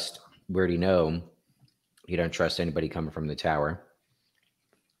trust, we already know, he don't trust anybody coming from the tower.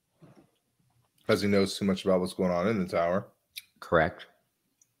 Because he knows too much about what's going on in the tower. Correct.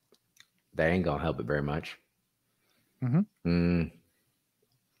 That ain't going to help it very much. Mm-hmm.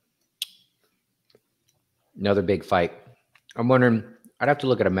 Another big fight. I'm wondering, I'd have to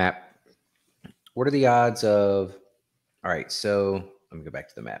look at a map. What are the odds of... All right, so let me go back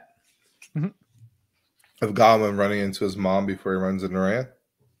to the map. Mm-hmm. Of Gawain running into his mom before he runs into Rand?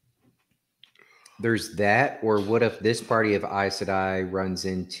 There's that, or what if this party of Aes Sedai runs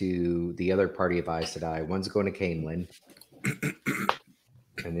into the other party of Aes Sedai? One's going to Caemlyn,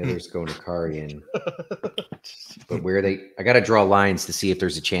 and the other's going to Carrion. But where I got to draw lines to see if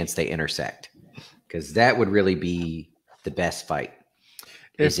there's a chance they intersect, because that would really be the best fight.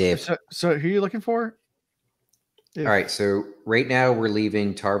 So who are you looking for? All right, so right now we're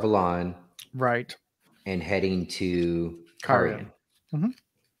leaving Tarvalon, right, and heading to Carrion. Mm-hmm.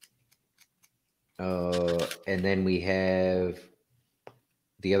 And then we have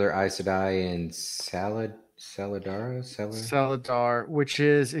the other Aes Sedai and Saladar, which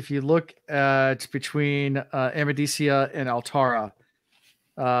is, if you look at between Amadicia and Altara,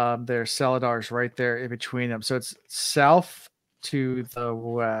 there's Saladar's right there in between them. So it's south to the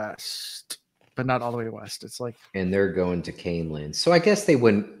west, but not all the way west. It's like, and they're going to Caemlyn. So I guess they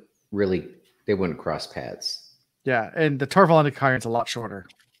wouldn't cross paths. Yeah, and the Tarvalon to Carrion's a lot shorter.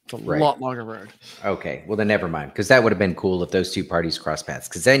 It's a lot longer road. Okay, well then never mind, because that would have been cool if those two parties cross paths.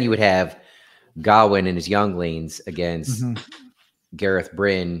 Because then you would have Gawain and his younglings against Gareth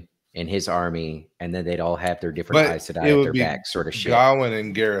Bryn and his army, and then they'd all have their different Aes Sedai at their back, sort of shit. Gawain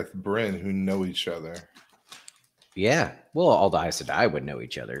and Gareth Bryn who know each other. Yeah, well, all the Aes Sedai would know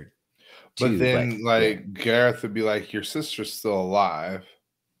each other. But then, Gareth would be like, "Your sister's still alive."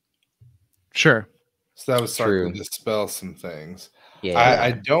 Sure. So that would start to dispel some things. Yeah,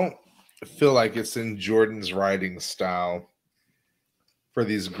 I don't feel like it's in Jordan's writing style for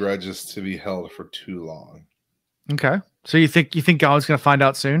these grudges to be held for too long. Okay. So you think Gawain's going to find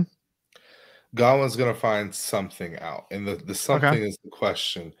out soon? Gawain's going to find something out, and the something is the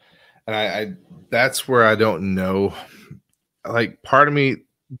question. And I that's where I don't know. Like, part of me,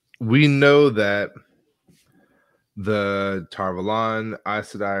 we know that the Tarvalon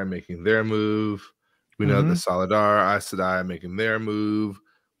Aes Sedai are making their move. We know the Saladar Aes Sedai are making their move.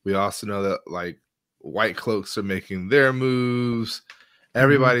 We also know that, like, White Cloaks are making their moves.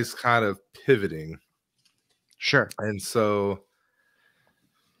 Everybody's kind of pivoting. Sure. And so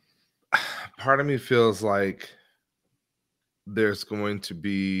part of me feels like there's going to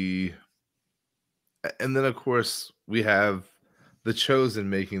be, and then of course we have the Chosen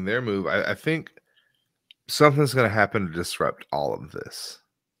making their move. I think something's going to happen to disrupt all of this.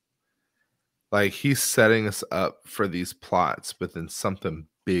 Like, he's setting us up for these plots, but then something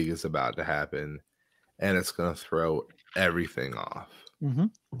big is about to happen, and it's going to throw everything off.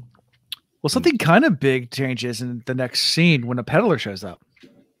 Well, something kind of big changes in the next scene when a peddler shows up.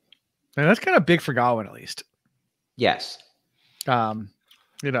 And that's kind of big for Gawain, at least. Yes.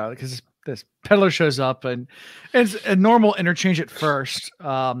 Because this peddler shows up, and it's a normal interchange at first. Say,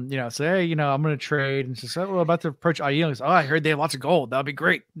 hey, I'm going to trade. And says, well, about to approach Aiel. He says, I heard they have lots of gold. That'd be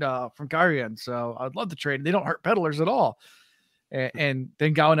great from Carrion. So I'd love to trade. And they don't hurt peddlers at all. And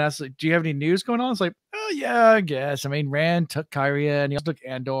then Gawain asks, like, do you have any news going on? It's like, oh, yeah, I guess. I mean, Rand took Carrion. He also took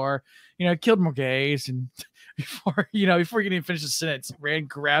Andor. Killed Morghese. And before you can even finish the sentence, Rand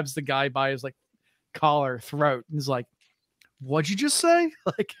grabs the guy by his, like, collar, throat, and is like, what'd you just say?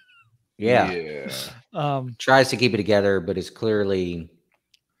 Like, yeah. Tries to keep it together, but is clearly,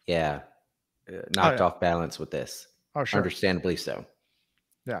 knocked off balance with this. Oh, sure. Understandably so.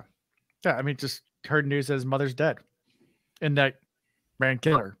 Yeah. Yeah. I mean, just heard news that his mother's dead, and that Rand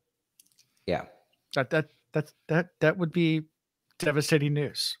killed her. Yeah. That would be devastating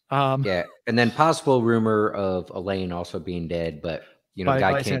news. Yeah. And then possible rumor of Elaine also being dead, but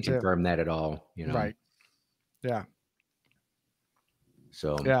guy can't confirm that at all. Right. Yeah.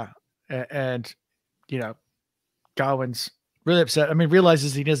 So yeah. And Gawain's really upset. I mean,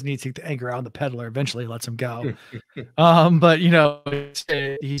 realizes he doesn't need to take the anger out on the peddler. Eventually lets him go. But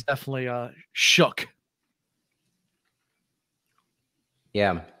he's definitely shook.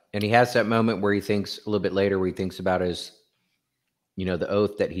 Yeah. And he has that moment where he thinks a little bit later, where he thinks about his, the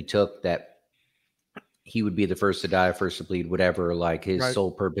oath that he took, that he would be the first to die, first to bleed, whatever. Like, his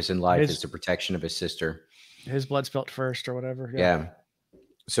sole purpose in life is the protection of his sister. His blood spilt first or whatever. Yeah.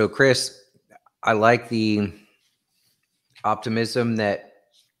 So, Chris, I like the optimism that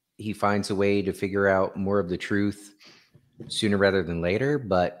he finds a way to figure out more of the truth sooner rather than later,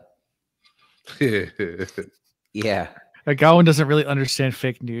 but yeah. Gawain doesn't really understand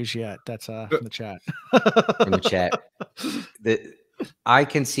fake news yet. That's from the chat. From the chat. I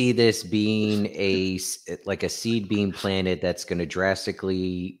can see this being a seed being planted that's going to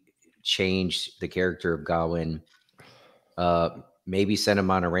drastically change the character of Gawain. Maybe send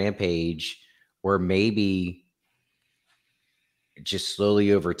him on a rampage, or maybe just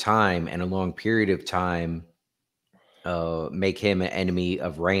slowly over time and a long period of time, make him an enemy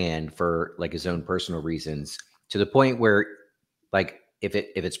of Rand for, like, his own personal reasons, to the point where, like, if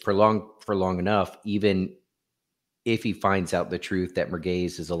it's prolonged for long enough, even if he finds out the truth that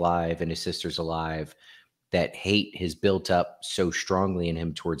Merguez is alive and his sister's alive, that hate has built up so strongly in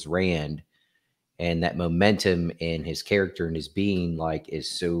him towards Rand, and that momentum in his character and his being like is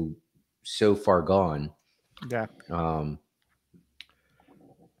so far gone. Yeah.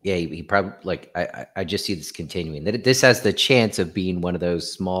 Yeah, he probably like I just see this continuing. That this has the chance of being one of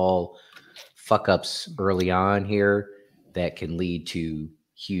those small fuck ups early on here that can lead to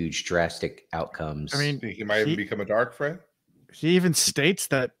huge drastic outcomes. I mean, he might even become a dark friend. He even states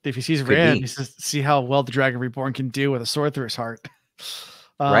that if he sees Rand, he says, "See how well the Dragon Reborn can do with a sword through his heart."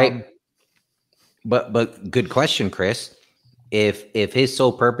 Right. But good question, Chris. If his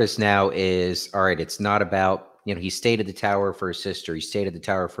sole purpose now is all right, it's not about, you know, he stayed at the tower for his sister, he stayed at the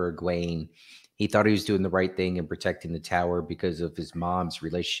tower for Egwene. He thought he was doing the right thing and protecting the tower because of his mom's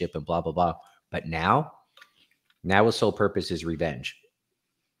relationship and blah blah blah. But now his sole purpose is revenge.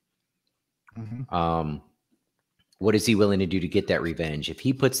 Mm-hmm. What is he willing to do to get that revenge? If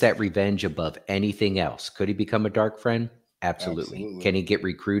he puts that revenge above anything else, could he become a dark friend? Absolutely. Can he get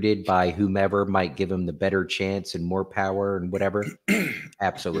recruited by whomever might give him the better chance and more power and whatever?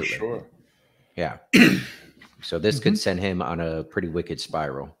 Absolutely. For sure. Yeah. So this could send him on a pretty wicked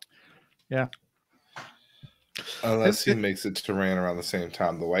spiral. Yeah. Unless he makes it to Rand around the same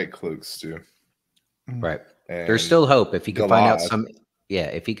time the White Cloaks do. Right. And there's still hope if he could find out some. Yeah,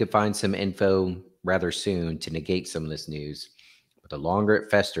 if he could find some info rather soon to negate some of this news. But the longer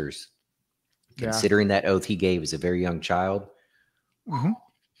it festers, considering that oath he gave as a very young child,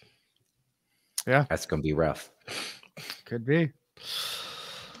 that's going to be rough. Could be.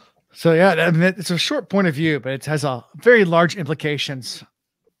 So yeah, I mean, it's a short point of view, but it has a very large implications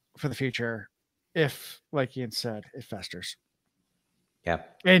for the future if, like Ian said, it festers. Yeah.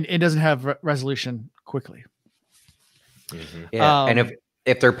 And it doesn't have resolution quickly. Mm-hmm. Yeah. And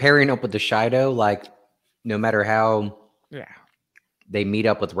if they're pairing up with the Shido, like no matter how they meet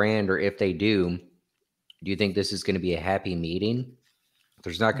up with Rand, or if they do you think this is going to be a happy meeting?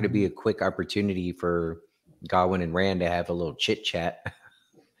 There's not going to be a quick opportunity for Gawain and Rand to have a little chit chat.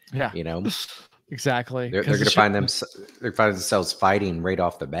 Yeah. You know? Exactly. They're going to find themselves fighting right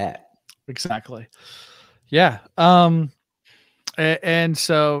off the bat. Exactly. Yeah. And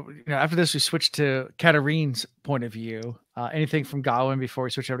so, you know, after this, we switch to Katarine's point of view. Anything from Gawain before we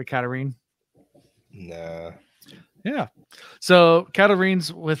switch over to Katarine? Nah. Yeah. So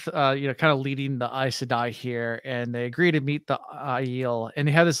Katarine's with, you know, kind of leading the Aes Sedai here, and they agree to meet the Aiel, and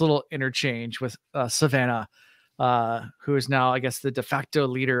they have this little interchange with Savannah, who is now, I guess, the de facto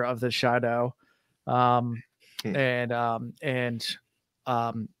leader of the Shadow, and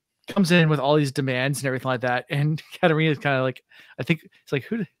comes in with all these demands and everything like that. And Katarina is kind of like, I think it's like,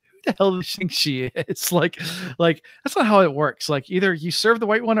 who the hell does she think she is? It's like that's not how it works. Like either you serve the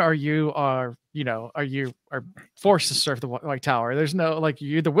White One, or you are, you know, are forced to serve the White Tower. There's no, like,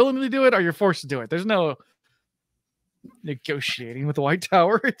 you either willingly do it or you're forced to do it. There's no negotiating with the White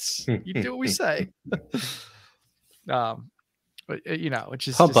Tower. It's you do what we say. But you know, which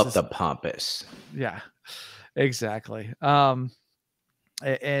is pump up the pompous. Yeah, exactly.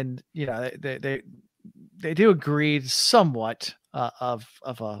 And you know, they do agree somewhat of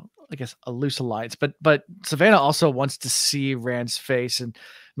a, I guess, a loose alliance, but Savannah also wants to see Rand's face and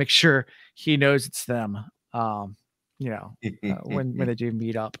make sure he knows it's them. You know, when they do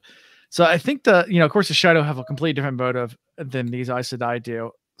meet up. So I think you know, of course, the Shadow have a completely different motive than these Aes Sedai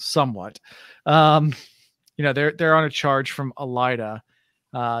do, somewhat. You know, they're on a charge from Elida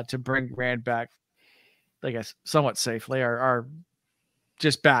to bring Rand back, I guess, somewhat safely, or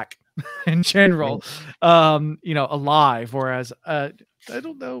just back in general, you know, alive. Whereas I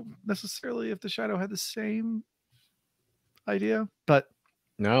don't know necessarily if the Shadow had the same idea, but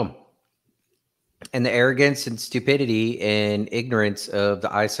no. And the arrogance and stupidity and ignorance of the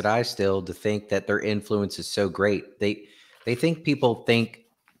Aes Sedai still to think that their influence is so great. They think people think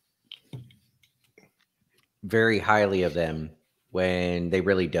very highly of them when they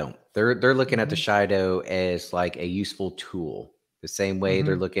really don't. They're looking at the Shido as like a useful tool. The same way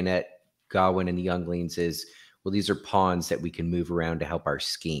they're looking at Gawain and the younglings as, well, these are pawns that we can move around to help our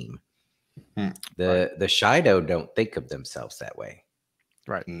scheme. The Shido don't think of themselves that way.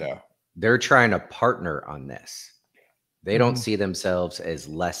 Right. No. They're trying to partner on this. They don't see themselves as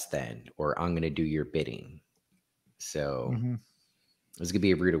less than, or I'm going to do your bidding. So this is going to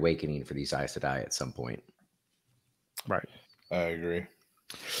be a rude awakening for these Aes Sedai at some point. Right. I agree.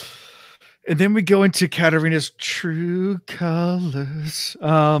 And then we go into Katarina's true colors.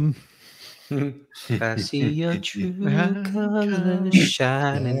 I see your true colors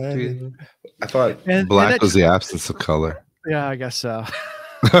shining through. I thought black was the absence of color. Yeah, I guess so.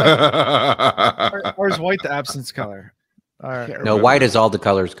 I Or is white the absence color? All right. can't No, remember. white is all the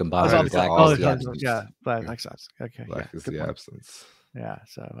colors Oh, combined. it's all White the is Black all is the the colors. absence. yeah, black absence. Okay, Black yeah, is good the point. absence. Yeah,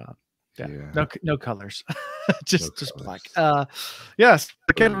 so yeah, Yeah. no colors, just colors. black. Yes,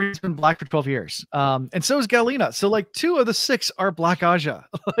 again, Reed's been black for 12 years. And so is Galena. So like 2 of the 6 are Black Aja.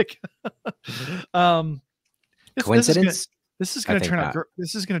 Like, Coincidence? This is I gonna think turn out. not.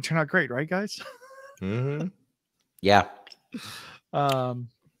 This is gonna turn out great, right, guys? Mm-hmm. Yeah.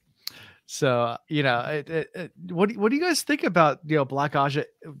 So what do you guys think about Black Aja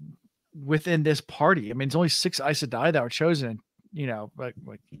within this party? I mean, it's only 6 Aes Sedai that were chosen. Like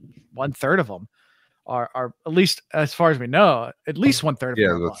 1/3 of them are at least as far as we know, at least 1/3 of them Yeah,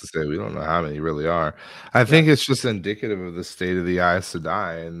 are let's black. just say we don't know how many really are. I think it's just indicative of the state of the Aes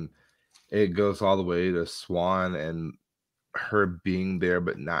Sedai, and it goes all the way to Swan and her being there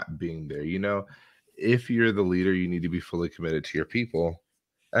but not being there. If you're the leader, you need to be fully committed to your people.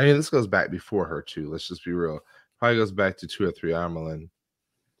 I mean, this goes back before her too. Let's just be real. Probably goes back to 2 or 3 Amelin,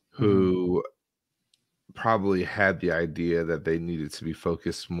 who probably had the idea that they needed to be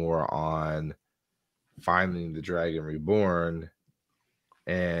focused more on finding the Dragon Reborn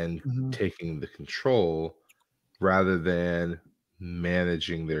and taking the control rather than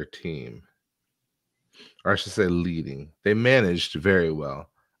managing their team. Or I should say leading. They managed very well.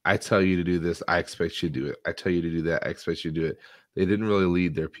 I tell you to do this, I expect you to do it. I tell you to do that, I expect you to do it. They didn't really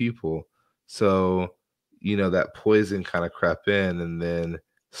lead their people. So, that poison kind of crept in and then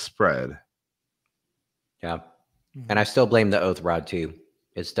spread. Yeah. And I still blame the Oath Rod too.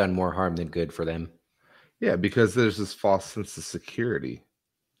 It's done more harm than good for them. Yeah, because there's this false sense of security.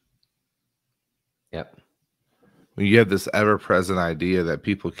 Yep. When you have this ever-present idea that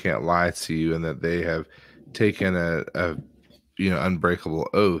people can't lie to you and that they have taken a unbreakable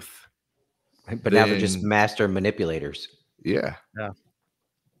oath. But now they're just master manipulators. Yeah. Yeah.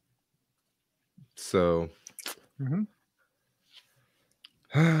 So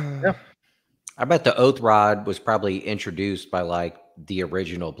Yeah. I bet the Oath Rod was probably introduced by like the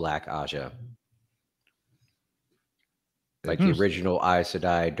original Black Aja. Like the original Aes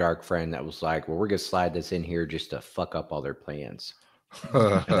Sedai Dark Friend that was like, well, we're gonna slide this in here just to fuck up all their plans.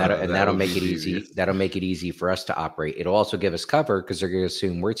 And that'll make it easy. That'll make it easy for us to operate. It'll also give us cover because they're gonna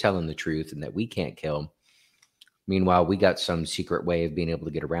assume we're telling the truth and that we can't kill them. Meanwhile, we got some secret way of being able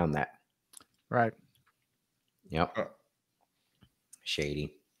to get around that. Right. Yep.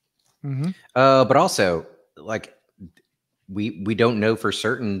 Shady. But also, like, we don't know for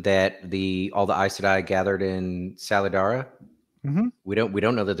certain that all the Aes Sedai gathered in Salidara. We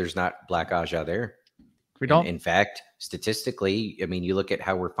don't know that there's not Black Aja there. We don't. In fact, statistically, I mean, you look at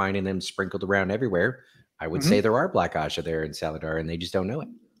how we're finding them sprinkled around everywhere. I would say there are Black Aja there in Salidara, and they just don't know it.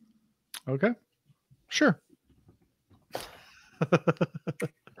 Okay. Sure.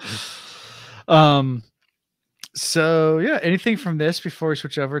 So yeah, anything from this before we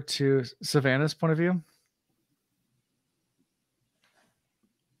switch over to Savannah's point of view?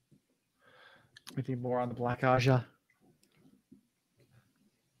 Anything more on the Black Aja?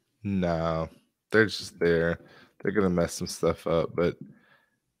 No, they're just there. They're gonna mess some stuff up, but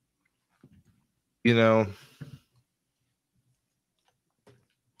I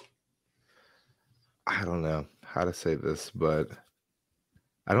don't know how to say this, but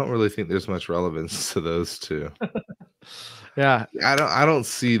I don't really think there's much relevance to those two. Yeah, I don't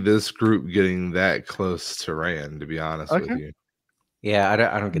see this group getting that close to Rand, to be honest with you. Yeah,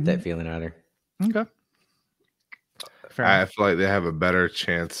 I don't get that feeling either. Okay. I feel like they have a better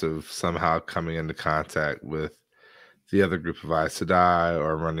chance of somehow coming into contact with the other group of Aes Sedai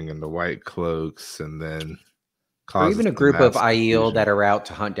or running into White Cloaks and then or even a group of Aiel that are out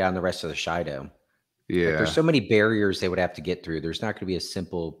to hunt down the rest of the Shido. Yeah. Like, there's so many barriers they would have to get through. There's not going to be a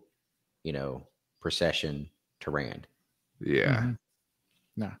simple, procession to Rand. Yeah.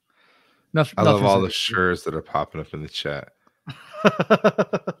 No. Nothing. I love all the shures that are popping up in the chat.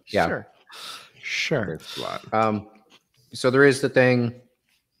 Yeah. Sure. So there is the thing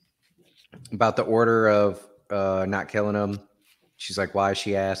about the order of not killing them. She's like, why?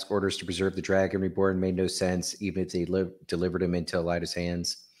 She asked. Orders to preserve the Dragon Reborn made no sense, even if they delivered him into Elida's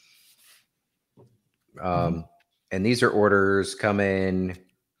hands. And these are orders coming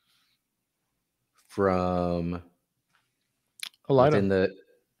from Elida.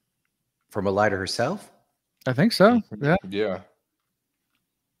 From Elida herself? I think so. Yeah. Yeah.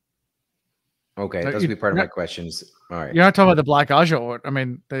 Okay, those would be part of my questions. All right. You're not talking about the Black Aja order. I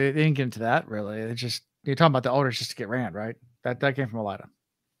mean, they didn't get into that really. It's just you're talking about the orders just to get Rand, right? That came from Elida.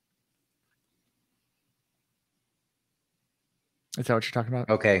 Is that what you're talking about?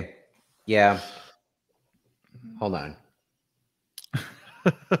 Okay. Yeah. Hold on.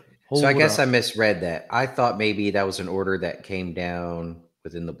 So I Hold guess up. I misread that. I thought maybe that was an order that came down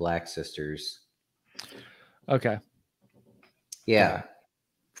within the Black Sisters. Okay. Yeah.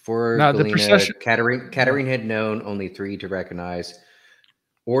 For Now the Galena, procession. Katarine had known only 3 to recognize.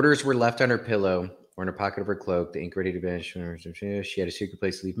 Orders were left on her pillow or in a pocket of her cloak. The ink ready to vanish. She had a secret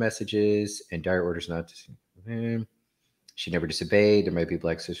place to leave messages and dire orders not to see him. She never disobeyed. There might be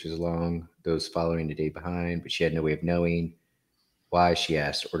Black Sisters along, those following the day behind, but she had no way of knowing. Why, she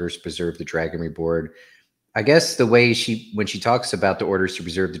asked. Orders to preserve the Dragon Reborn. I guess the way when she talks about the orders to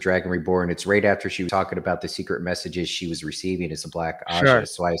preserve the Dragon Reborn, it's right after she was talking about the secret messages she was receiving as a Black Aja. Sure.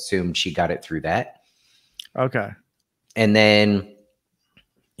 So I assumed she got it through that. Okay. And then,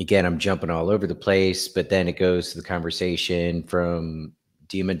 again, I'm jumping all over the place, but then it goes to the conversation from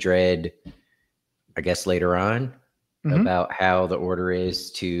Demon Dread, I guess later on, about how the order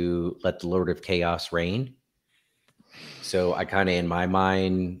is to let the Lord of Chaos reign. So I kind of, in my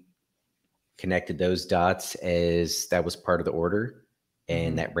mind, connected those dots as that was part of the order.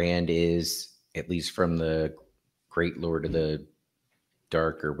 And that Rand is, at least from the Great Lord of the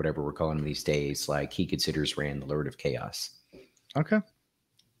Dark, or whatever we're calling him these days, like he considers Rand the Lord of Chaos. Okay.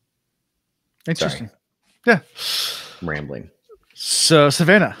 Interesting. Sorry. Yeah. I'm rambling. So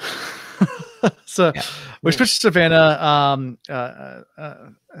Savannah. So Yeah. we switched to Savannah.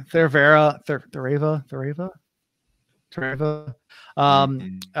 Thereva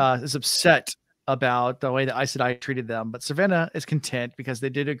is upset about the way that Aes Sedai treated them, but Savannah is content because they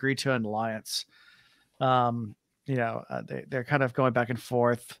did agree to an alliance. They're kind of going back and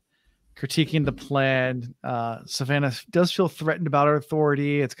forth, critiquing the plan. Savannah does feel threatened about her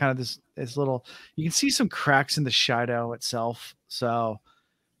authority. It's kind of this little, you can see some cracks in the shadow itself. So,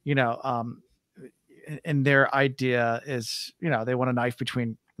 and their idea is, they want a knife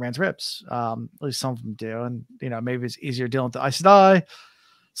between Rand's ribs. At least some of them do. And, maybe it's easier dealing with the Aes Sedai,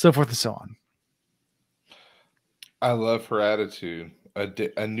 so forth and so on. I love her attitude.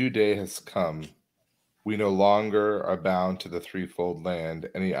 A new day has come. We no longer are bound to the threefold land.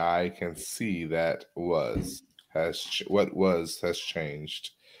 Any eye can see that what was has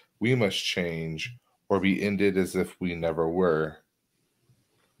changed. We must change or be ended as if we never were.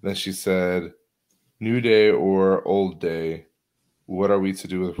 Then she said, new day or old day, what are we to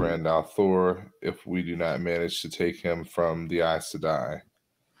do with Rand al'Thor if we do not manage to take him from the Aes Sedai?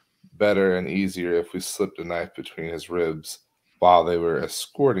 Better and easier if we slipped a knife between his ribs while they were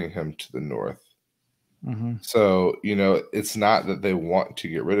escorting him to the north. So, it's not that they want to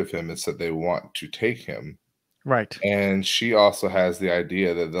get rid of him, it's that they want to take him. Right. And she also has the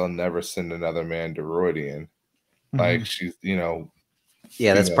idea that they'll never send another man to Rodian. Like, she's,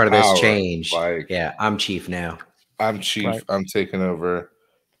 yeah, that's part of this power. change. Like, yeah, I'm chief now. I'm chief. Right. I'm taking over.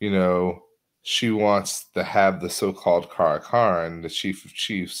 She wants to have the so-called Karakharn, the chief of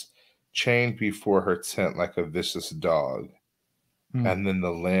chiefs, chained before her tent like a vicious dog. And then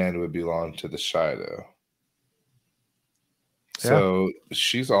the land would belong to the Shido. So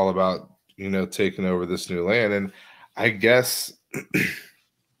she's all about, taking over this new land. And I guess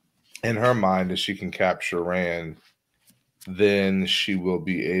in her mind, if she can capture Rand, then she will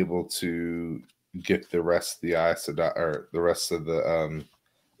be able to get the rest of the Aes Sedai, or the rest of the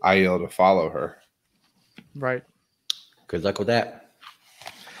Aiel to follow her. Right. Good luck with that.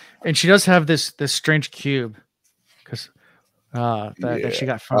 And she does have this strange cube, because that she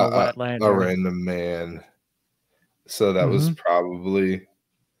got from a wetland. A random man. So that was probably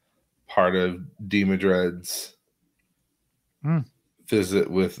part of Demodred's visit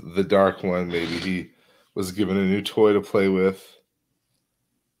with the Dark One. Maybe he was given a new toy to play with.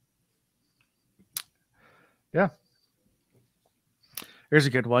 Yeah. Here's a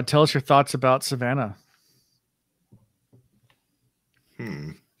good one. Tell us your thoughts about Savannah.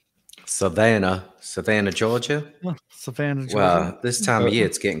 Savannah, Georgia. Savannah, Georgia. Well, this time of year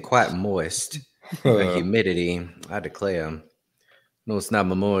it's getting quite moist. The humidity, I declare. No, it's not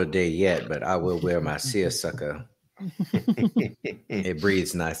Memorial Day yet, but I will wear my seersucker. It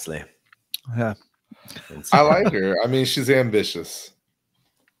breathes nicely. Yeah. I like her. I mean, she's ambitious.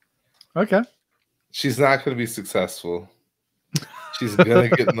 Okay. She's not going to be successful. She's going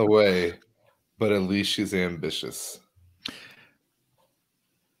to get in the way, but at least she's ambitious.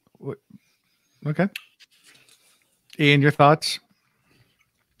 Okay. Ian, your thoughts?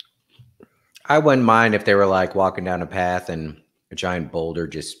 I wouldn't mind if they were like walking down a path and a giant boulder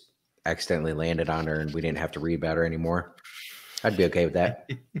just accidentally landed on her and we didn't have to read about her anymore. I'd be okay with that.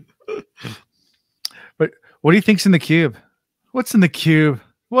 But what do you think's in the cube? What's in the cube?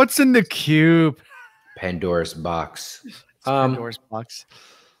 What's in the cube? Pandora's box. Pandora's box.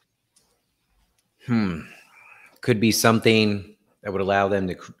 Could be something that would allow them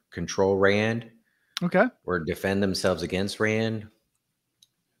to control Rand. Okay. Or defend themselves against Rand.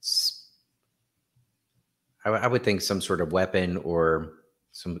 I would think some sort of weapon or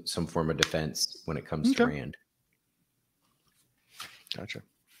some form of defense when it comes to Rand. Gotcha.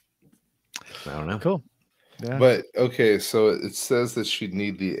 I don't know. Cool. Yeah. But okay, so it says that she'd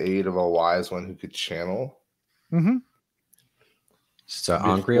need the aid of a wise one who could channel. Mm-hmm. So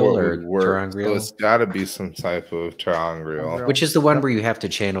Angreal or Terangreal? So it's got to be some type of Terangreal. Which is the one where you have to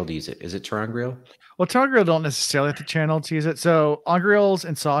channel to use it? Is it Terangreal? Well, Terangreal don't necessarily have to channel to use it. So Angreals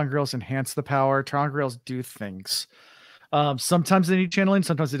and Saangreals enhance the power. Terangreals do things. Sometimes they need channeling.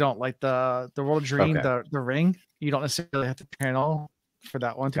 Sometimes they don't. Like the World of Dream, the ring. You don't necessarily have to channel for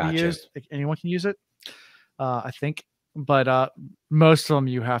that one to be used. Like, anyone can use it, I think. But most of them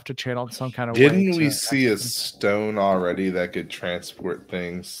you have to channel in some kind of way. Didn't we see a stone already that could transport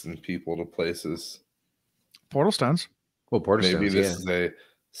things and people to places? Portal stones. Well, portal stones. Maybe this is a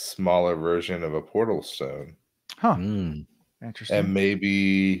smaller version of a portal stone. Huh. Interesting. And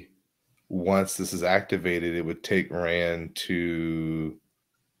maybe once this is activated, it would take Rand to,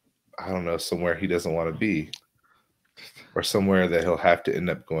 I don't know, somewhere he doesn't want to be. Or somewhere that he'll have to end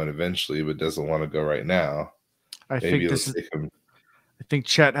up going eventually, but doesn't want to go right now. I think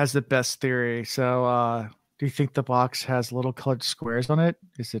Chet has the best theory. So do you think the box has little colored squares on it?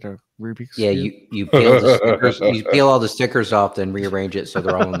 Is it a Rubik's cube? Yeah, you peel the stickers, you peel all the stickers off, then rearrange it so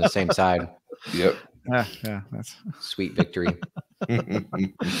they're all on the same side. Yep. Yeah, that's sweet victory. There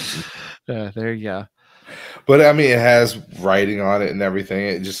you go. But I mean, it has writing on it and everything.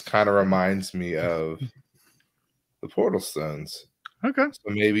 It just kind of reminds me of the portal stones. Okay.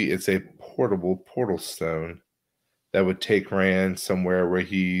 So maybe it's a portable portal stone that would take Rand somewhere where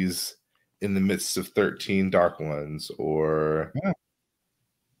he's in the midst of 13 Dark Ones, or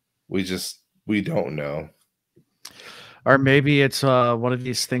we don't know. Or maybe it's one of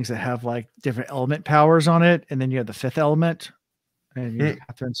these things that have like different element powers on it, and then you have the fifth element, and you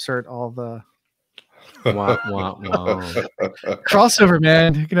have to insert all the crossover,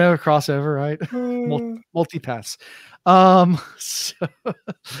 man. You can have a crossover, right? Multi-pass. So,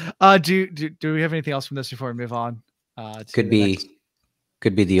 do we have anything else from this before we move on? Could be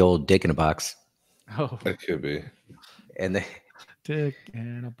the old dick in a box. Oh, it could be. And the dick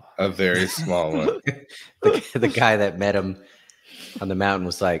in a box. A very small one. the guy that met him on the mountain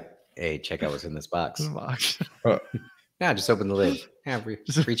was like, "Hey, check out what's in this box." Yeah, just open the lid. Yeah,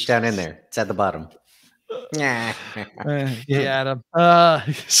 reach down in there. It's at the bottom. Yeah, Adam.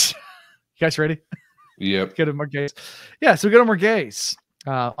 You guys ready? Yep. Go to Margaze. Yeah, so we go to Margaze.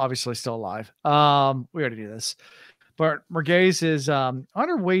 Obviously still alive. We already do this. But Margaze is on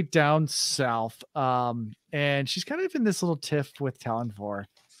her way down south. And she's kind of in this little tiff with Talonvor.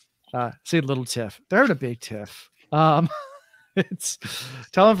 Say little tiff. They're in a big tiff. It's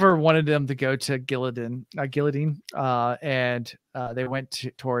Talonvor wanted them to go to Gillidan, and they went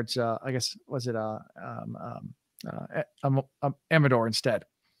towards I guess was it Amador instead.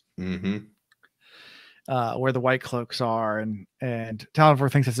 Mm-hmm. Where the White Cloaks are, and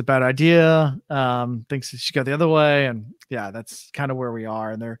Talonvor thinks it's a bad idea. Thinks it should go the other way, and yeah, that's kind of where we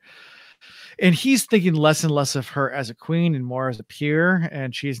are. And he's thinking less and less of her as a queen and more as a peer,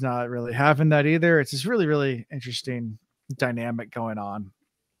 and she's not really having that either. It's this really, really interesting dynamic going on.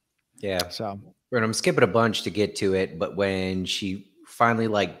 Yeah. So, and I'm skipping a bunch to get to it, but when she finally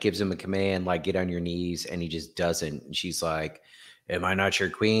like gives him a command, like get on your knees, and he just doesn't, and she's like, "Am I not your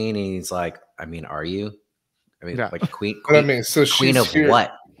queen?" And he's like, "I mean, are you? I mean, like queen." But I mean, so queen of here,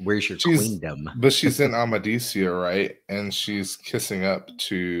 what? Where's your queendom? But she's in Amadisia, right? And she's kissing up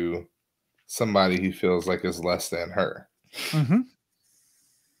to somebody he feels like is less than her. Mm-hmm.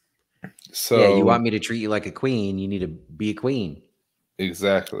 So yeah, you want me to treat you like a queen? You need to be a queen.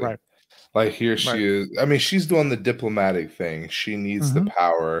 Exactly. Right. Like here she is. I mean, she's doing the diplomatic thing. She needs the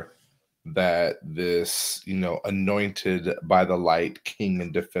power that this, anointed by the light king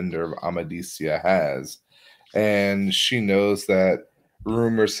and defender of Amadisia has. And she knows that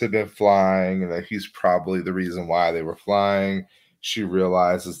rumors have been flying and that he's probably the reason why they were flying. She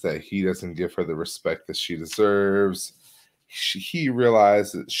realizes that he doesn't give her the respect that she deserves. She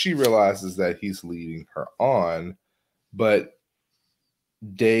realizes that he's leading her on, but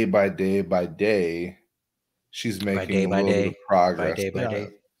day by day, she's making a little bit of progress. Day by day.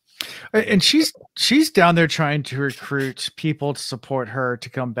 And she's down there trying to recruit people to support her to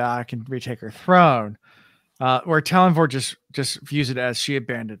come back and retake her throne. Where Talonvor just views it as she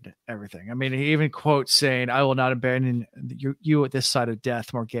abandoned everything. I mean, he even quotes saying, "I will not abandon you at this side of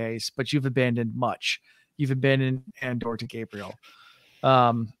death, Margaze, but you've abandoned much. You've abandoned Andor to Gabriel."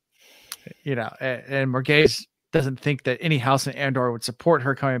 And Margaze doesn't think that any house in Andor would support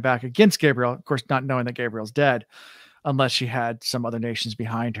her coming back against Gabriel. Of course, not knowing that Gabriel's dead, unless she had some other nations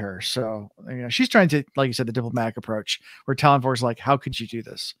behind her. So, she's trying to, like you said, the diplomatic approach, where Talonvor's like, how could you do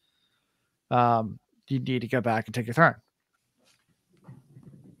this? You need to go back and take your throne.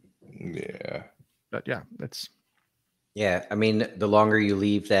 Yeah. But yeah, that's. Yeah, I mean, the longer you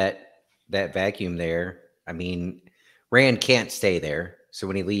leave that vacuum there, I mean, Rand can't stay there. So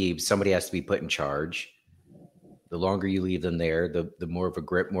when he leaves, somebody has to be put in charge. The longer you leave them there, the more of a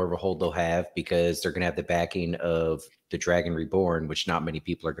grip, more of a hold they'll have, because they're going to have the backing of the Dragon Reborn, which not many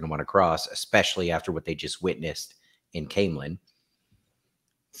people are going to want to cross, especially after what they just witnessed in Camelin.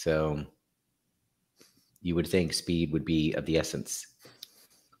 So you would think speed would be of the essence.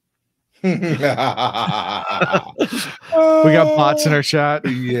 We got bots in our chat.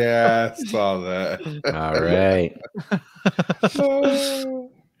 Yeah, I saw that. All right.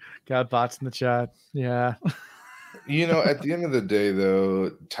 Got bots in the chat. Yeah. At the end of the day, though,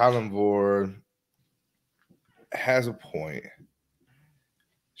 Talonvor has a point.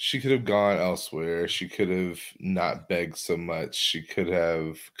 She could have gone elsewhere. She could have not begged so much. She could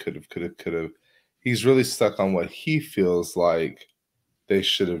have. He's really stuck on what he feels like they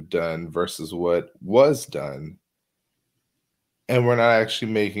should have done versus what was done. And we're not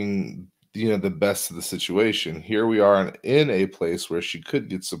actually making, the best of the situation. Here we are in a place where she could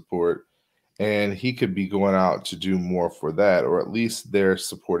get support, and he could be going out to do more for that, or at least they're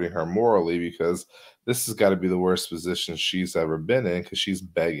supporting her morally, because this has got to be the worst position she's ever been in, because she's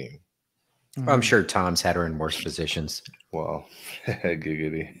begging. I'm sure Tom's had her in worse positions. Well,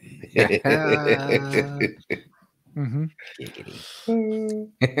 giggity. Mm-hmm.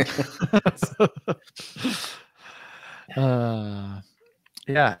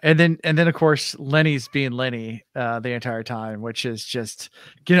 Yeah, and then of course Lenny's being Lenny the entire time, which is just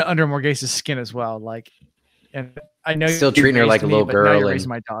getting under Morgase's skin as well. Like, and I know still treating her like a little girl. Now you're raising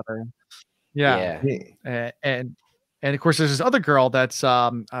my daughter. Yeah. And of course there's this other girl that's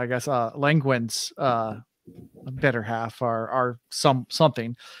I guess Langwin's better half or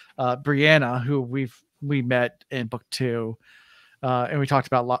something, Brianna, who we met in book 2, and we talked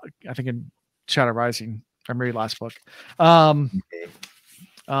about I think in Shadow Rising, our very last book.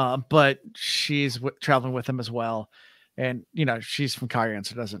 But she's traveling with him as well, and she's from Cayenne,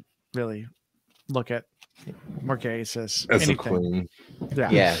 so doesn't really look at Morgase as anything. A queen.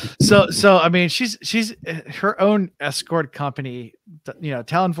 Yeah. So I mean, she's her own escort company.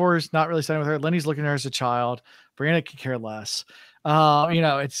 Talonvor is not really siding with her. Lenny's looking at her as a child. Brianna could care less.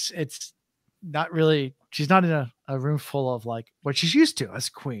 It's not really. She's not in a room full of like what she's used to as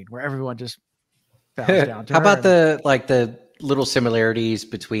queen, where everyone just bows down to How her. about the little similarities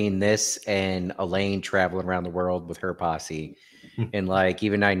between this and Elaine traveling around the world with her posse? And like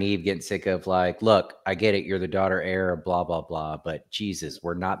even Nynaeve getting sick of like, look, I get it, you're the daughter heir of blah blah blah, but Jesus,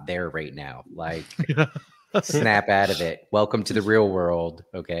 we're not there right now. Like, snap out of it. Welcome to the real world,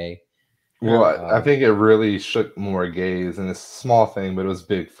 okay? Well, I think it really shook Morgase, and it's a small thing, but it was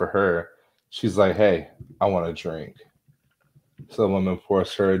big for her. She's like, hey, I want a drink. So the woman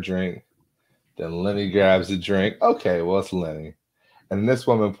pours her a drink. Then Lenny grabs a drink. Okay, well, it's Lenny. And this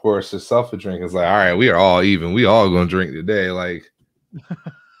woman pours herself a drink. It's like, all right, we are all even. We all going to drink today. Like,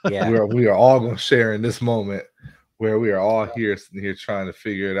 yeah, we are all going to share in this moment where we are all here trying to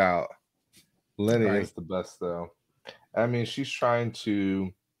figure it out. Lenny is the best, though. I mean, she's trying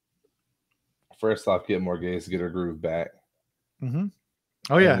to, first off, get Morgase to get her groove back. Mm-hmm.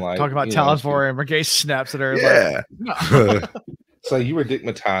 Oh, yeah. Like, talking about Talonvor, and Morgase snaps at her. Yeah. Like, So you were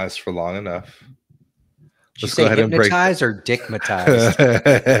dickmatized for long enough. Let's go ahead and break. Hypnotized or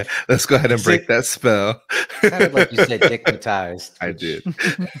dickmatized? Let's go ahead and break that spell. Sounded like you said dickmatized. I did.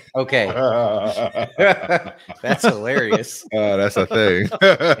 Okay. That's hilarious. That's a thing.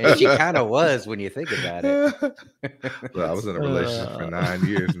 And she kind of was when you think about it. Well, I was in a relationship for 9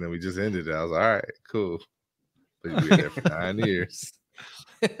 years, and then we just ended it. I was like, all right, cool. But you were there for 9 years.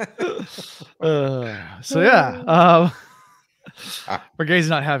 So yeah. Morgase is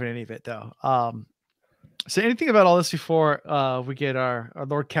not having any of it though. So anything about all this before we get our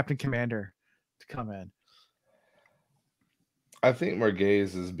Lord Captain Commander to come in? I think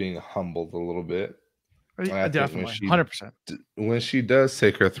Morgase is being humbled a little bit. Definitely, 100%. When she does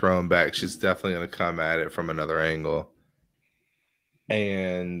take her throne back, she's definitely going to come at it from another angle.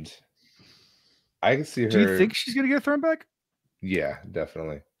 And I can see her. Do you think she's going to get her throne back? Yeah,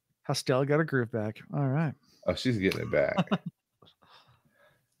 definitely. How Stella got her groove back. All right. Oh, she's getting it back.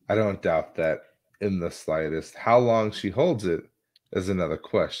 I don't doubt that in the slightest. How long she holds it is another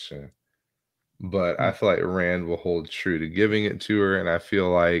question. But I feel like Rand will hold true to giving it to her. And I feel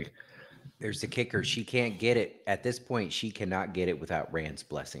like There's the kicker. She can't get it. At this point, she cannot get it without Rand's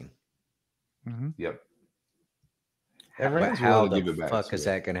blessing. Yep. But Rand's how willing to give the it back fuck to is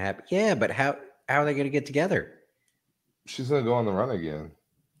her. that going to happen? Yeah, but how are they going to get together? She's gonna go on the run again.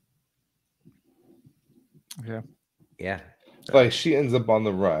 Yeah. Yeah. Like she ends up on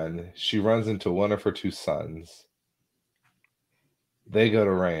the run. She runs into one of her two sons. They go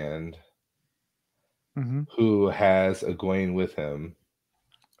to Rand, who has Egwene with him.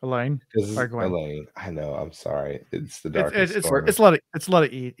 Elaine. Or Egwene. Elaine. I know. I'm sorry. It's the dark and stormy. It's a lot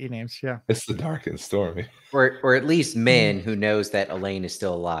of E names. Yeah. It's the dark and stormy. Or at least Min, who knows that Elaine is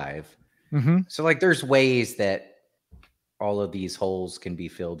still alive. So like, there's ways that all of these holes can be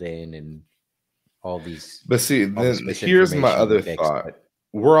filled in, and all these. But see, then here's my other thought.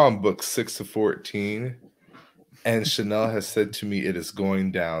 We're on book 6 of 14, and Chanel has said to me it is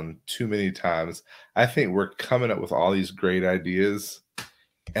going down too many times. I think we're coming up with all these great ideas,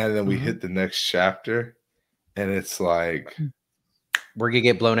 and then we hit the next chapter, and it's like we're gonna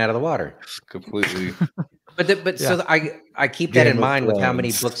get blown out of the water completely. But so I keep that in mind with how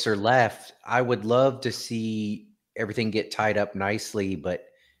many books are left. I would love to see everything get tied up nicely,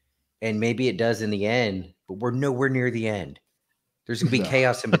 and maybe it does in the end, but we're nowhere near the end. There's gonna be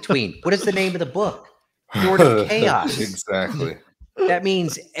chaos in between. What is the name of the book? Lord of Chaos. Exactly. That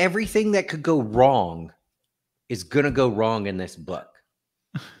means everything that could go wrong is gonna go wrong in this book.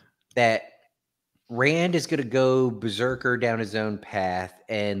 That Rand is going to go berserker down his own path,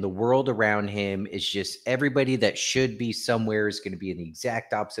 and the world around him is just everybody that should be somewhere is going to be in the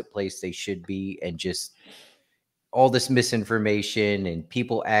exact opposite place they should be, and just all this misinformation and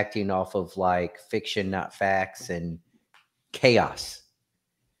people acting off of like fiction, not facts, and chaos.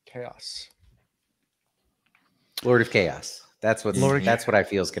 Lord of Chaos. That's what I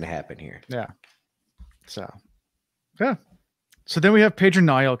feel is going to happen here. Yeah. So then we have Pedro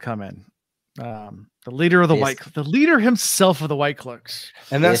Niall come in. The leader of the leader himself of the White Cloaks.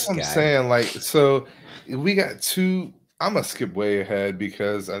 And that's what I'm saying. Like, so we got two. I'm gonna skip way ahead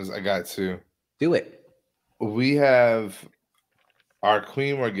because I got to do it. We have our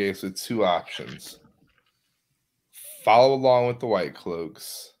Queen Morghese with two options. Follow along with the White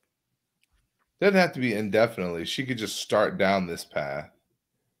Cloaks. Doesn't have to be indefinitely. She could just start down this path.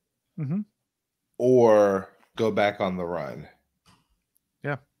 Or go back on the run.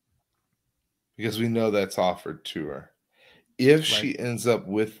 Yeah. Because we know that's offered to her. If she ends up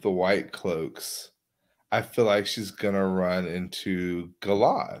with the White Cloaks, I feel like she's going to run into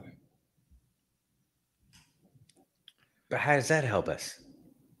Galad. But how does that help us?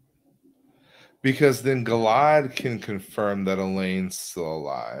 Because then Galad can confirm that Elaine's still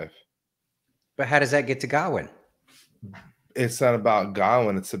alive. But how does that get to Gawain? It's not about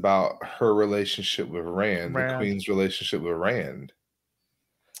Gawain. It's about her relationship with Rand. The Queen's relationship with Rand.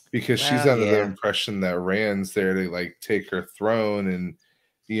 Because she's under the impression that Rand's there to like take her throne and,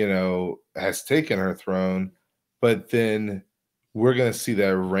 has taken her throne. But then we're going to see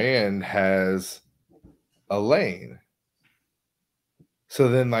that Rand has Elaine. So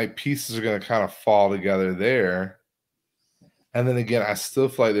then like pieces are going to kind of fall together there. And then again, I still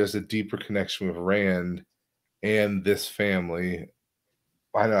feel like there's a deeper connection with Rand and this family.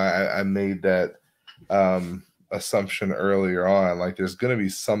 I know I made that assumption earlier on. Like there's going to be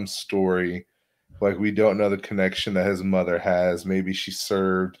some story. Like we don't know the connection that his mother has. Maybe she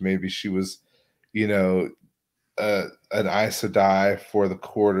served. Maybe she was, an Aes Sedai for the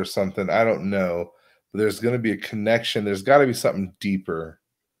court or something. I don't know. But there's going to be a connection. There's got to be something deeper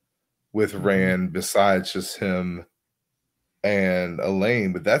with Rand besides just him and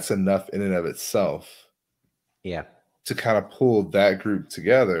Elaine. But that's enough in and of itself. Yeah. To kind of pull that group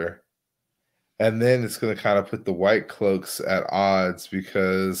together. And then it's going to kind of put the White Cloaks at odds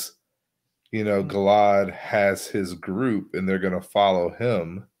because, Galad has his group and they're going to follow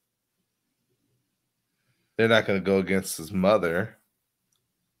him. They're not going to go against his mother.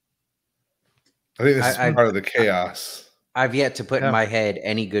 I think this is part of the chaos. I've yet to put in my head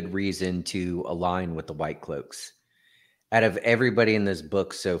any good reason to align with the White Cloaks. Out of everybody in this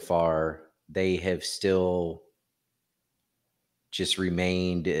book so far, they have still just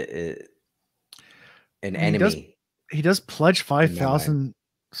remained an enemy. He does pledge 5,000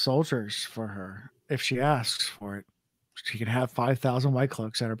 soldiers for her if she asks for it. She can have 5,000 White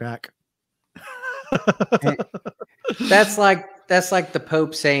Cloaks at her back. That's like the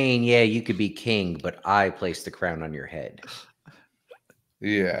Pope saying, "Yeah, you could be king, but I place the crown on your head."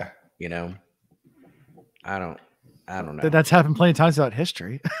 Yeah, I don't know. That's happened plenty of times throughout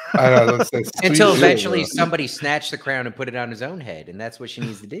history. I know. Until eventually somebody snatched the crown and put it on his own head, and that's what she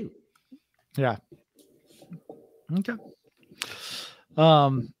needs to do. Yeah. Okay.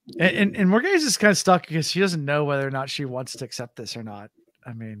 And Morgaze is kind of stuck because she doesn't know whether or not she wants to accept this or not.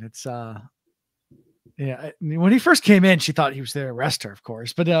 I mean, it's yeah. When he first came in, she thought he was there to arrest her, of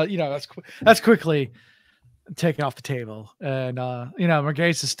course, but you know, that's quickly taken off the table. And you know,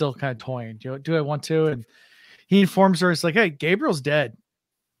 Morgaze is still kind of toying. Do I want to? And he informs her, it's like, hey, Gabriel's dead.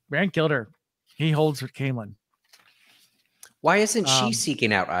 Rand killed her. He holds with Camelin. Why isn't she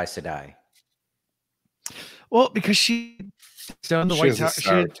seeking out Aes Sedai? Well, because she done the White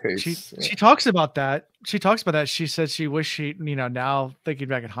Tower. She talks about that. She talks about that. She said she wished she, you know, now thinking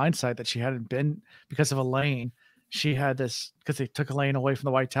back in hindsight, that she hadn't been because of Elaine. She had this because they took Elaine away from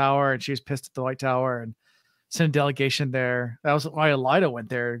the White Tower, and she was pissed at the White Tower and sent a delegation there. That was why Elida went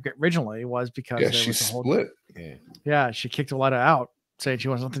there originally, was because there she was a whole split. Yeah, she kicked Elida out, saying she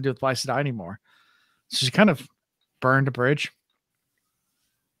wants nothing to do with Aes Sedai anymore. So she kind of burned a bridge.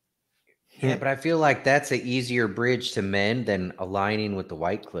 Yeah, but I feel like that's an easier bridge to mend than aligning with the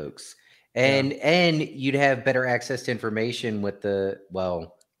White Cloaks. And you'd have better access to information with the,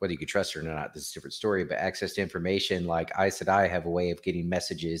 well, whether you could trust her or not, this is a different story, but access to information like Aes Sedai have a way of getting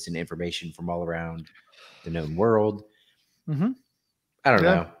messages and information from all around the known world. Mm-hmm. I don't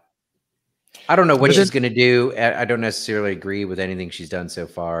know. I don't know what she's going to do. I don't necessarily agree with anything she's done so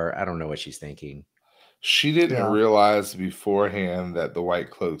far. I don't know what she's thinking. She didn't realize beforehand that the White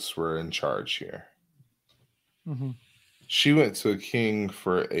Cloaks were in charge here. Mm-hmm. She went to a king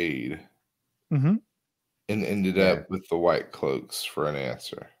for aid and ended up with the White Cloaks for an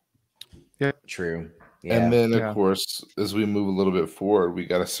answer. Yeah, true. Yeah. And then, of course, as we move a little bit forward, we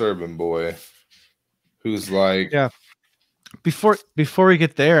got a Serbian boy who's like... Yeah. Before we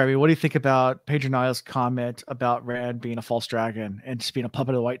get there, I mean, what do you think about Pedro Niles' comment about Rand being a false dragon and just being a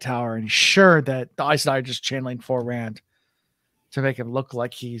puppet of the White Tower? And he's sure that the Aes Sedai are just channeling for Rand to make him look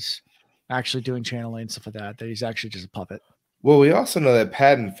like he's actually doing channeling and stuff like that he's actually just a puppet. Well, we also know that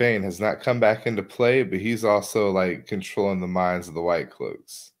Padden Fane has not come back into play, but he's also like controlling the minds of the White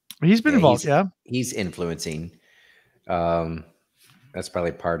Cloaks. He's been involved, He's influencing. That's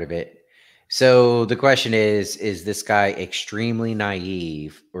probably part of it. So the question is this guy extremely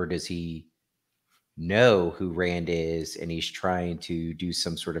naive, or does he know who Rand is and he's trying to do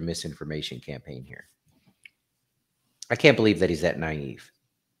some sort of misinformation campaign here? I can't believe that he's that naive.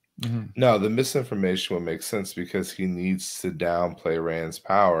 Mm-hmm. No, the misinformation would make sense because he needs to downplay Rand's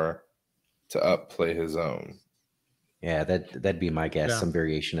power to upplay his own. Yeah, that'd be my guess. Some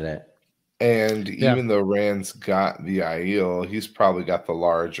variation of that. And even though Rand's got the Aiel, he's probably got the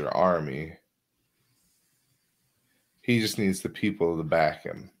larger army. He just needs the people to back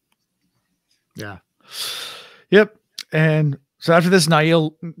him. Yeah. Yep. And so after this,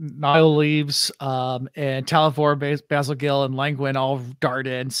 Niall leaves, and Talivor, Basilgil, and Langwin all dart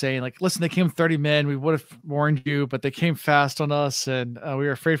in, saying, like, listen, they came 30 men. We would have warned you, but they came fast on us, and we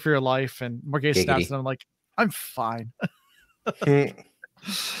were afraid for your life. And Morgaze snaps, and I'm like, I'm fine. Hey,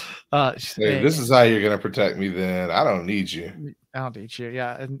 this is how you're going to protect me then. I don't need you. I don't need you.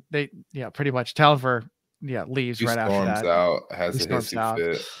 Yeah. And they, pretty much. Talivor, leaves right after that. Out, has a hissy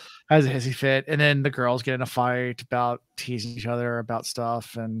fit. Has a hissy fit. And then the girls get in a fight about teasing each other about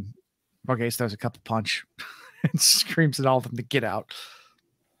stuff. And Morgaze throws a couple punch and screams at all of them to get out.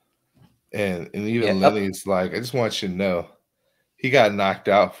 And even Lenny's like, I just want you to know, he got knocked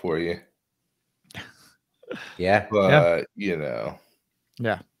out for you. Yeah. But, you know.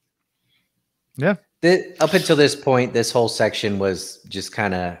 Yeah. Yeah. Up until this point, this whole section was just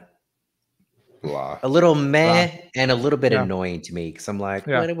kind of a little meh and a little bit annoying to me, because I'm like,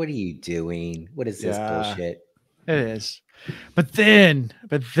 what are you doing? What is this bullshit? It is. But then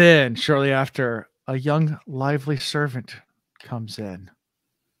shortly after, a young, lively servant comes in.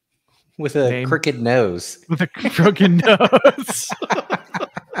 With a crooked nose. With a crooked nose.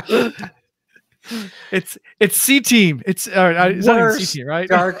 It's C-Team. It's not even C-Team, right?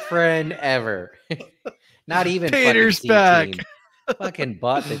 Dark friend ever. Not even Peter's back. Fucking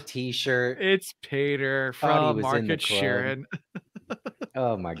bought the t-shirt. It's Peter from Market Sheeran.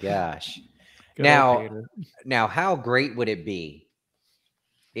 Oh my gosh. Now how great would it be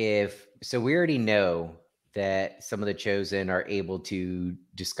if, so we already know that some of the Chosen are able to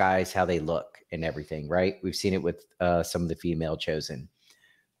disguise how they look and everything, right? We've seen it with some of the female Chosen.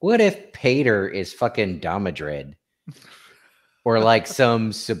 What if Pater is fucking Damadred? Or like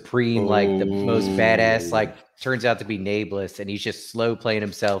some supreme, like the most badass, like turns out to be Nameless, and he's just slow playing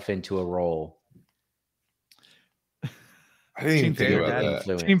himself into a role. I didn't even think about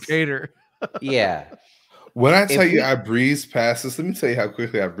that. Team Pater. Yeah. When I tell you I breezed past this, let me tell you how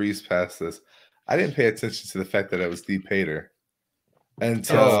quickly I breezed past this. I didn't pay attention to the fact that it was the Pater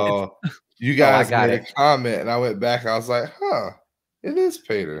until you guys made a comment, and I went back and I was like, huh. It is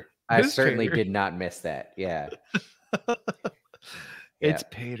Pater. I certainly did not miss that. Yeah. It's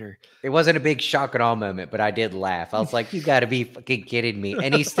Pater. It wasn't a big shock and awe moment, but I did laugh. I was like, you gotta be fucking kidding me.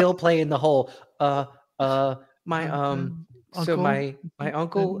 And he's still playing the whole my so my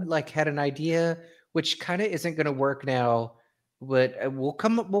uncle like had an idea which kind of isn't gonna work now, but we'll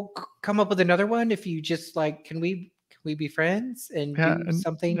come up with another one if you just like can we be friends and do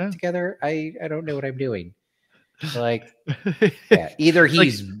something together? I don't know what I'm doing. Like either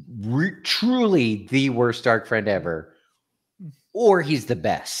he's truly the worst dark friend ever, or he's the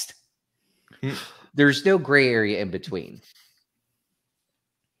best. There's no gray area in between.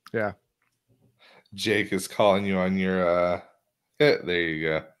 Yeah. Jake is calling you on your there you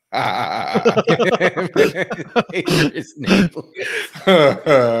go.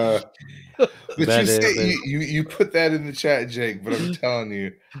 You put that in the chat, Jake, but I'm telling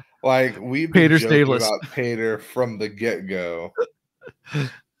you, like we've been joking about Pater from the get-go.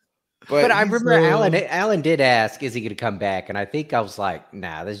 But I remember Alan did ask, is he going to come back? And I think I was like,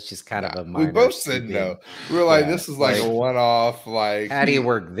 nah, this is just kind of a minor. We both said no. We were like, this is like a one-off. Like, how do you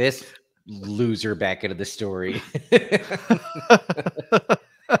work this loser back into the story?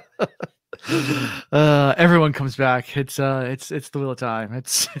 Everyone comes back. It's the wheel of time.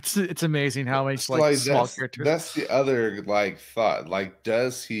 It's amazing how many like small characters. That's the other like thought. Like,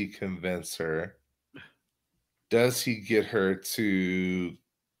 does he convince her? Does he get her to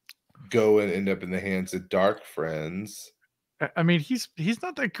go and end up in the hands of dark friends? I mean, he's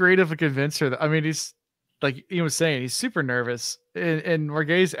not that great of a convincer. I mean, he's like he was saying, he's super nervous, and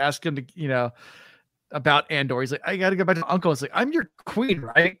Marguerite's asked him to, about Andor. He's like, I got to go back to my uncle. It's like, I'm your queen,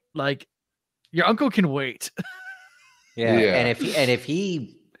 right? Like, your uncle can wait. Yeah. And if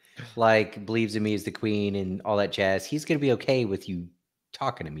he like believes in me as the queen and all that jazz, he's gonna be okay with you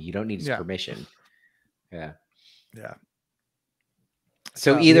talking to me. You don't need his permission. Yeah. Yeah.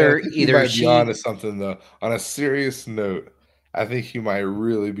 So either she be onto something though. On a serious note, I think he might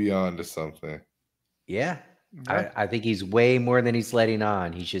really be onto something. Yeah. I think he's way more than he's letting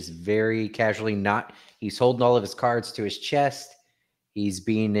on. He's just very casually he's holding all of his cards to his chest. He's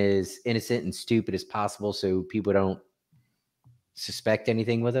being as innocent and stupid as possible so people don't suspect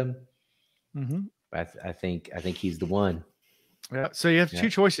anything with him. Mm-hmm. I think he's the one. Yeah. So you have two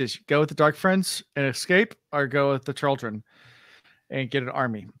choices: go with the Dark Friends and escape, or go with the children and get an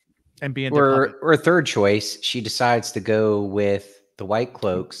army and be in. Or third choice, she decides to go with the White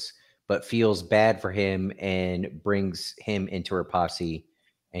Cloaks, but feels bad for him and brings him into her posse,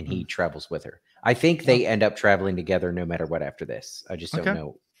 and he travels with her. I think they end up traveling together no matter what after this. I just don't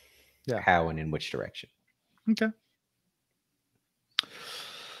know how and in which direction. Okay.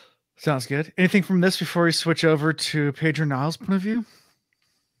 Sounds good. Anything from this before we switch over to Pedro Niles' point of view?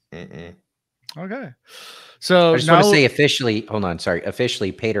 Okay. So I just want to say officially, hold on, sorry.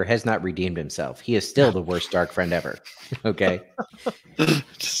 Officially, Pater has not redeemed himself. He is still the worst dark friend ever. Okay.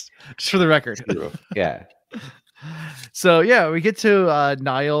 just for the record. Yeah. So we get to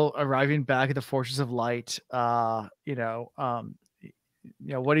Niall arriving back at the Forces of Light. What he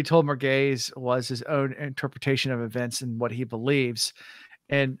told Marguerite was his own interpretation of events and what he believes,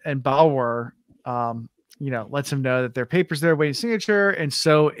 and Bauer, lets him know that their papers there waiting signature, and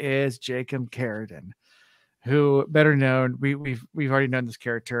so is Jacob Carradine, who better known. We've already known this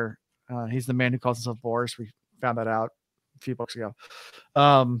character. He's the man who calls himself Boris. We found that out a few books ago.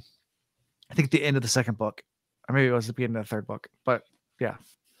 I think at the end of the second book. Or maybe it was the beginning of the third book, but yeah.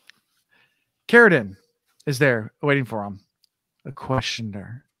 Carradine is there waiting for him. A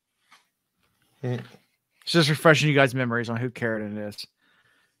questioner. It's just refreshing you guys' memories on who Carradine is.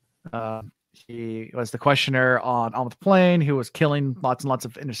 He was the questioner on the Plain who was killing lots and lots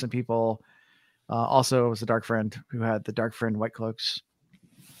of innocent people. Also was the Dark Friend who had the Dark Friend White Cloaks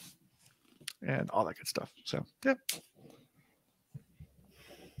and all that good stuff. So, yeah.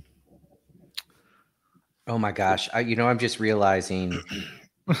 Oh my gosh. I'm just realizing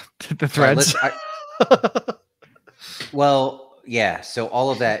the threads. So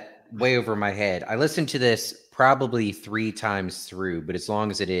all of that way over my head. I listened to this probably 3 times through, but as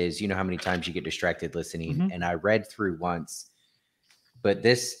long as it is, you know how many times you get distracted listening. And I read through once, but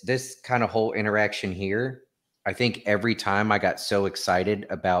this kind of whole interaction here, I think every time I got so excited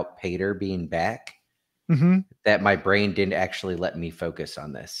about Pater being back that my brain didn't actually let me focus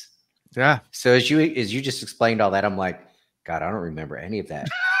on this. Yeah. So as you just explained all that, I'm like, God, I don't remember any of that.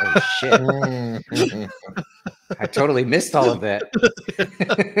 Oh shit. I totally missed all of that.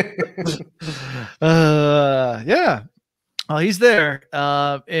 Yeah. Well, he's there.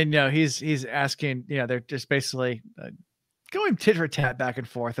 And he's asking, they're just basically going tit for tat back and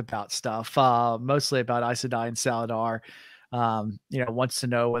forth about stuff, mostly about Aes Sedai and Saladar. wants to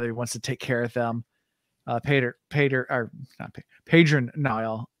know whether he wants to take care of them. Padron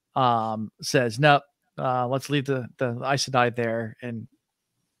Nile says, nope, let's leave the Aes Sedai there, and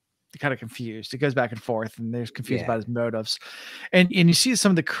kind of confused. It goes back and forth, and they're confused about his motives. And you see some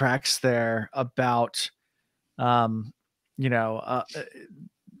of the cracks there about,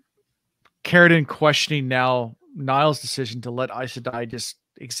 Carradine questioning now Niall's decision to let Aes Sedai just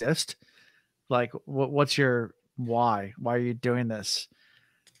exist. Like, what's your why? Why are you doing this?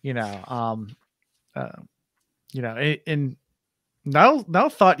 And Niall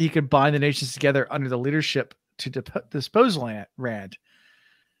thought he could bind the nations together under the leadership to dispose Rand.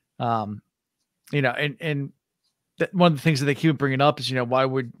 And one of the things that they keep bringing up is, why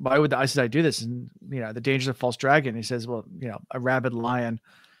would the Aes Sedai do this? And, the dangers of false dragon. He says, well, a rabid lion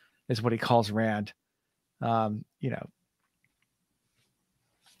is what he calls Rand. I'm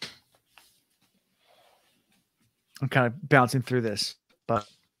kind of bouncing through this, but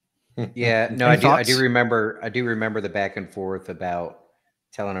yeah, no, I do remember the back and forth about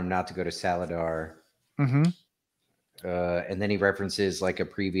telling him not to go to Saladar. Mm-hmm. And then he references like a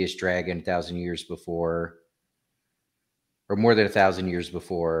previous dragon 1,000 years before, or more than 1,000 years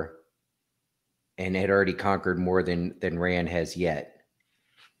before, and had already conquered more than Rand has yet.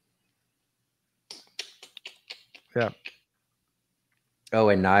 Yeah. Oh,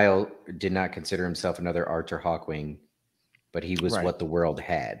 and Niall did not consider himself another Arthur Hawkwing, but he was what the world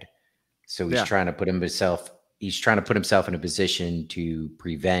had. So he's trying to put himself. He's trying to put himself in a position to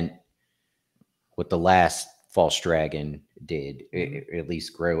prevent what the last false dragon did, at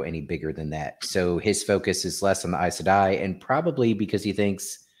least grow any bigger than that. So his focus is less on the Aes Sedai, and probably because he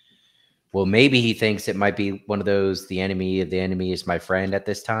thinks, well, maybe he thinks it might be one of those, the enemy of the enemy is my friend at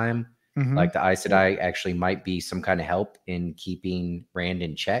this time. Mm-hmm. Like the Aes Sedai actually might be some kind of help in keeping Rand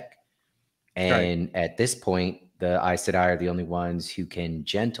in check. And at this point, the Aes Sedai are the only ones who can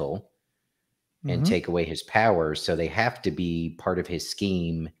gentle and take away his power. So they have to be part of his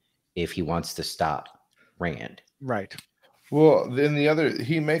scheme if he wants to stop Rand. Right. Well, then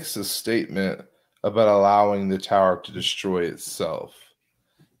he makes a statement about allowing the tower to destroy itself.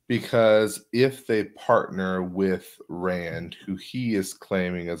 Because if they partner with Rand, who he is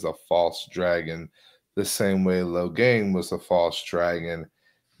claiming as a false dragon, the same way Logain was a false dragon,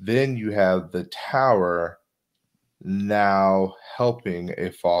 then you have the tower now helping a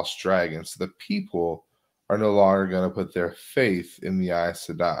false dragon. So the people are no longer going to put their faith in the Aes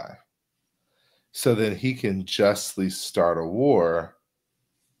Sedai. So then he can justly start a war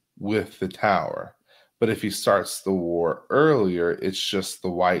with the tower. But if he starts the war earlier, it's just the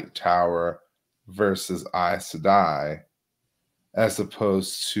White Tower versus Aes Sedai, as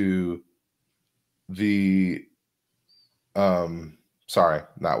opposed to the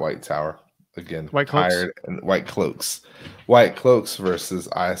not White Tower. Again, White Cloaks. White Cloaks. White Cloaks versus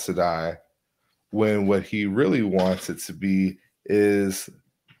Aes Sedai, when what he really wants it to be is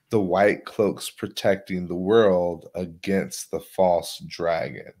the White Cloaks protecting the world against the false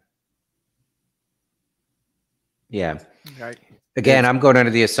dragon. Yeah. Right. Again, I'm going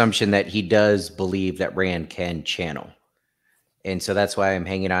under the assumption that he does believe that Rand can channel. And so that's why I'm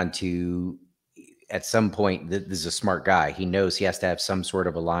hanging on to, at some point, this is a smart guy. He knows he has to have some sort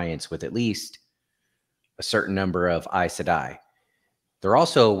of alliance with at least a certain number of Aes Sedai. They're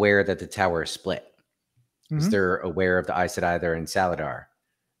also aware that the tower is split. Because they're aware of the Aes Sedai that are in Saladar.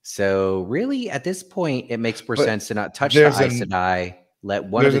 So really, at this point, it makes more sense to not touch the Aes Sedai. Let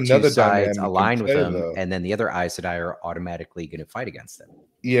one of the two sides align with them, and then the other Aes Sedai are automatically going to fight against them.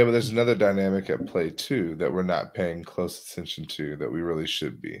 Yeah, but there's another dynamic at play, too, that we're not paying close attention to that we really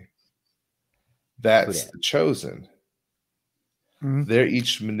should be. That's the Chosen. They're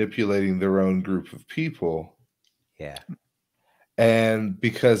each manipulating their own group of people. Yeah. And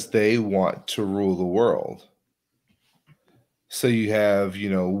because they want to rule the world. So you have,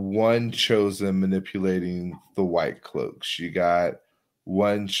 one Chosen manipulating the White Cloaks. You got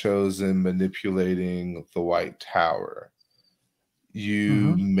one Chosen manipulating the White Tower.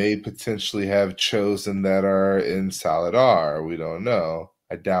 You may potentially have Chosen that are in Saladar. We don't know.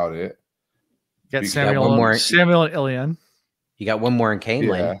 I doubt it. Got Samuel and Ilian. You got one more in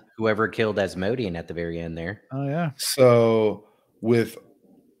Camelin, whoever killed Asmodean at the very end there. Oh, yeah. So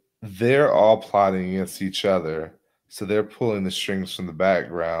they're all plotting against each other. So they're pulling the strings from the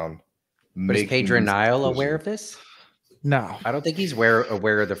background. But is Pedro Nile aware of this? No. I don't think he's aware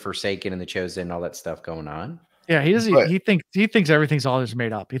of the Forsaken and the Chosen and all that stuff going on. Yeah, he doesn't. He thinks everything's all just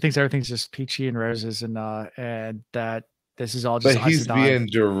made up. He thinks everything's just peachy and roses, and that this is all just But he's Aes Sedai. being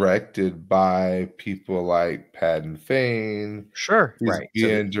directed by people like Padden Fane. Sure. He's Right. So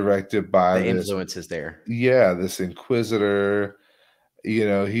being directed by the this, influence is there. yeah, this Inquisitor. You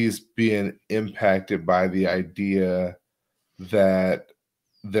know, he's being impacted by the idea that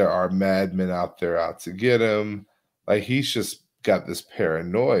there are madmen out there out to get him. Like, he's just got this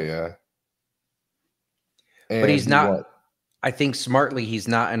paranoia. But he's not, I think smartly, he's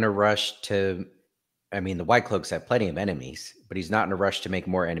not in a rush to, I mean, the White Cloaks have plenty of enemies, but he's not in a rush to make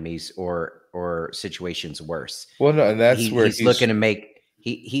more enemies or situations worse. Well, no, and that's where he's looking to make,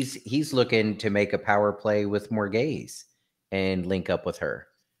 he's looking to make a power play with Morghese and link up with her.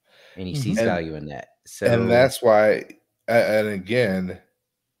 And he sees value in that. So, and that's why, and again,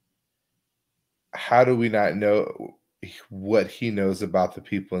 how do we not know what he knows about the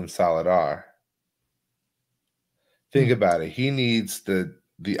people in Saladar? Think about it. He needs the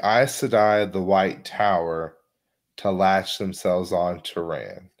Aes Sedai, the White Tower, to latch themselves on to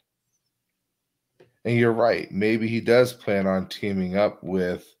Rand. And you're right. Maybe he does plan on teaming up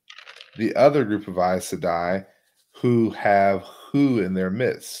with the other group of Aes Sedai who have who in their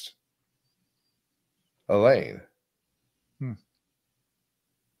midst? Elaine.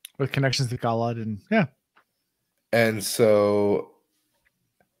 With connections to Galad and yeah. And so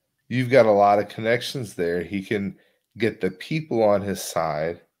you've got a lot of connections there. He can get the people on his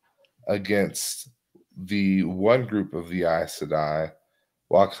side against the one group of the Aes Sedai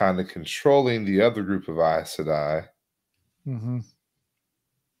while kind of controlling the other group of Aes Sedai.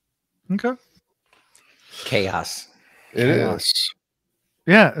 Okay. chaos. It is.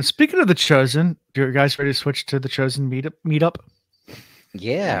 Yeah. Speaking of the Chosen, are you guys ready to switch to the Chosen meetup?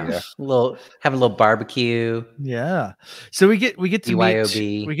 Yeah. Have a little barbecue. Yeah. So we get to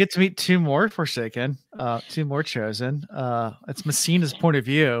BYOB. meet two more Forsaken, two more Chosen. It's Messina's point of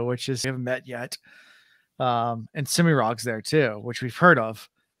view, which is we haven't met yet. And Cimirog's there too, which we've heard of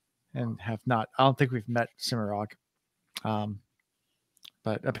and have not. I don't think we've met Cimirog.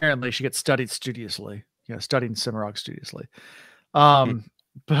 But apparently she gets studied studiously, studying Cimirog studiously.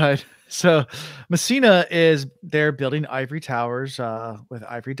 But so Messina is there building ivory towers with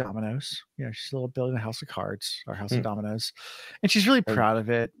ivory dominoes. She's building a house of cards or house of dominoes, and she's really proud of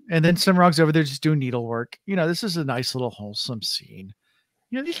it. And then Cimirog's over there just doing needlework. This is a nice little wholesome scene.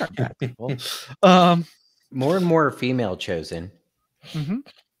 These aren't bad people. More and more female Chosen.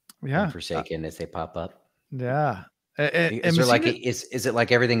 Yeah, Forsaken as they pop up. Yeah. Is there is it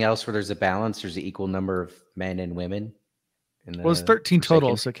like everything else where there's a balance? There's an equal number of men and women. Well, it's 13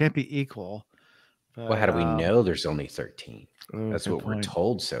 total, so it can't be equal. But, well, how do we know there's only 13? That's what point. We're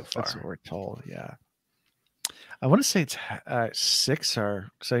told so far. That's what we're told. Yeah. I want to say it's 6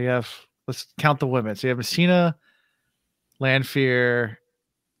 or so. You have, let's count the women. So you have Messina, Lanfear,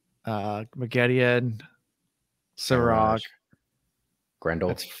 Magedian, Cimirog, Grendel.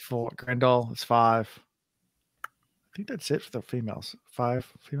 That's 4. Grendel. That's 5. I think that's it for the females.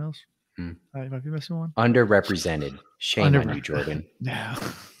 5 females. I might be missing one. Underrepresented. Shame on you, Jordan. Yeah.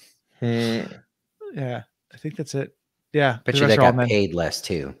 Yeah. I think that's it. Yeah. Bet you they got paid less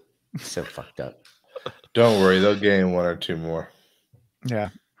too. So fucked up. Don't worry, they'll gain 1 or 2 more. Yeah.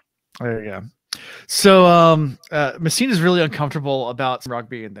 There you go. So Messina's really uncomfortable about Cimirog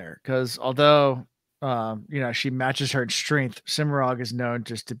being there because although she matches her in strength, Cimirog is known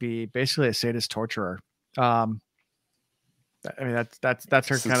just to be basically a sadist torturer. I mean, that's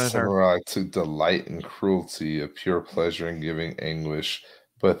her kind of Cimirog to delight in cruelty, a pure pleasure in giving anguish,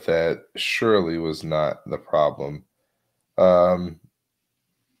 but that surely was not the problem. Whatever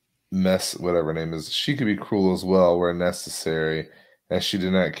her name is, she could be cruel as well where necessary, and she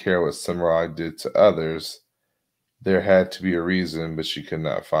did not care what Cimirog did to others. There had to be a reason, but she could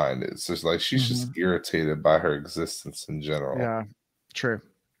not find it. It's just like she's just irritated by her existence in general. Yeah, true.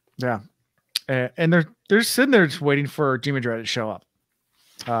 Yeah. And they're sitting there just waiting for Demon Dread to show up.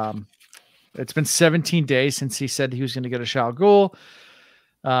 It's been 17 days since he said he was going to go to Shal Ghul.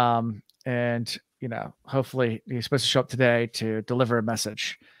 And hopefully he's supposed to show up today to deliver a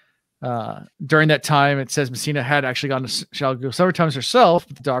message. During that time, it says Messina had actually gone to Shal Ghul several times herself,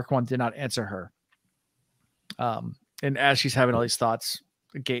 but the Dark One did not answer her. And as she's having all these thoughts,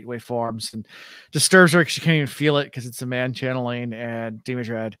 the gateway forms and disturbs her because she can't even feel it because it's a man channeling, and Demon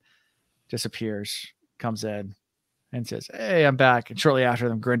Dread disappears, comes in, and says, "Hey, I'm back." And shortly after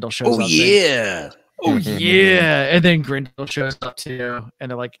them, Grendel shows up. Oh yeah! And then Grendel shows up too, and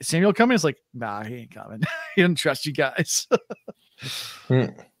they're like, "Samuel coming?" It's like, "Nah, he ain't coming. He doesn't trust you guys."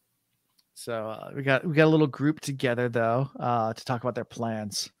 So we got a little group together though to talk about their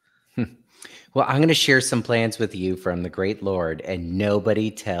plans. Well, I'm going to share some plans with you from the great Lord, and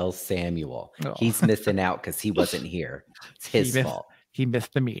nobody tells Samuel. Oh. He's missing out because he wasn't here. It's his fault. He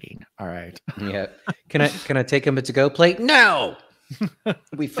missed the meeting. All right. Yeah. Can I take him a to-go plate? No.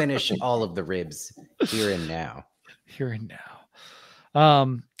 We finish all of the ribs here and now. Here and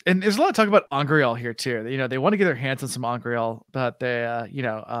now. And there's a lot of talk about Angriel here too. You know, they want to get their hands on some Angriel, but they,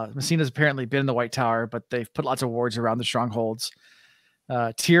 Messina's apparently been in the White Tower, but they've put lots of wards around the strongholds.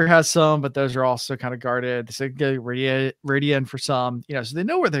 Tyr has some, but those are also kind of guarded. They go Radian for some, so they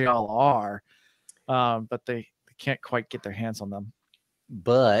know where they all are, but they can't quite get their hands on them.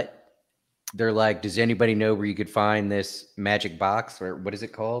 But they're like, does anybody know where you could find this magic box, or what is it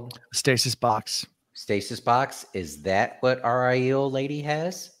called? Stasis box. Stasis box. Is that what our Aiel lady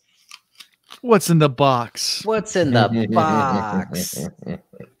has? What's in the box? What's in the box?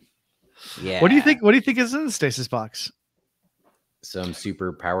 Yeah. What do you think? What do you think is in the stasis box? Some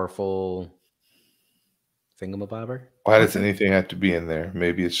super powerful thingamabobber. Why does anything have to be in there?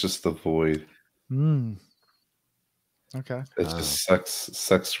 Maybe it's just the void. Okay. It just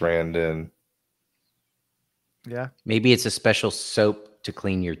sucks Rand in. Yeah. Maybe it's a special soap to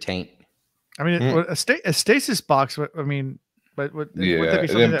clean your taint. I mean, a stasis box. I mean, but would that be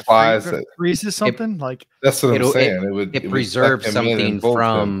something it implies that freezes something? Like that's what I'm saying. It preserves something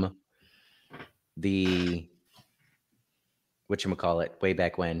from the whatchamacallit, way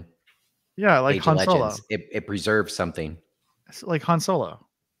back when. Yeah, like Age Han of Solo. Legends. It preserves something. It's like Han Solo.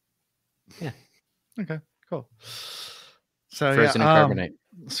 Yeah. Okay. Cool. So frozen carbonite.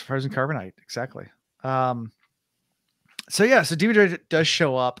 Frozen carbonite, exactly. So Demetra does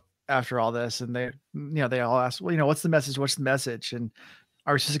show up after all this, and they all ask, well, what's the message? What's the message? And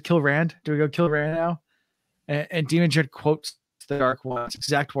are we supposed to kill Rand? Do we go kill Rand now? And Demon Dread quotes the Dark One's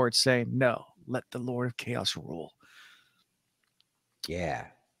exact words, saying, "No, let the Lord of Chaos rule." Yeah.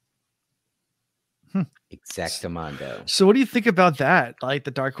 Exactamundo. So what do you think about that? Like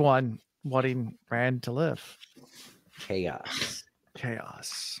the Dark One wanting Rand to live? Chaos.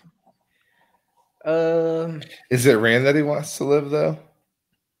 Is it Rand that he wants to live though?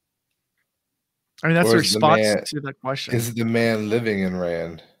 I mean, that's the response to that question. Is the man living in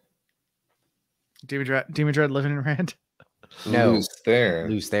Rand? Demon Dread living in Rand? No. Lews Therin.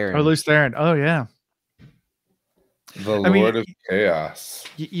 Lews Therin. Oh, Lews Therin. Oh, yeah. The Lord of Chaos.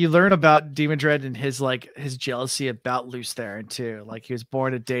 You learn about Demon Dread and his jealousy about Lews Therin too. Like he was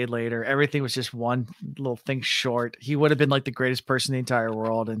born a day later. Everything was just one little thing short. He would have been like the greatest person in the entire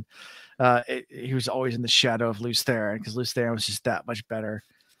world, and he was always in the shadow of Lews Therin because Lews Therin was just that much better.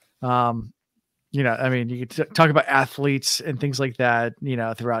 I mean, you could talk about athletes and things like that,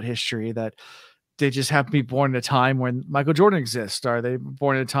 throughout history that they just happen to be born at a time when Michael Jordan exists. Are they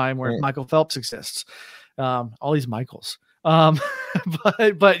born at a time where Michael Phelps exists? All these Michaels. But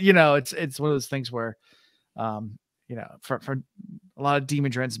it's one of those things where, for a lot of Demon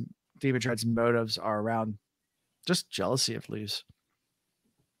Dread's motives are around just jealousy of Lews.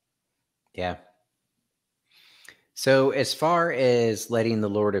 Yeah. So as far as letting the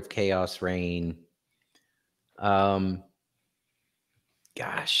Lord of Chaos reign, there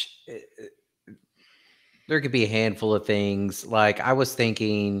could be a handful of things. Like I was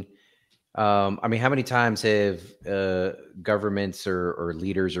thinking, how many times have governments or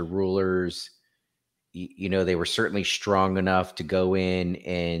leaders or rulers, they were certainly strong enough to go in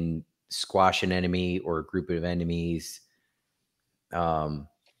and squash an enemy or a group of enemies,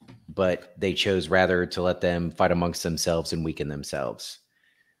 but they chose rather to let them fight amongst themselves and weaken themselves.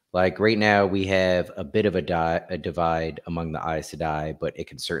 Like right now, we have a bit of a divide among the Aes Sedai, but it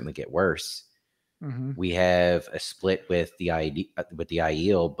can certainly get worse. Mm-hmm. We have a split with the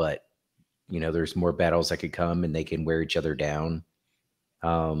Aiel, but there's more battles that could come, and they can wear each other down.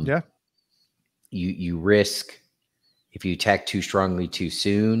 You risk, if you attack too strongly too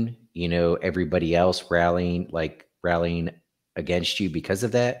soon, everybody else rallying against you because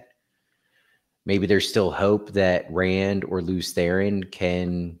of that. Maybe there's still hope that Rand or Lews Therin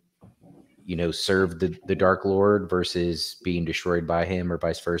can, serve the Dark Lord versus being destroyed by him, or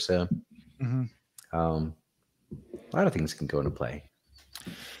vice versa. Mm-hmm. A lot of things can go into play.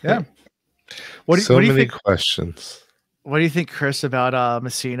 Yeah. What do you think? Questions. What do you think, Chris, about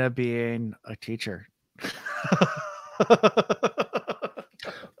Messina being a teacher?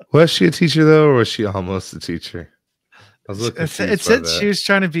 Was she a teacher though, or was she almost a teacher? I was looking. It said she was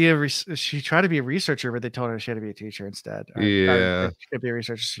trying to be she tried to be a researcher, but they told her she had to be a teacher instead. Yeah, she could be a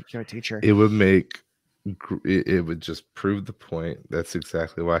researcher. She could be a teacher. It would just prove the point. That's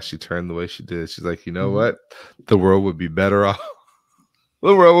exactly why she turned the way she did. She's like, what? The world would be better off.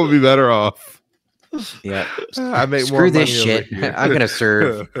 The world would be better off Yeah. I make Screw more this money shit. over here. I'm gonna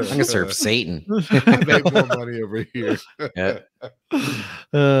serve Satan. I make more money over here. Yeah.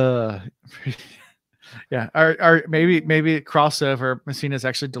 Yeah, or maybe crossover. Messina's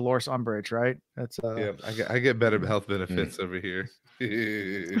actually Dolores Umbridge, right? That's Yeah, I get better health Mm. benefits over here.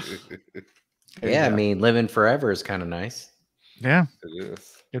 Yeah, I mean, living forever is kind of nice. Yeah, It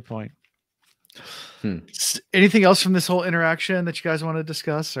is. good point. Hmm. Anything else from this whole interaction that you guys want to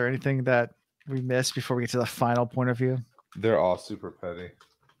discuss, or anything that we missed before we get to the final point of view? They're all super petty.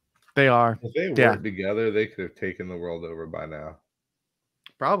 They are. If they worked together, they could have taken the world over by now.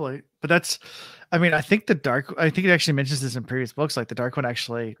 Probably, but that's. I mean, I think it actually mentions this in previous books. Like the Dark One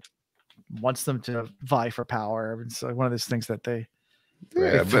actually wants them to vie for power. It's like one of those things that they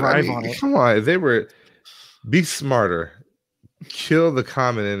thrive on it. Come on, they were be smarter, kill the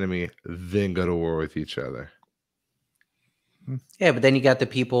common enemy, then go to war with each other. Yeah, but then you got the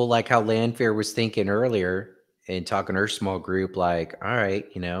people like how Lanfear was thinking earlier and talking to her small group, like, all right,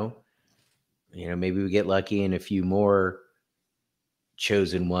 maybe we get lucky and a few more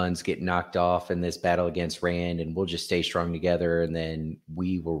chosen ones get knocked off in this battle against Rand, and we'll just stay strong together, and then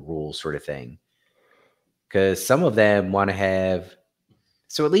we will rule, sort of thing. Because some of them want to have,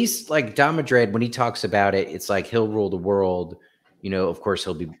 so at least like Damodred, when he talks about it, it's like he'll rule the world. Of course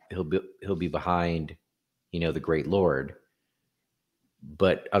he'll be behind, the Great Lord.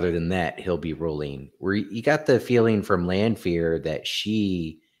 But other than that, he'll be ruling. Where you got the feeling from Lanfear that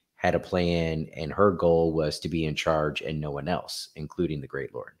she had a plan and her goal was to be in charge and no one else, including the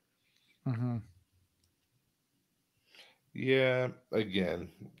Great Lord. Mm-hmm. Yeah, again,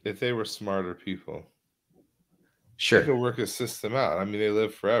 if they were smarter people, sure, they could work a system out. I mean, they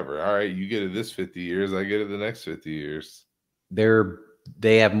live forever. All right, you get it this 50 years, I get it the next 50 years.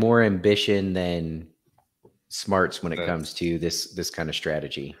 They have more ambition than smarts when it comes to this kind of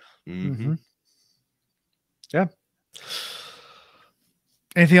strategy. Mm-hmm. Yeah.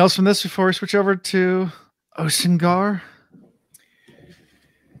 Anything else from this before we switch over to Osengar?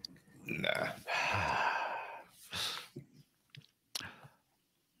 Nah.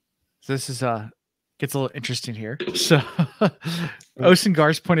 So this is gets a little interesting here. So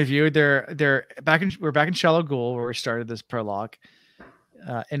Osengar's point of view, we're back in Shallow Ghoul where we started this prologue.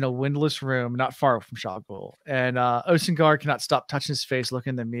 In a windowless room not far from Shallow Ghoul. And Osengar cannot stop touching his face,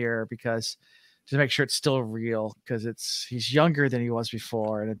 looking in the mirror because to make sure it's still real, because he's younger than he was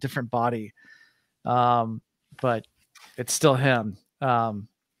before in a different body. But it's still him.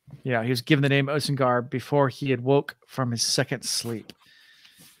 He was given the name Osengar before he had woke from his second sleep.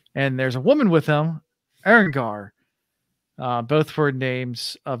 And there's a woman with him, Erengar. Both were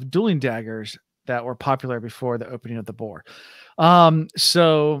names of dueling daggers that were popular before the opening of the Boar.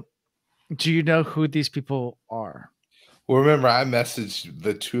 So do you know who these people are? Well, remember, I messaged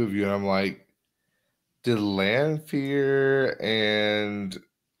the two of you and I'm like, did Lanfear and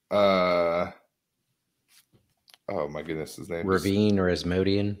oh my goodness, his name Ravine or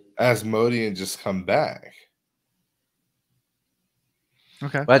Asmodean just come back?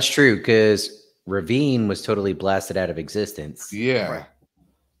 Okay. Well, that's true, because Ravine was totally blasted out of existence. Yeah. Right.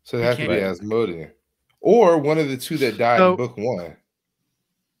 So it has to be Asmodean. Or one of the two that died in book 1.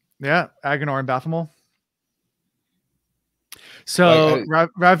 Yeah, Agenor and Baphomet. So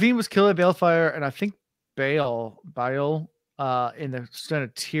Ravine was killed by Balefire, and I think Baal in the Stone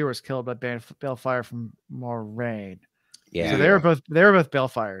of Tyr was killed by Balefire from Moraine. Yeah. So they were both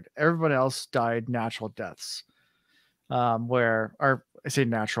Balefired. Everyone else died natural deaths. I say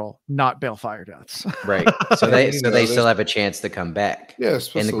natural, not Balefire deaths. Right. So they still have a chance to come back. Yeah.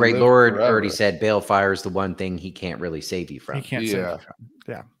 And the Great Lord already said Balefire is the one thing he can't really save you from. He can't save you from.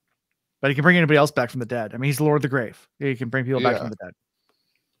 Yeah. But he can bring anybody else back from the dead. I mean, he's the Lord of the Grave. He can bring people back from the dead.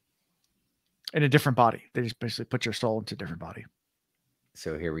 In a different body. They just basically put your soul into a different body.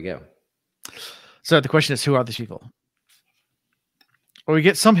 So here we go. So the question is, who are these people? Well, we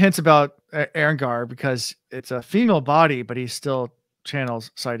get some hints about Erengar because it's a female body, but he still channels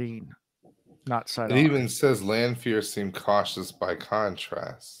Sidene, not Sidene. It even says Lanfear seemed cautious by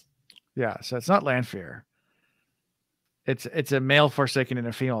contrast. Yeah, so it's not Lanfear. It's a male Forsaken in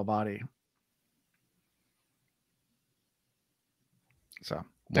a female body. So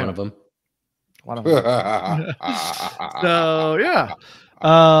one of them. So yeah.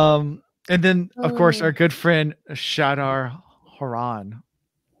 And then of course our good friend Shadar Haran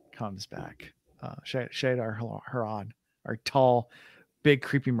comes back. Shadar Haran, our tall, big,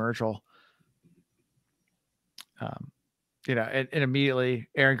 creepy Myrtle. And immediately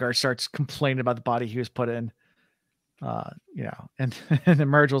Erengar starts complaining about the body he was put in. And the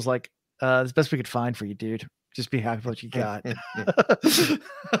Myrtle's like, it's the best we could find for you, dude. Just be happy with what you got.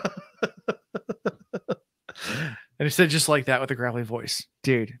 And he said just like that with a gravelly voice,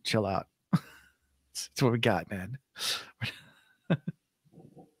 dude, chill out. That's what we got, man.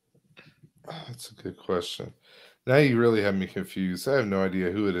 That's a good question. Now you really have me confused. I have no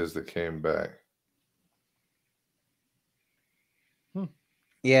idea who it is that came back.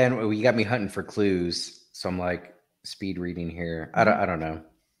 Yeah, and you got me hunting for clues, so I'm like speed reading here. I don't know.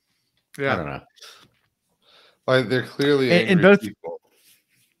 Yeah. I don't know. Like they're clearly angry in both people.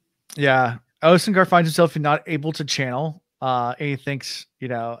 Yeah. Osengar finds himself not able to channel. And he thinks,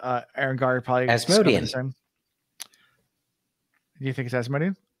 Arengar probably discovered the Asmodean. same. Do you think it's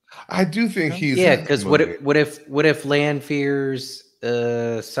Asmodean? I do think he's because what Asmodean. if Lanfear's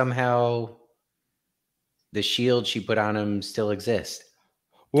somehow the shield she put on him still exists?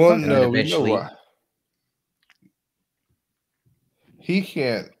 Well, And no, then we know eventually- what. He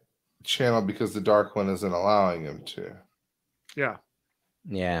can't channel because the Dark One isn't allowing him to. Yeah.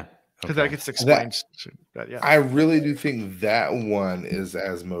 Yeah. Because okay. that gets explained. Yeah. I really do think that one is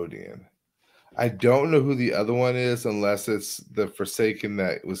Asmodean. I don't know who the other one is unless it's the Forsaken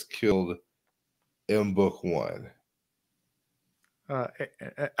that was killed in book 1.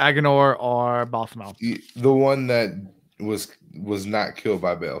 Agenor or Balthamel. The one that was not killed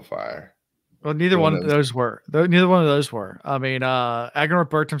by Balefire. Well, neither one of those were. Neither one of those were. I mean, Agenor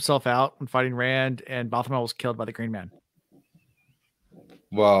burnt himself out when fighting Rand, and Balthamel was killed by the Green Man.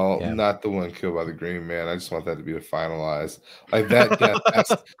 Well, not the one killed by the Green Man. I just want that to be finalized. Like that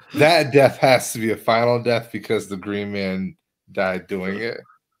death that death has to be a final death because the Green Man died doing it.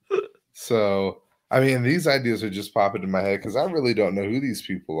 So, I mean, these ideas are just popping in my head because I really don't know who these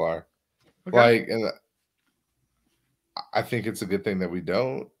people are. Okay. Like, and I think it's a good thing that we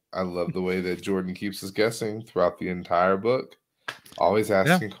don't. I love the way that Jordan keeps us guessing throughout the entire book, always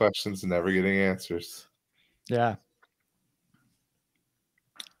asking questions and never getting answers. Yeah.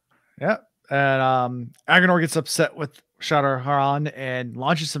 Yeah. And Agenor gets upset with Shadar Haran and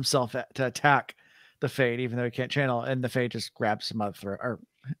launches himself to attack the Fade, even though he can't channel. And the Fade just grabs him by the throat, or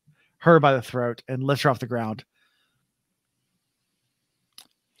her by the throat, and lifts her off the ground.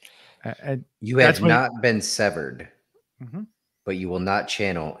 And you have not been severed, but you will not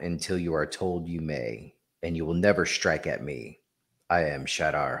channel until you are told you may, and you will never strike at me. I am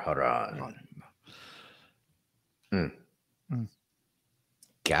Shadar Haran.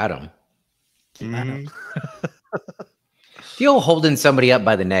 Got him. The old holding somebody up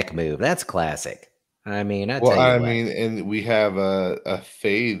by the neck move. That's classic. I mean, and we have a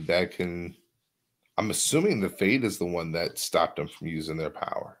Fade that can. I'm assuming the Fade is the one that stopped them from using their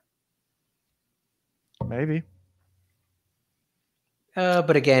power. Maybe.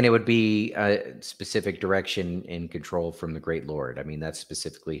 But again, it would be a specific direction and control from the Great Lord. I mean, that's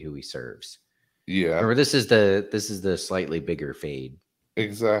specifically who he serves. Yeah. Remember, this is the slightly bigger Fade.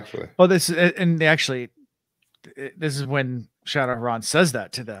 Exactly. Well, this is when Shadar Haran says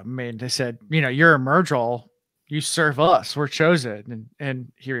that to them. I mean, they said, you're a Murdral, you serve us, we're chosen,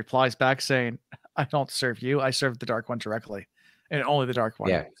 and he replies back saying, I don't serve you, I serve the Dark One directly, and only the Dark One.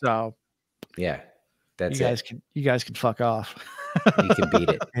 Yeah. So, yeah, that's you guys can fuck off. You can beat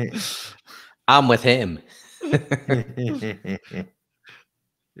it. I'm with him.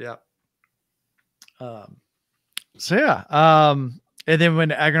 Yeah. So yeah. And then when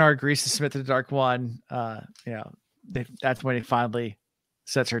Agenor agrees to submit to the Dark One, that's when he finally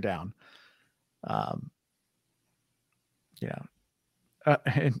sets her down. And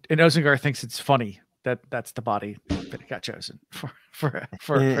Osengar thinks it's funny that that's the body that got chosen for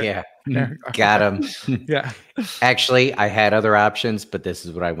yeah. Got him. Yeah. Actually, I had other options, but this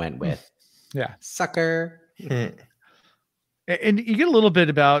is what I went with. Yeah. Sucker. And you get a little bit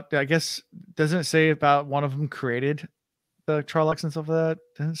about, I guess, doesn't it say about one of them created the Trollocs and stuff like that?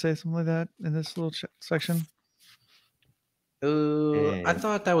 Doesn't it say something like that in this little section? I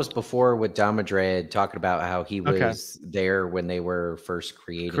thought that was before with Damadred talking about how he was there when they were first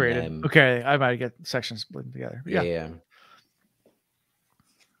creating them. Okay, I might get sections split together. Yeah.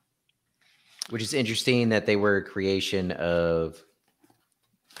 Which is interesting that they were a creation of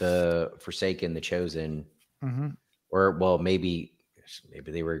the Forsaken, the Chosen, or well, maybe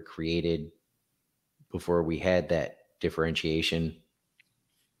they were created before we had that differentiation,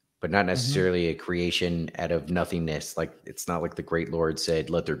 but not necessarily a creation out of nothingness. Like it's not like the Great Lord said,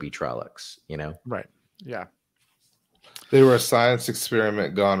 "Let there be Trollocs," Right. Yeah. They were a science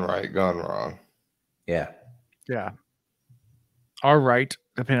experiment gone right, gone wrong. Yeah. Yeah. All right,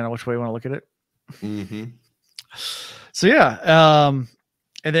 depending on which way you want to look at it. So yeah,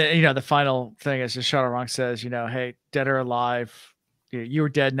 and then the final thing is just Shadowrong says, hey, dead or alive, you were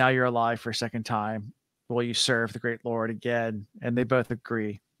dead, now you're alive for a second time. Will you serve the Great Lord again? And they both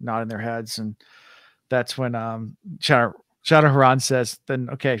agree, nodding their heads, and that's when Shadowrun says, then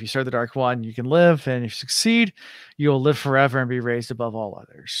okay, if you serve the Dark One, you can live, and if you succeed, you'll live forever and be raised above all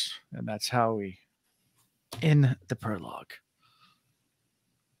others. And that's how we end the prologue.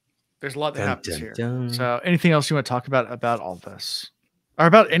 There's a lot that happens here. So anything else you want to talk about all this? Or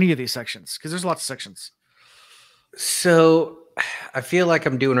about any of these sections? Because there's lots of sections. So I feel like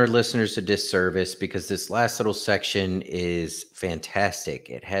I'm doing our listeners a disservice because this last little section is fantastic.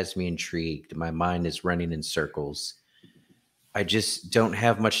 It has me intrigued. My mind is running in circles. I just don't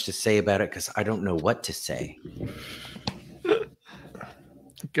have much to say about it because I don't know what to say.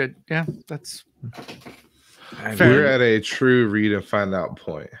 Good. Yeah, that's we're at a true read and find out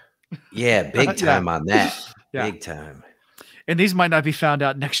point. Yeah, big time on that. Yeah. Big time. And these might not be found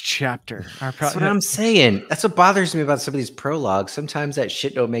out next chapter. That's what I'm saying. That's what bothers me about some of these prologues. Sometimes that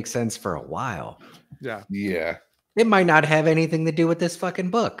shit don't make sense for a while. Yeah. Yeah. It might not have anything to do with this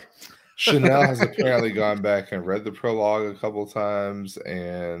fucking book. Chanel has apparently gone back and read the prologue a couple times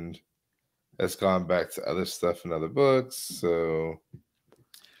and has gone back to other stuff in other books. So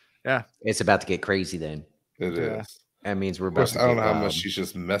yeah, it's about to get crazy then. It is. That means we're about to I don't know how much she's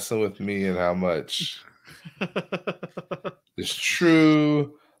just messing with me and how much is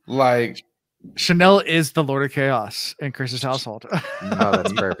true. Like Chanel is the Lord of Chaos in Chris's household. Oh,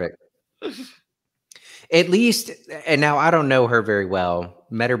 that's perfect. At least, and now I don't know her very well.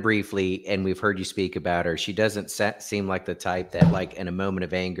 Met her briefly, and we've heard you speak about her. She doesn't seem like the type that, like, in a moment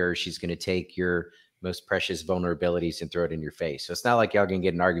of anger, she's going to take your most precious vulnerabilities and throw it in your face. So it's not like y'all going to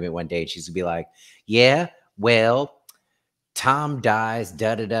get an argument one day and she's going to be like, yeah, well, Tom dies,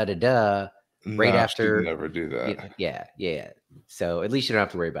 da-da-da-da-da, right after. She'd never do that. Yeah. So at least you don't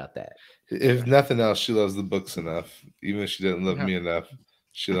have to worry about that. If nothing else, she loves the books enough. Even if she doesn't love me enough,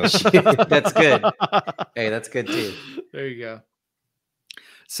 she loves That's good. Hey, that's good too. There you go.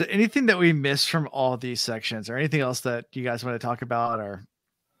 So anything that we missed from all these sections or anything else that you guys want to talk about? Or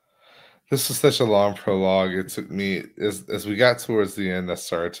this was such a long prologue. It took me, as we got towards the end, I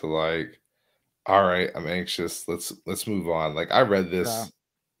started to like, all right, I'm anxious. Let's move on. Like I read this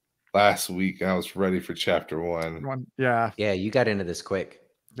last week and I was ready for chapter one. Yeah. Yeah, you got into this quick.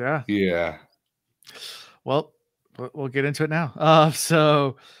 Yeah. Yeah. Well, we'll get into it now.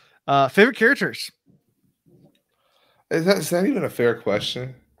 So favorite characters. Is that even a fair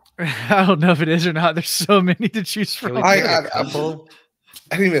question? I don't know if it is or not. There's so many to choose from. I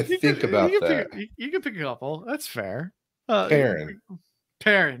didn't even think about that. You can pick a couple. That's fair. Perrin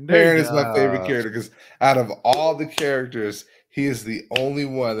is my favorite character because out of all the characters, he is the only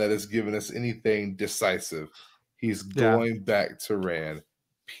one that has given us anything decisive. He's going back to Rand,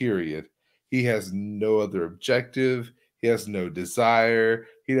 period. He has no other objective. He has no desire.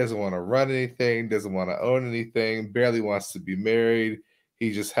 He doesn't want to run anything, doesn't want to own anything, barely wants to be married.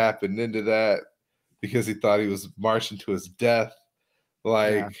 He just happened into that because he thought he was marching to his death.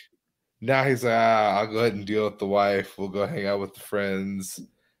 Now he's like, I'll go ahead and deal with the wife. We'll go hang out with the friends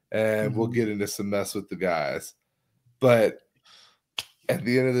and we'll get into some mess with the guys. But at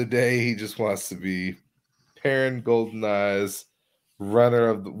the end of the day, he just wants to be Perrin Golden Eyes,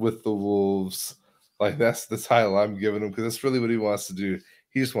 runner with the wolves. Like that's the title I'm giving him because that's really what he wants to do.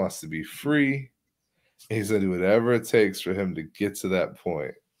 He just wants to be free. And he's going to do whatever it takes for him to get to that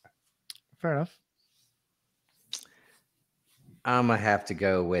point. Fair enough. I'm going to have to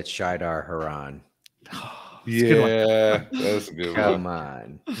go with Shaidar Haran. Yeah, that's a good one. Come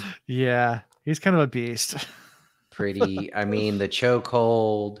on. Yeah, he's kind of a beast. Pretty, I mean, the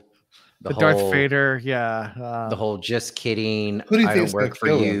chokehold. The Darth Vader, yeah. The whole just kidding. I don't work for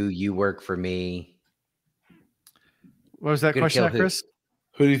you. You work for me. What was that question, Chris?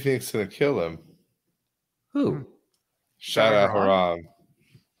 Who do you think is going to kill him? Who? Shaidar Haran.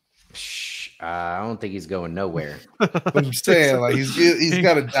 I don't think he's going nowhere. I'm saying, like he's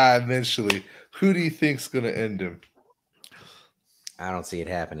got to die eventually. Who do you think's going to end him? I don't see it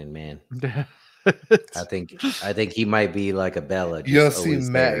happening, man. I think he might be like a Bella. You don't see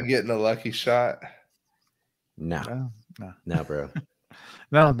Matt getting a lucky shot? No, bro.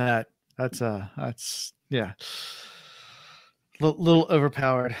 No, Matt. That's yeah. Little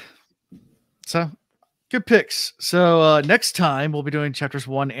overpowered. So good picks. So next time we'll be doing chapters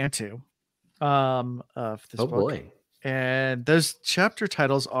 1 and 2 of this book. Boy. And those chapter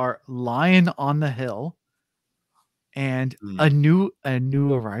titles are Lion on the Hill and a new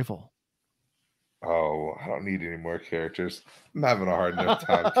arrival. Oh, I don't need any more characters. I'm having a hard enough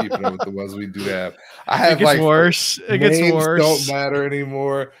time keeping up with the ones we do have. I have it gets worse. Don't matter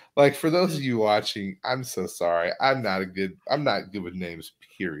anymore. Like for those of you watching, I'm so sorry. I'm not good with names,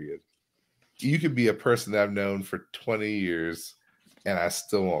 period. You could be a person that I've known for 20 years and I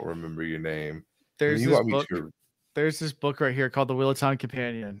still won't remember your name. there's You this want me book. to? There's this book right here called The Wheel of Time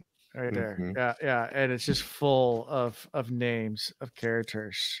Companion. Right there. Mhm. Yeah, and it's just full of names of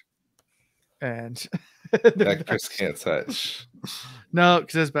characters. And That Chris can't touch. no,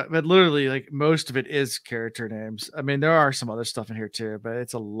 because but literally, like most of it is character names. I mean, there are some other stuff in here too, but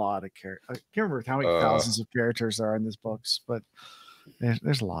it's a lot of characters. I can't remember how many thousands of characters there are in these books, but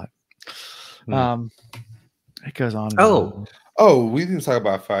there's a lot. It goes on. We didn't talk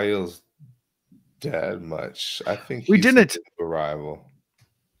about Fael's dad much. I think we didn't. Arrival.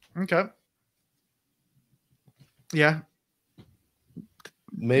 Okay. Yeah.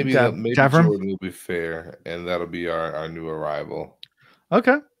 Maybe Jordan will be fair, and that'll be our new arrival.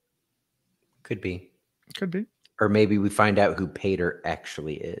 Okay. Could be. Or maybe we find out who Pater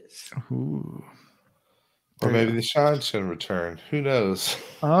actually is. Ooh. Or maybe the Shan return. Who knows?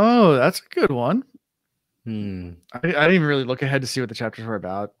 Oh, that's a good one. I didn't even really look ahead to see what the chapters were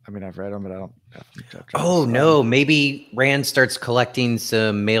about. I mean, I've read them, but I don't have the chapters. Oh, no. Maybe Rand starts collecting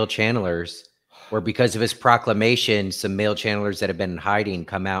some male channelers, or because of his proclamation, some male channelers that have been hiding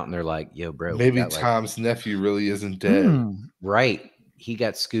come out and they're like, yo, bro. Maybe Tom's nephew really isn't dead. Right. He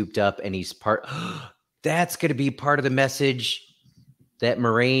got scooped up and he's part. That's going to be part of the message that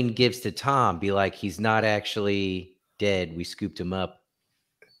Moraine gives to Tom. Be like, he's not actually dead. We scooped him up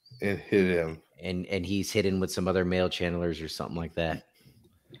and hit him. And he's hidden with some other male channelers or something like that.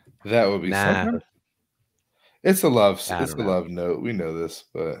 That would be something. It's a love note. We know this,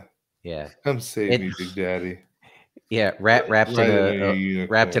 but yeah. Come save me, Big Daddy. Yeah, wrapped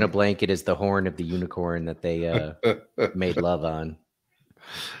in a blanket is the horn of the unicorn that they made love on.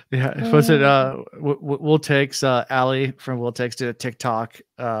 Yeah, was it Will Takes Allie from Will Takes did a TikTok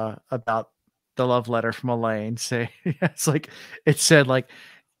about the love letter from Elaine. Say it's like it said like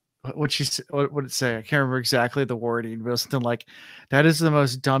what did it say? I can't remember exactly the wording, but it was something like, "That is the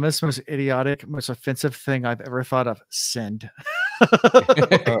most dumbest, most idiotic, most offensive thing I've ever thought of. Send."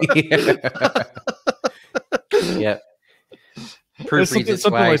 Yeah. Proofreads it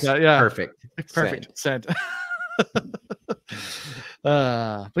twice. Like that. Yeah. Perfect. Send.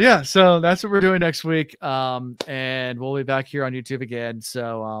 But yeah, so that's what we're doing next week. And we'll be back here on YouTube again.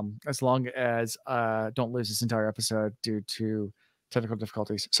 So as long as don't lose this entire episode due to technical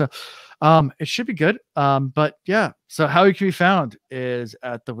difficulties. So it should be good. But yeah, so how you can be found is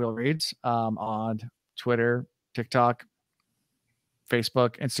at The Wheel Reads on Twitter, TikTok,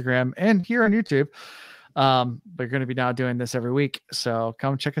 Facebook, Instagram, and here on YouTube. We're going to be now doing this every week, so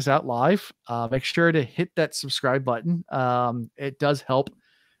come check us out live. Make sure to hit that subscribe button. It does help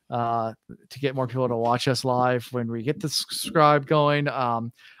to get more people to watch us live when we get the subscribe going.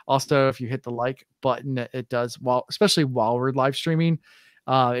 Also, if you hit the like button, it does, especially while we're live streaming,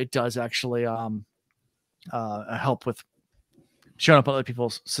 it does actually help with showing up other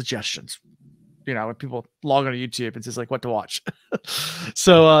people's suggestions. You know, when people log on to YouTube, it's just like what to watch.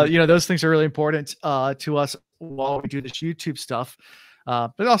 So, those things are really important to us while we do this YouTube stuff.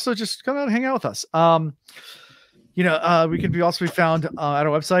 But also just come out and hang out with us. We can also be found at our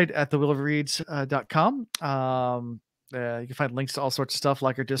website at thewheelofreads.com. You can find links to all sorts of stuff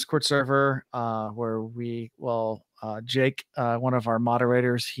like our Discord server, where we will, Jake, one of our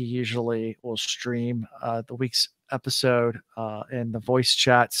moderators, he usually will stream the week's episode in the voice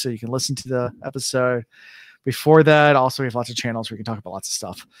chat, so you can listen to the episode before that. Also, we have lots of channels where we can talk about lots of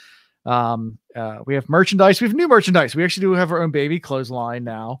stuff. We have merchandise. We have new merchandise. We actually do have our own baby clothes line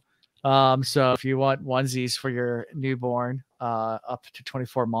now. So if you want onesies for your newborn up to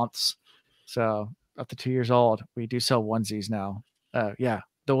 24 months, so up to 2 years old, we do sell onesies now.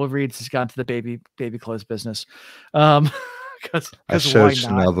 The Will Reads has gotten to the baby clothes business. I showed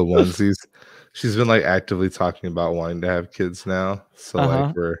Chanel the onesies. She's been like actively talking about wanting to have kids now. So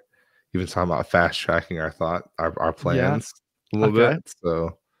like we're even talking about fast tracking our plans a little bit.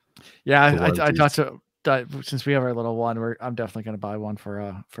 So I talked to since we have our little one, I'm definitely going to buy one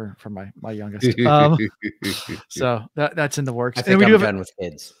for my youngest. So that's in the works. I think I'm done with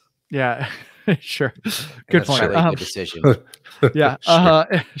kids. Yeah, sure. Good point. Really good decision. Yeah,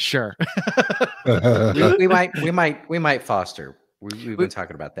 sure. we might foster. We've been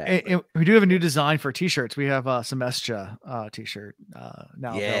talking about that. And we do have a new design for t-shirts. We have some Semestia t-shirt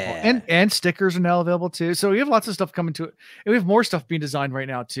now available, and stickers are now available too. So we have lots of stuff coming to it, and we have more stuff being designed right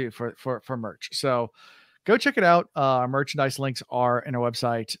now too for merch. So go check it out. Our merchandise links are in our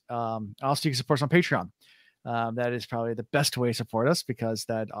website. Also, you can support us on Patreon. That is probably the best way to support us, because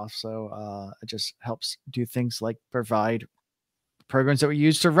that also just helps do things like provide programs that we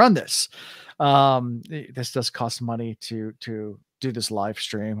use to run this. This does cost money to do this live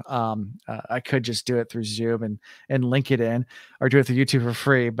stream. I could just do it through Zoom and link it in, or do it through YouTube for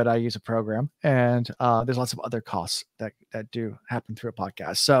free, but I use a program, and there's lots of other costs that do happen through a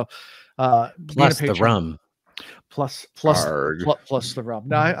podcast. So Plus the rum. Plus the rum.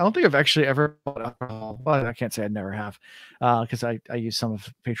 No, I don't think I've actually ever bought alcohol. Well, I can't say I never have, because I use some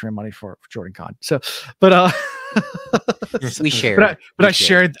of Patreon money for Jordan Con. So, but we shared. But I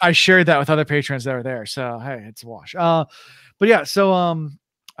shared that with other patrons that were there. So hey, it's a wash. But yeah, so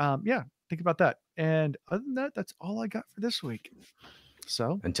yeah, think about that. And other than that, that's all I got for this week.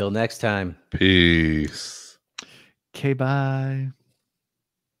 So until next time. Peace. Okay, bye.